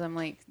times I'm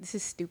like, this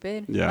is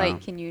stupid. Yeah.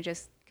 Like, can you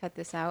just cut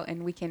this out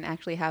and we can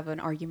actually have an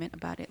argument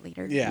about it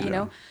later? Yeah. You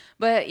know?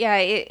 But yeah,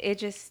 it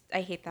just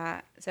I hate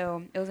that.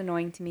 So it was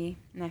annoying to me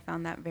and I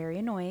found that very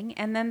annoying.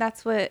 And then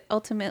that's what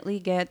ultimately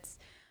gets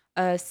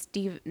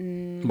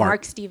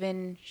Mark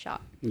Steven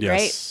shot. Yes.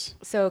 Right?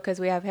 So because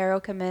we have Harrow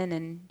come in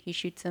and he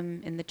shoots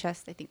him in the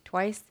chest, I think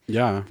twice.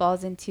 Yeah.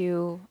 Falls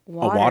into A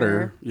water.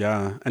 water.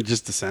 Yeah. And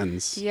just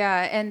descends.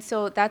 Yeah, and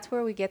so that's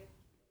where we get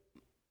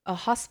a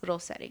hospital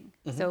setting,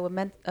 so a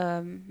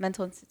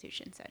mental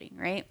institution setting,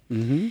 right?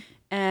 Mm-hmm.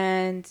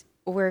 And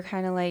we're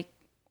kind of like,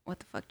 what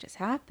the fuck just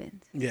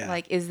happened? Yeah.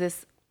 Like, is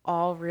this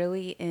all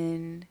really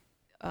in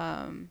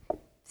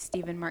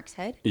Stephen Mark's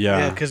head? Yeah,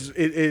 Yeah. because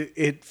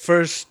it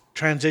first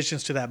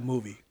transitions to that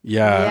movie.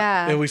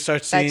 Yeah. And we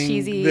start that seeing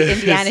cheesy this-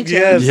 Indiana Jones.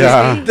 Yes,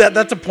 Yeah. movie.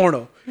 that's a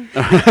porno. Oh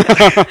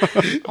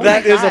That my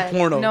is a God.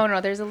 porno.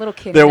 No, there's a little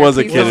kid. There in was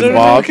a Please kid don't- Was there a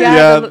involved. little kid?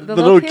 Yeah. the The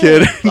little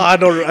kid. I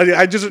don't.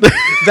 I just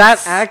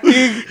that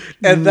acting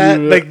and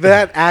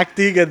that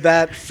acting and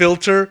that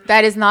filter.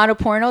 That is not a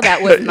porno.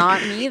 That was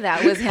not me.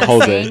 That was him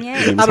Jose. saying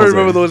His it. name's I don't Jose.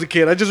 remember those as a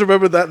kid. I just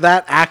remember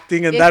that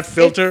acting and that It's-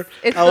 filter.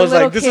 it's I the was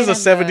little like, this is a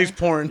kid and the- '70s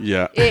porn.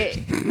 Yeah. It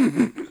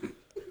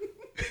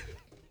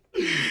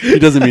He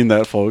doesn't mean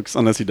that, folks.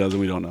 Unless he does, and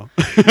we don't know.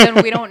 then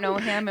we don't know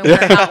him and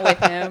we're not with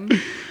him.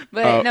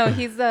 But no,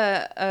 he's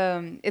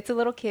it's a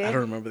little kid. I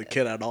don't remember the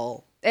kid at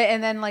all.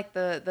 And then like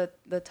the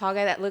tall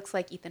guy that looks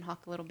like Ethan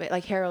Hawke a little bit,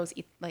 like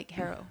like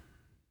Harrow.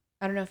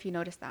 I don't know if you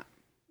noticed that.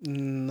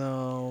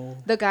 No,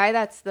 The guy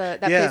that Yeah.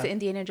 plays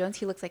Indiana Jones,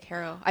 he looks like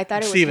Harrow. I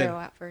thought it was Steven. Harrow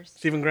at first.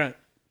 Stephen Grant.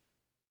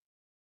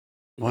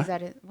 What? Is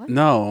that it? What?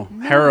 No.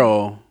 No.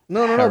 Harrow.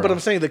 No. But Harrow. I'm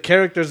saying the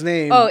character's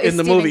name Oh, in it's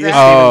the Stephen movie is Grant.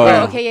 Stephen Oh.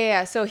 Grant. Okay,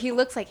 yeah. So he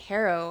looks like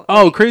Harrow.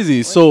 Oh, Like, crazy.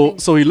 what's So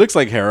his so he looks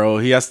like Harrow.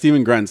 He has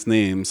Stephen Grant's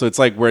name. So it's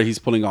like where he's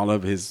pulling all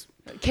of his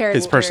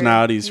character.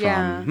 personalities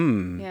Yeah.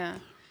 from. Yeah.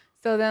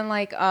 So then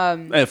like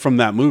From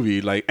that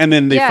movie. Like, and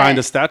then they Yeah. find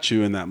a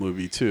statue in that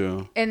movie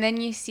too. and then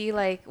you see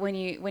like when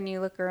you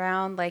look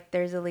around, like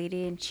there's a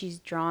lady and she's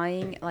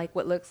drawing like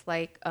what looks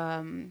like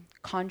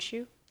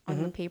Khonshu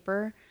on the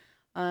paper.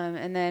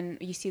 And then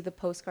you see the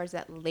postcards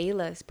that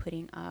Layla's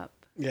putting up,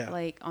 Yeah.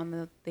 like on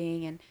the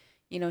thing,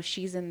 and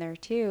she's in there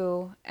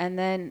too. And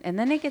then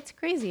it gets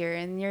crazier,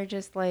 and you're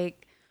just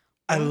like,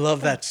 I what love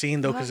the that scene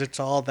though because it's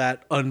all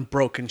that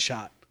unbroken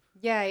shot.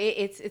 yeah,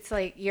 it's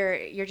like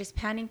you're just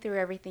panning through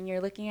everything. You're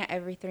looking at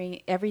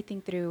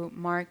everything through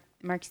Mark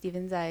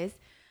Stevens' eyes.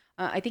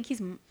 I think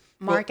he's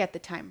Mark at the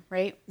time,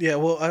 right? Yeah,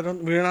 well,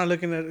 we're not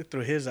looking at it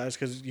through his eyes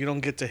because you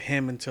don't get to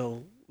him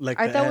until like.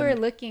 I the thought we were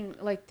end. looking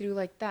like through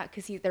like that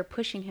because they're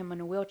pushing him in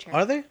a wheelchair.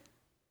 Are they?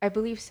 I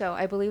believe so.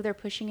 I believe they're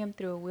pushing him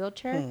through a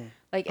wheelchair.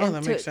 Like, Oh, and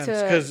that to, makes sense. to-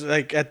 Because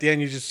like at the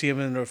end, you just see him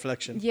in the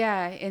reflection.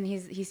 yeah, and he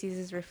sees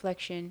his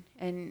reflection,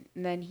 and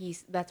then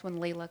that's when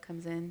Layla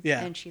comes in.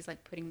 Yeah. and she's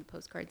like putting the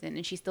postcards in,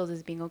 and she steals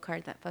his bingo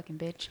card. That fucking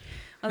bitch.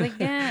 I was like,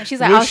 yeah. She's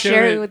like, We'll I'll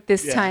share it with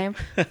this yeah. time.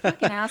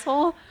 Fucking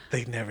asshole.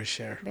 They never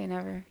share. They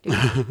never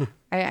do.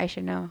 I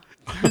should know.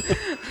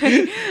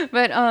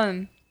 But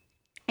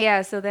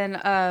yeah. So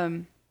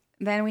then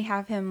we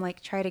have him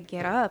like try to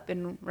get up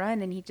and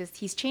run, and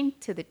he's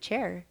chained to the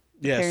chair.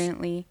 Yes.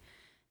 Apparently,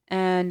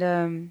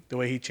 and The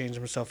way he changed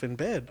himself in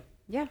bed.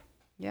 yeah.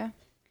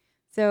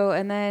 So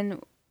and then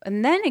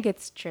it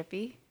gets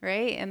trippy,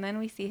 right? And then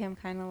we see him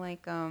kind of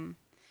like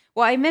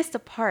well, I missed a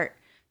part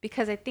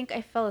because I think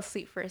I fell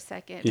asleep for a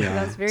second because I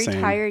Yeah, was very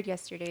same. tired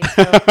yesterday.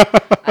 So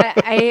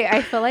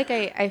I feel like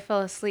I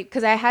fell asleep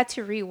because I had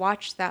to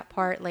rewatch that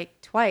part like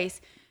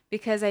twice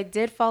because I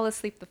did fall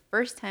asleep the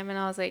first time, and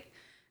I was like,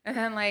 and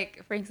then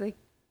like Frank's like,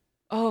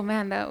 oh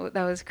man, that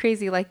was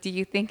crazy. Like, do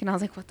you think? And I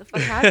was like, what the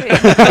fuck happened?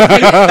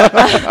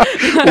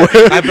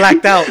 I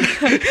blacked out.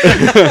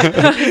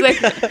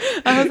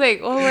 I was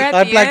like, well, we're at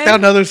I the blacked end.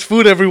 out. Now there's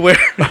food everywhere.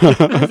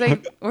 I was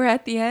like, we're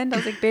at the end. I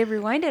was like, babe,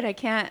 rewind it. I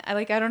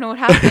don't know what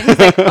happened. He's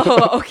like,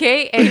 oh,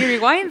 okay. And he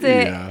rewinds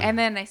it. Yeah. And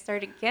then I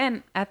start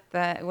again at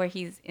where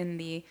he's in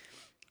the,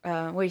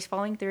 where he's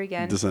falling through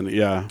again.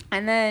 Yeah.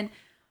 And then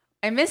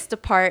I missed a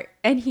part,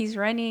 and he's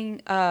running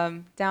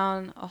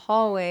down a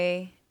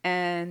hallway,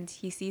 and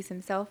he sees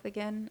himself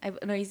again.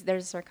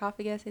 There's a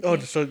sarcophagus. I Oh,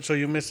 think. so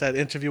you missed that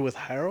interview with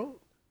Harold?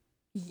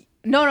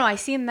 No, I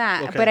seen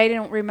that, Okay. but I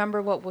didn't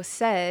remember what was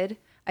said.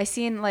 I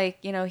seen like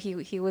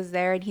he was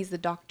there, and he's the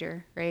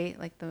doctor, right?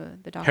 Like the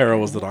doctor.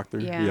 Harold was the doctor.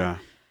 Yeah. Yeah.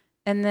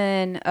 And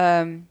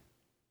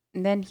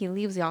then he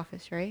leaves the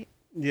office, right?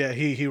 Yeah,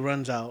 he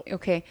runs out.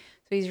 Okay,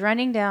 so he's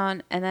running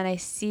down, and then I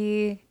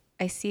see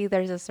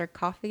there's a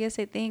sarcophagus,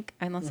 I think,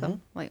 unless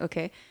I'm like,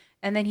 okay,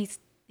 and then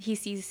he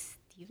sees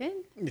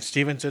Steven.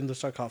 Steven's in the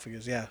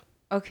sarcophagus. Yeah.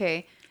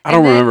 Okay. I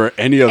don't remember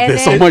any of and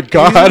this. then- Oh my He's in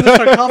god. the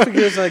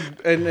sarcophagus, like,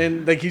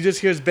 and like he just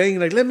hears banging,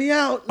 like, "Let me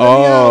out! Let me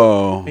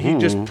Oh. out!" And he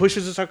just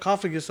pushes the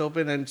sarcophagus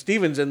open, and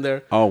Steven's in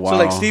there. Oh, So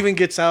like wow. Steven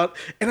gets out,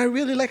 and I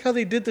really like how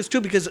they did this too,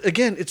 because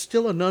again, it's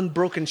still an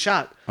unbroken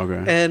shot.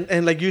 Okay.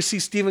 And like you see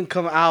Steven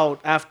come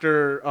out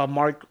after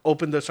Mark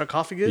opened the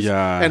sarcophagus.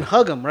 Yeah. And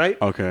hug him, right?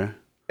 Okay.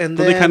 And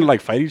Do then they kind of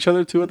like fight each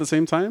other too at the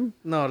same time?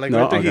 no, like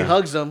No? right there he Okay.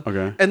 hugs him.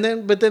 Okay. And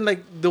then but then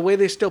like the way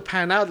they still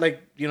pan out,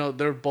 like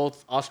they're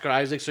both Oscar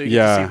Isaac, so you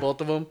Yeah. can see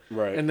both of them.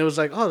 Right. And it was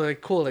like, oh, they're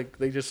like cool, like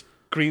they just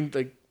green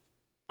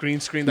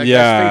screen that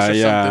Yeah. guy's face or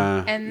Yeah.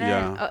 something. And then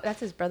Yeah. oh, that's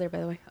his brother, by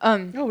the way. Oh,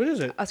 what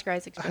is it? Oscar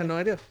Isaac's I brother. had no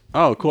idea.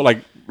 Oh, cool.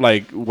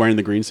 Like wearing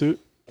the green suit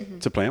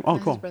to play him. Oh,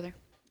 That's cool. his brother.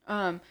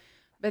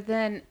 But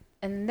then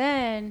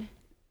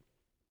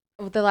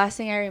the last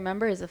thing I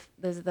remember is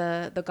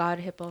the god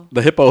hippo.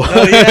 The hippo.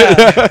 Oh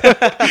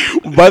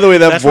yeah. By the way,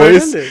 that That's where it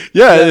voice. ended.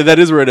 Yeah, that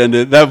is where it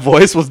ended. That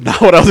voice was not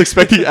what I was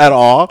expecting at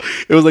all.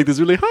 It was like this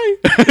really high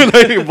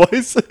like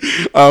voice.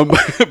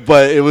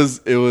 But it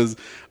was.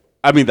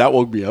 I mean, that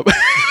woke me up.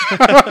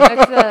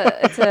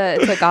 It's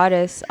a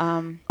goddess. I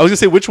was gonna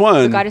say which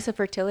one. The goddess of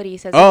fertility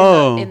says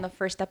Oh. in the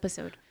first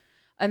episode.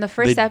 In the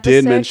first They episode,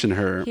 did mention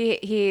her.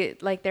 He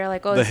like they're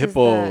like, oh, The this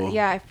hippo. Is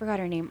I forgot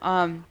her name.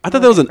 I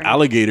thought that was an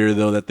alligator. alligator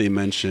though that they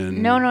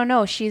mentioned.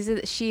 No. She.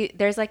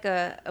 There's like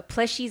a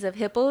plushies of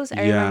hippos.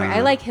 I remember. Yeah. I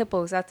like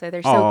hippos. That's why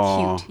they're so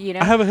Aw. cute. You know.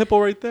 I have a hippo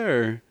right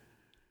there.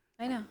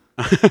 I know.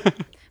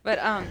 But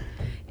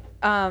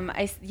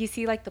you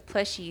see like the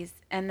plushies,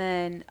 and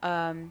then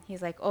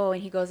he's like, oh,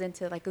 and he goes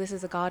into like, this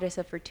is a goddess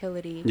of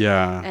fertility.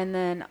 Yeah. And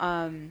then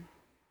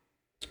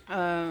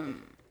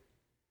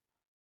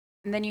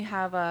and then you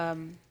have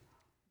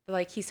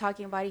like he's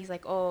talking about it, he's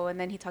like, oh, and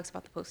then he talks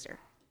about the poster.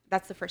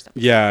 That's the first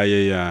episode.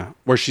 Yeah.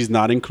 Where she's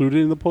not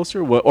included in the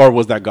poster, or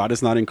was that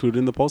goddess not included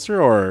in the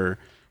poster, or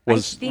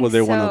was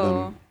there one of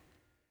them?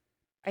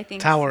 I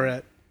think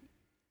Towerette.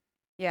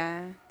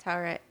 Yeah,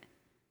 Towerette.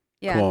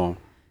 Yeah. Cool.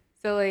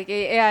 So like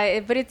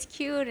but it's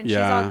cute, and she's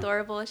Yeah. all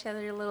adorable. She has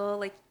her little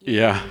like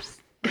Yeah. ears.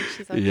 And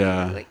she's all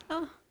Yeah. cute, like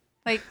oh,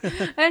 like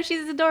and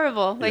she's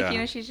adorable. Like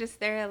Yeah. she's just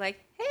there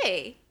like,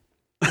 hey.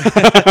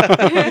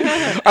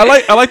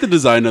 I like the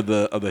design of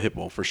the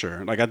hippo for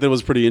sure. Like I thought it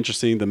was pretty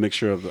interesting. The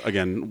mixture of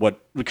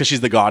because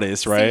she's the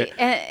goddess, right? See,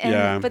 and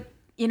Yeah. But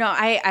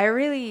I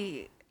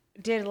really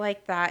did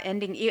like that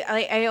ending.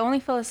 I only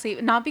fell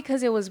asleep not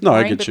because it was No,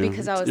 I boring, get but you.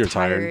 because I was You're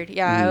tired. tired.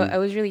 Yeah, Mhm. I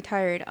was really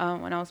tired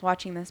when I was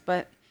watching this.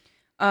 But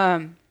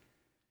I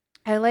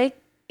like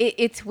it.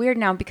 It's weird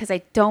now because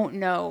I don't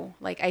know.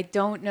 Like I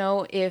don't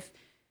know if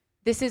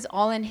this is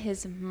all in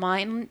his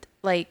mind.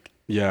 Like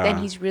Yeah. then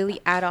he's really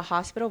at a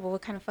hospital. But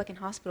what kind of fucking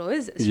hospital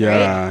is this?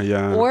 Yeah, right?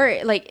 yeah.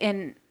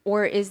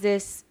 Or is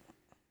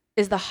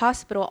the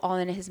hospital all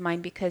in his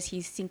mind because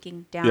he's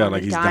sinking down? Yeah,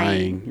 like and he's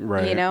dying,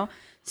 right. You know.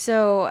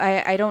 So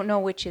I don't know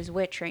which is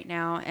which right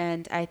now,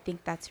 and I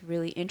think that's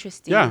really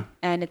interesting. Yeah.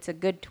 And it's a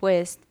good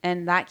twist,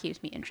 and that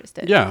keeps me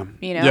interested. Yeah.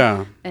 You know.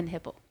 Yeah. And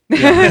hippo.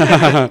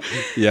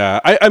 Yeah,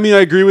 I mean I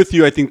agree with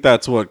you. I think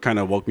that's what kind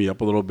of woke me up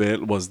a little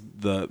bit was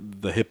the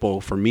hippo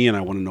for me, and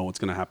I want to know what's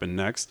going to happen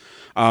next.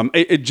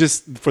 It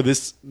just for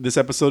this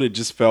episode, it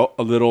just felt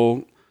a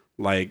little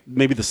like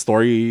maybe the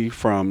story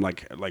from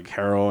like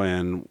Harold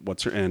and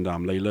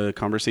Layla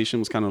conversation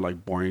was kind of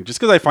like boring, just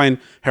because I find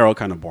Harold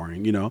kind of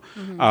boring, you know.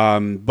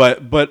 Mm-hmm.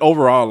 But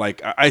overall,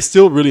 like I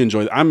still really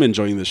I'm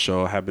enjoying this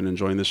show. I have been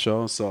enjoying this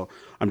show, so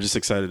I'm just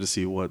excited to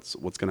see what's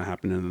going to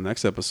happen in the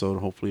next episode.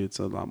 Hopefully, it's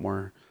a lot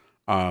more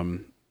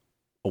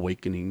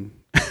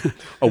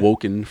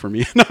awoken for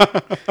me.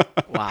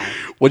 Wow.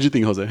 What'd you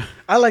think, Jose?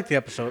 I like the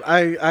episode.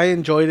 I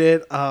enjoyed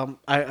it.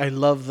 I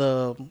love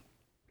the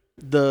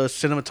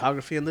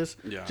cinematography in this.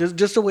 Yeah.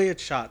 Just the way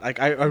it's shot. Like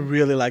I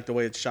really like the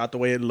way it's shot, the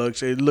way it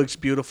looks. It looks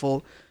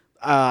beautiful.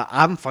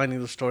 I'm finding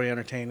the story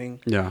entertaining.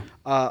 Yeah.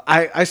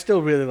 I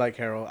still really like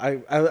Harold.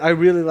 I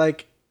really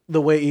like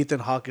the way Ethan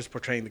Hawke is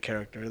portraying the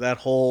character. That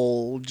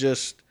whole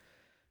just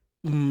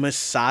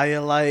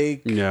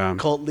messiah-like Yeah.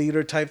 cult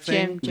leader type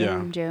thing.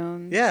 Jim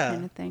Jones Yeah,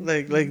 kind of thing.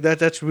 like that.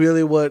 That's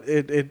really what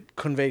it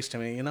conveys to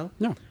me. You know.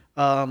 Yeah.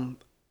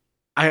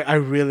 I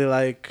really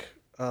like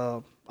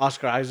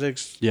Oscar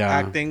Isaac's Yeah.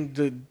 acting.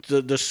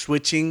 The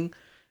switching.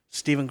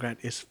 Stephen Grant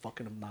is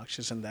fucking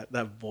obnoxious, and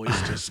that voice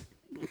just.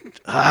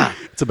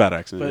 It's a bad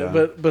accent.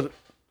 But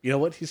you know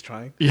what? He's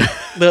trying. Yeah.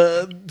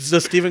 The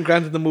Stephen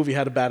Grant in the movie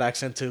had a bad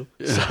accent too,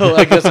 so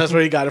I guess that's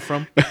where he got it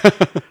from.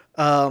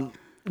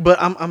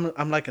 But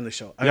I'm liking the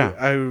show. Yeah.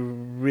 I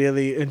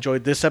really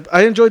enjoyed this.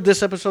 I enjoyed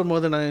this episode more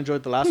than I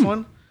enjoyed the last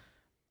one,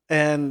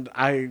 and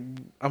I'm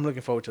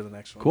looking forward to the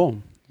next one.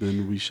 Cool.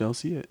 Then we shall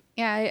see it.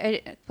 Yeah.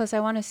 I plus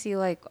I want to see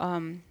like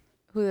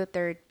who the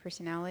third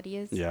personality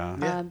is. Yeah.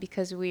 Yeah.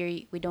 Because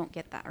we don't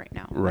get that right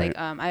now. Right.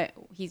 Like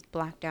he's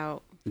blacked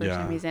out for Yeah.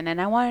 some reason,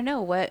 and I want to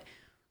know what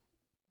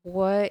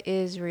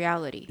is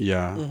reality.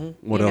 Yeah.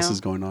 Mm-hmm. What You else know?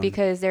 is going on?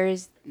 Because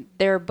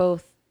they're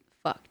both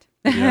fucked.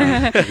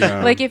 Yeah.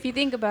 Yeah. Like if you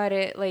think about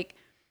it, like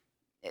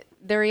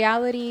the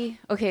reality.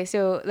 Okay,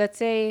 so let's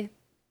say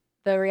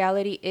the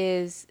reality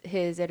is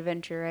his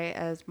adventure, right?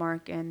 As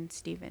Mark and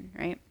Steven,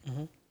 right?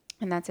 Mhm.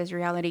 And that's his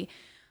reality.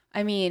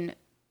 I mean,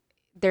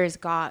 there's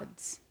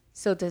gods.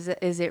 So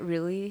is it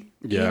really?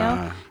 You know?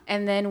 Yeah.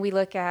 And then we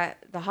look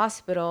at the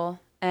hospital,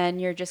 and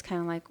you're just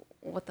kind of like,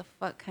 what the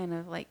fuck kind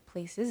of like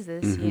place is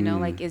this? You know,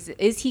 Mhm. like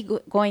is he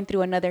going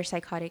through another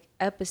psychotic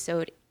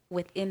episode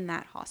within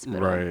that hospital?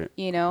 Right.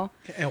 You know?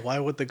 And why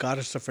would the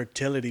goddess of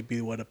fertility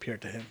be what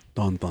appeared to him?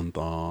 Dun dun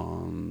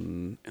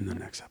dun. In the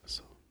next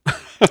episode.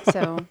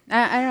 So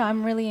I don't know.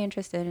 I'm really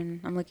interested, and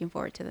I'm looking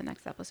forward to the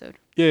next episode.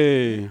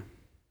 Yay.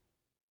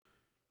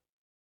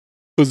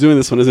 Who's doing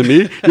this one? Is it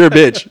me? You're a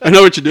bitch. I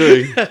know what you're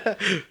doing.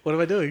 What am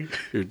I doing?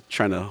 You're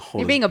trying to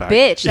hold You're us being a back.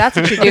 bitch. That's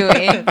what you're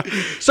doing.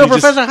 So, You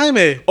just- Professor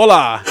Jaime,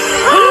 Hola.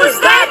 Who's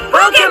that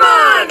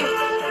Pokemon?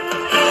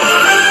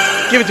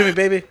 give it to me,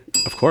 baby.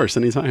 Of course,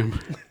 anytime.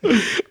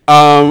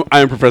 I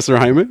am Professor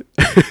Jaime,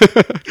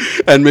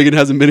 and Megan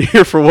hasn't been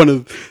here for one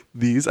of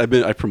these. I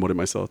promoted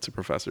myself to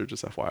professor,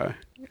 just FYI.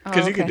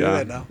 Because you can do Yeah.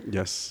 that now.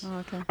 Yes. Oh,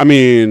 okay. I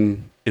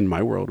mean, in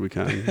my world, we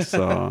can.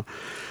 So,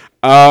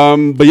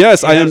 but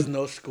yes, I He has am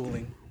no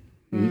schooling.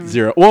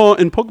 zero. Well,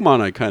 in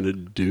Pokemon, I kind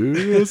of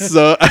do.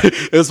 So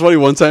it was funny.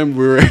 One time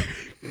we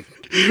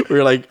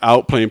were like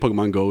out playing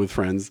Pokemon Go with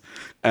friends,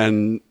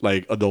 and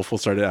like Adolfo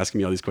started asking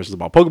me all these questions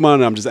about Pokemon,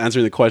 and I'm just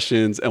answering the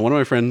questions. And one of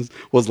my friends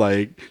was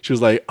like, she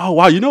was like, "Oh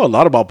wow, you know a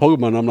lot about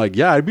Pokemon." And I'm like,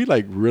 "Yeah, I'd be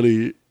like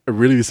really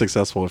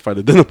successful if I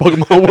lived in the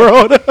Pokemon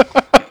world.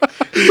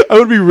 I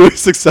would be really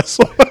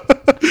successful."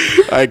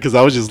 Because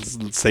I was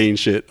just saying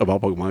shit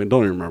about Pokemon. I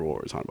don't even remember what we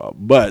were talking about.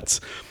 But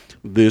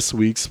this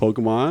week's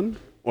Pokemon,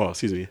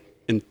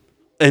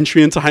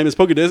 entry into Jaime's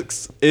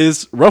Pokedex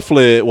is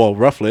Rufflet. Well,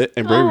 Rufflet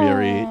and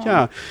Braviary. Aw.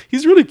 Yeah,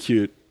 he's really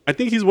cute. I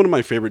think he's one of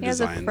my favorite He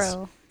has a designs.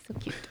 crow. So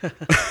cute.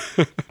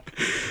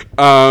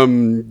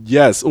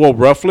 Yes. Well,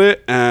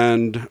 Rufflet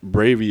and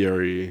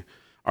Braviary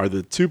are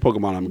the two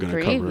Pokemon I'm going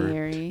to cover.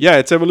 Braviary. Yeah,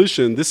 it's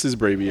evolution. This is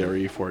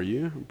Braviary for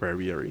you.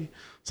 Braviary.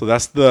 So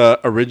that's the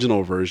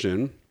original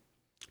version.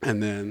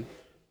 And then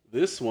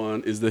this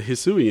one is the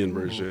Hisuian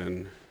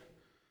version.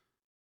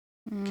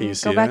 Can you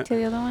see Go back it? to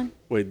the other one.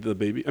 Wait, the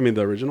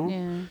original?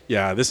 Yeah.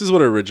 Yeah, this is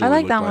what it I originally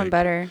like looked that one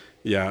better.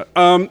 Yeah.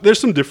 There's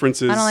some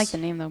differences. I don't like the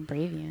name though,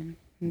 Bravian.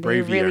 They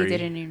Braviary. really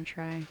didn't even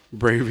try.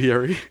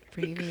 Braviary.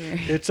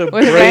 Braviary. It's a With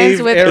brave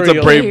rhymes with Ariel. It's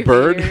a brave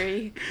bird.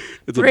 Braviary.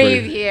 It's a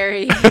brave.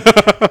 Braviary.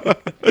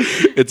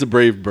 It's a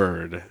brave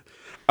bird.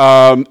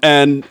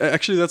 And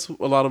actually, that's a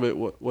lot of it.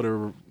 What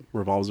it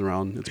revolves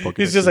around. It's Pokedex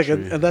He's just like,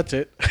 entry. and that's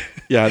it.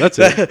 Yeah, that's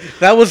it.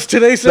 That was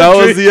today's That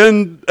entry. was the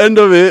end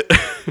of it.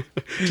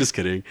 Just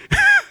kidding.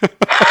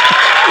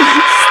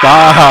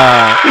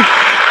 Stop.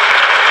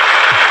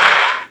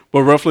 But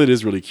Rufflet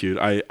is really cute.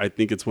 I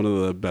think it's one of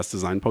the best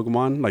designed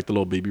Pokemon, like the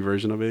little baby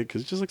version of it,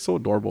 because it's just like so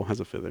adorable. It has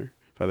a feather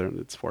on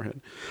its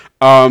forehead.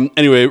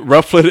 Anyway,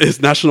 Rufflet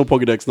is National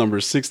Pokedex number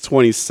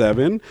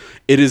 627.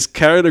 It is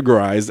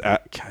categorized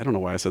I don't know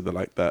why I said that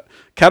like that.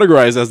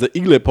 Categorized as the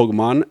Eaglet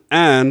Pokemon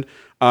and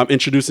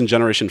introduced in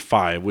Generation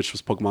 5, which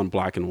was Pokemon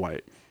Black and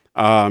White.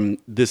 Can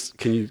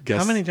you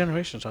guess? How many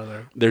generations are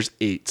there? There's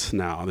 8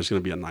 now. There's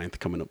going to be a 9th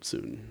coming up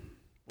soon.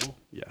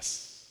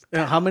 Yes.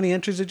 Yeah, how many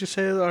entries did you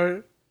say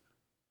are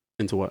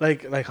Into what?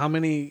 like how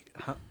many?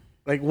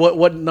 Like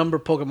what number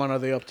Pokemon are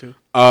they up to?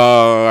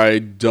 I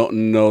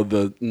don't know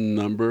the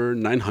number,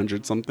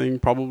 900 something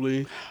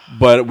probably,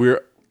 but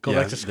Go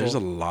back to school. There's a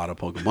lot of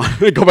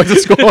Pokemon. Go back to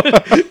school.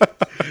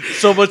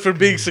 So much for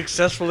being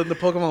successful in the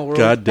Pokemon world.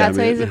 God damn That's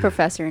why he's a it.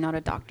 professor, not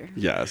a doctor.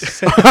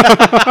 Yes.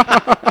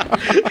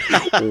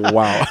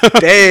 Wow.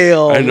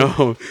 Damn. I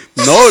know.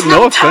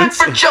 No Time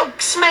offense. for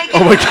jokes, Megan.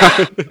 Oh my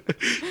god.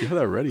 You have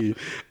that ready.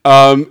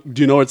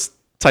 Do you know its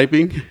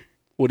typing?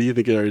 What do you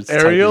think it's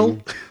Ariel?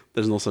 typing?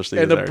 There's no such thing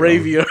And as a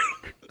Ariel.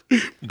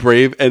 Braviary.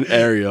 Brave and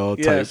Ariel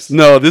Yes. types.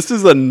 No, this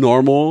is a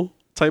normal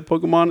type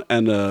Pokemon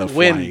and a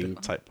Wind. flying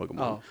type Pokemon.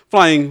 Oh.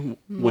 Flying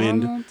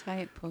wind. Normal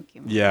type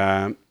Pokemon.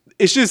 Yeah.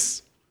 It's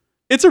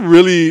a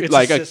really It's a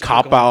like a cis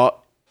cop Pokemon. out.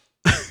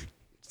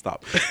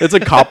 Stop. It's a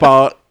cop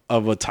out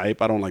of a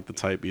type. I don't like the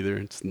type either.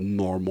 It's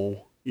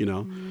normal, you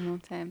know. No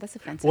time. That's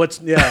offensive. What's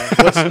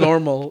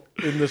normal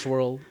in this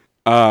world?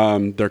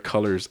 Their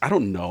colors. I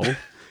don't know.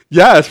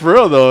 Yeah, it's for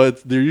real though.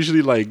 They're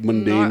usually like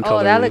mundane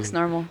colors. Oh, that looks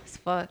normal as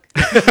fuck.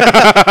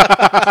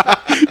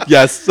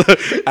 Yes,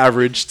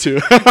 average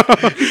too.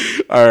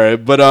 All right,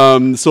 but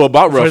so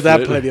about For Rufflet.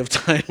 that plenty of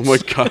time. Oh my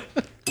god.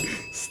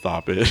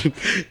 Stop it.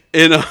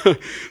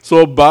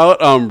 So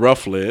about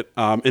Rufflet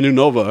in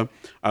Unova,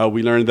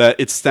 we learned that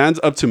it stands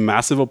up to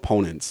massive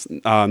opponents,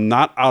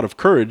 not out of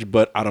courage,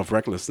 but out of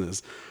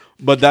recklessness.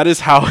 But that is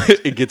how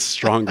it gets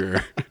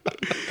stronger.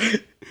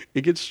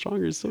 It gets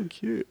stronger. It's so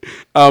cute.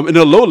 In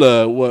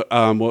Alola,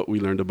 what we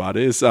learned about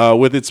is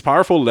with its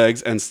powerful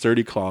legs and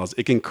sturdy claws,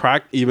 it can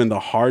crack even the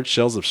hard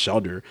shells of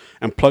Shelter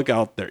and pluck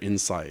out their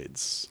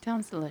insides.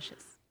 Sounds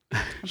delicious. I'm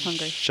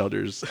hungry.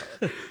 Shelters.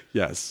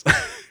 Yes.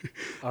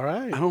 All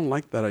right. I don't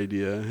like that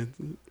idea.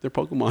 They're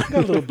Pokemon.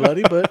 Got a little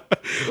bloody, but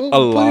A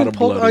lot of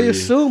bloody. I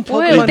assume Wait,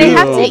 Pokemon they do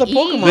have all to the eat.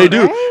 Pokemon. They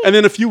do. Right? And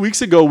then a few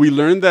weeks ago, we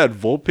learned that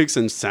Vulpix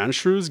and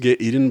Sandshrews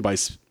get eaten by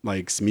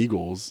like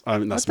Smeagol's. Not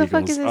What Smeagol's. the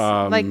fuck is this?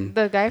 Like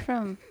the guy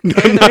from. not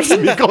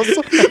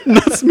Smeagol's.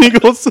 Not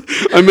Smeagol's.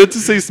 I meant to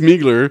say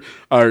Smeagler.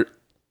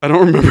 I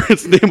don't remember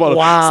its name.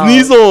 Wow.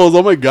 Sneasels.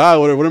 Oh my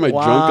god. What am I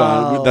drunk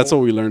Wow. on? That's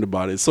what we learned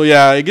about it. So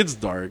yeah, it gets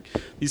dark.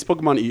 These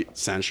Pokemon eat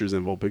Sandshrews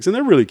and Vulpix, and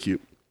they're really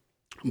cute.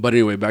 But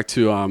anyway, back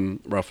to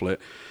Rufflet.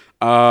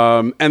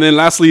 And then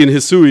lastly in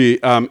Hisui,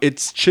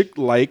 it's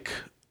chick-like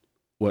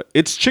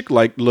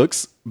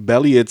looks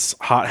belly its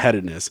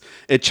hot-headedness.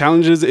 It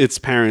challenges its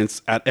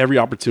parents at every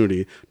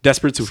opportunity,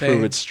 desperate to prove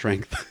Same. its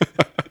strength.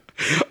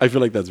 I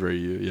feel like that's very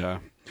you, yeah.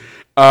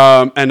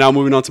 And now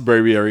moving on to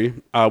Braviary.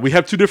 We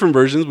have two different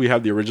versions. We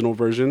have the original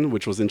version,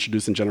 which was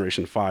introduced in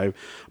Generation 5,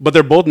 but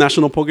they're both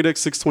National Pokedex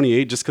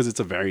 628 just because it's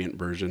a variant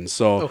version.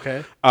 So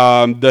Okay.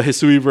 the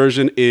Hisui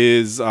version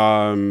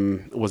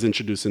was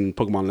introduced in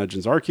Pokemon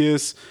Legends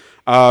Arceus.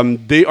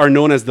 They are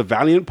known as the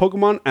Valiant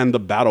Pokemon and the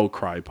Battle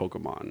Cry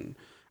Pokemon.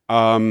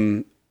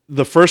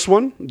 The first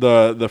one,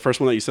 the first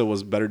one that you said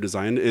was better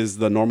designed, is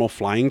the normal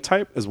flying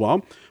type as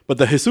well. But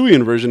the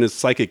Hisuian version is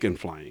psychic and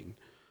flying.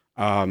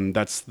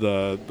 That's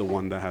the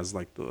one that has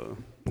like The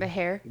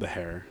hair. the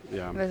hair.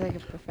 Yeah. There's like a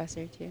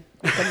professor too.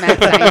 Like a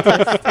mad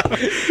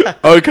scientist.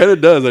 Oh, it kind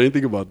of does. I didn't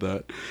think about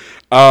that.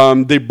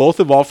 They both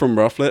evolved from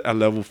Rufflet at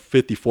level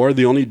 54.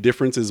 The only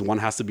difference is one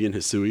has to be in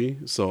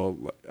Hisui,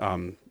 so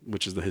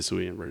which is the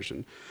Hisuian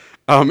version.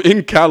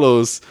 In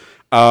Kalos,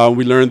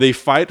 we learned they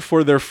fight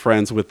for their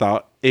friends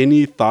without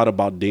any thought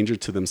about danger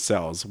to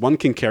themselves. One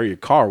can carry a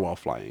car while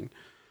flying.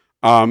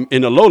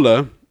 In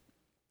Alola,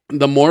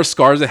 the more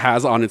scars it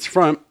has on its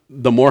front,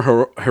 the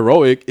more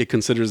heroic it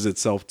considers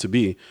itself to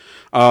be.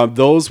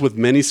 Those with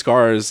many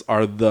scars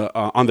are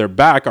on their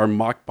back are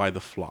mocked by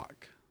the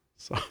flock.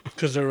 So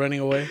Because they're running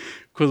away.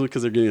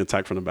 because they're getting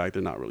attacked from the back,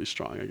 they're not really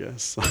strong, I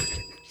guess.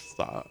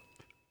 Stop.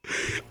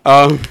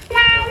 I've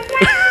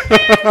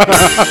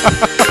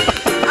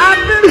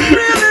been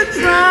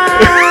really trying.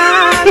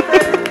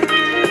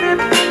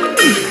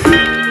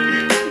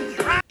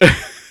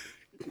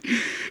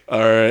 All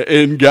right.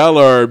 In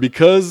Galar,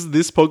 because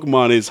this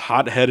Pokemon is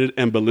hot-headed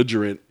and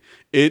belligerent,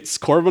 it's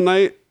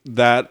Corviknight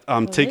that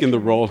taking the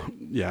role.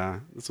 Yeah,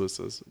 that's what it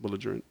says.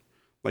 Belligerent.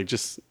 Like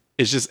it's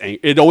just angry.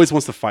 It always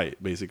wants to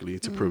fight, basically,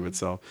 to prove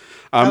itself.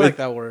 I like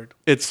that word.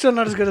 It's Still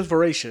not as good as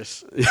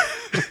voracious.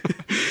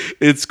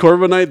 It's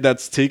Corviknight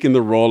that's taking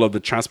the role of the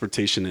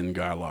transportation in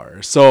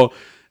Galar. So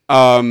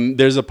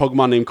there's a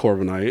Pokemon named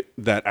Corviknight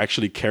that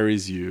actually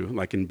carries you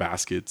like in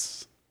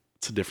baskets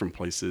to different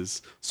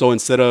places. So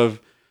instead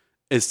of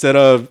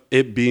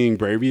it being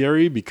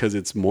Braviary because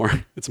it's more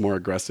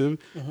aggressive,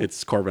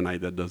 it's Corviknight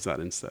that does that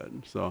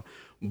instead. So,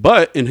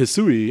 but in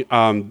Hisui,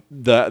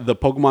 the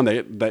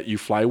Pokemon that you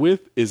fly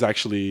with is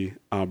actually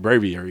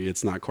Braviary.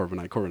 It's not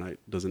Corviknight. Corviknight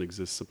doesn't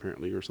exist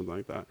apparently, or something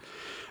like that.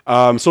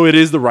 So it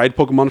is the right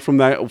Pokemon from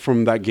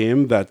that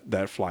game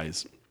that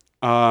flies.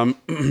 And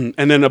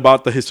then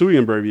about the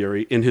Hisuian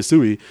Braviary in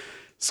Hisui.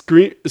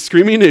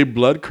 Screaming a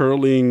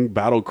blood-curdling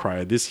battle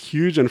cry, this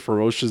huge and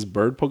ferocious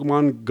bird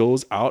Pokemon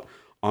goes out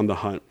on the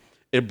hunt.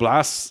 It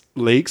blasts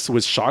lakes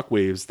with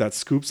shockwaves that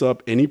scoops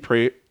up any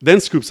prey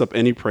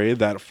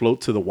that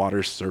float to the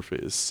water's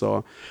surface.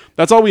 So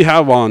that's all we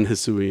have on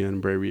Hisui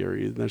and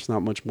Braviary. There's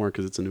not much more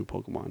because it's a new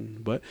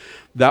Pokemon. But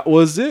that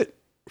was it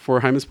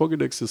for Jaime's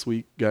Pokedex this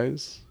week,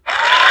 guys. Thank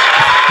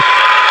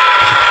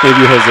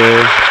you,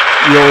 Jose.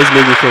 You always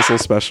make me feel so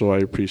special. I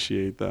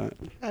appreciate that.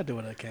 I do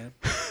what I can.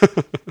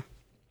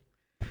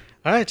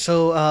 All right,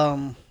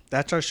 so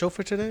that's our show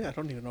for today. I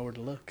don't even know where to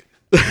look.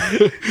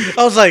 I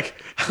was like,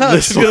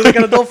 this is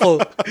kind of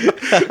doleful.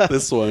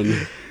 This one.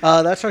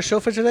 That's our show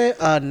for today.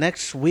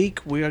 Next week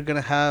we are gonna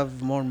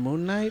have more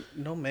Moon Knight.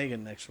 No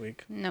Megan next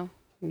week. No.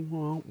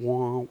 Wah,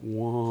 wah,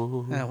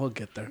 wah. Yeah, we'll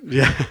get there.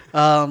 Yeah.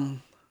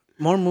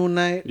 More Moon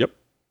Knight. Yep.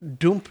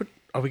 Doom.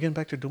 Are we getting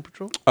back to Doom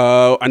Patrol?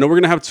 I know we're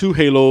gonna have 2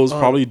 Halos,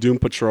 probably Doom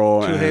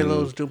Patrol. Two and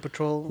Halos, Doom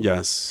Patrol.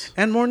 Yes.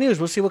 And more news.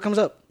 We'll see what comes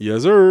up.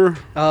 Yes, sir.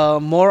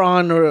 More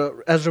on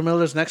Ezra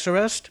Miller's next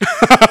arrest.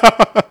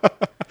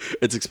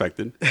 It's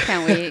expected.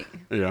 Can't wait.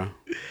 Yeah.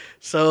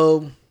 So,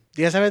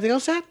 do you guys have anything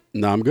else, Chad?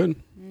 No, I'm good.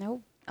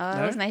 Nope.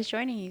 It was nice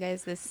joining you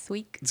guys this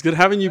week. It's good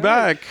having you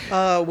back.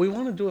 We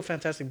want to do a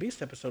Fantastic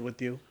Beast episode with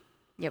you.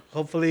 Yep.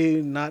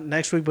 Hopefully not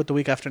next week, but the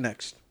week after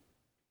next.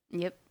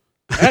 Yep.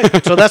 All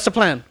right. So that's the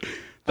plan.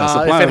 That's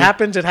the If plan. it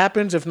happens, it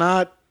happens. If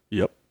not,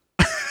 Yep.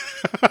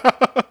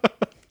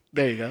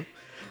 there you go.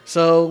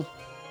 So,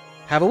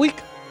 have a week.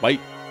 Bye.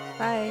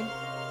 Bye.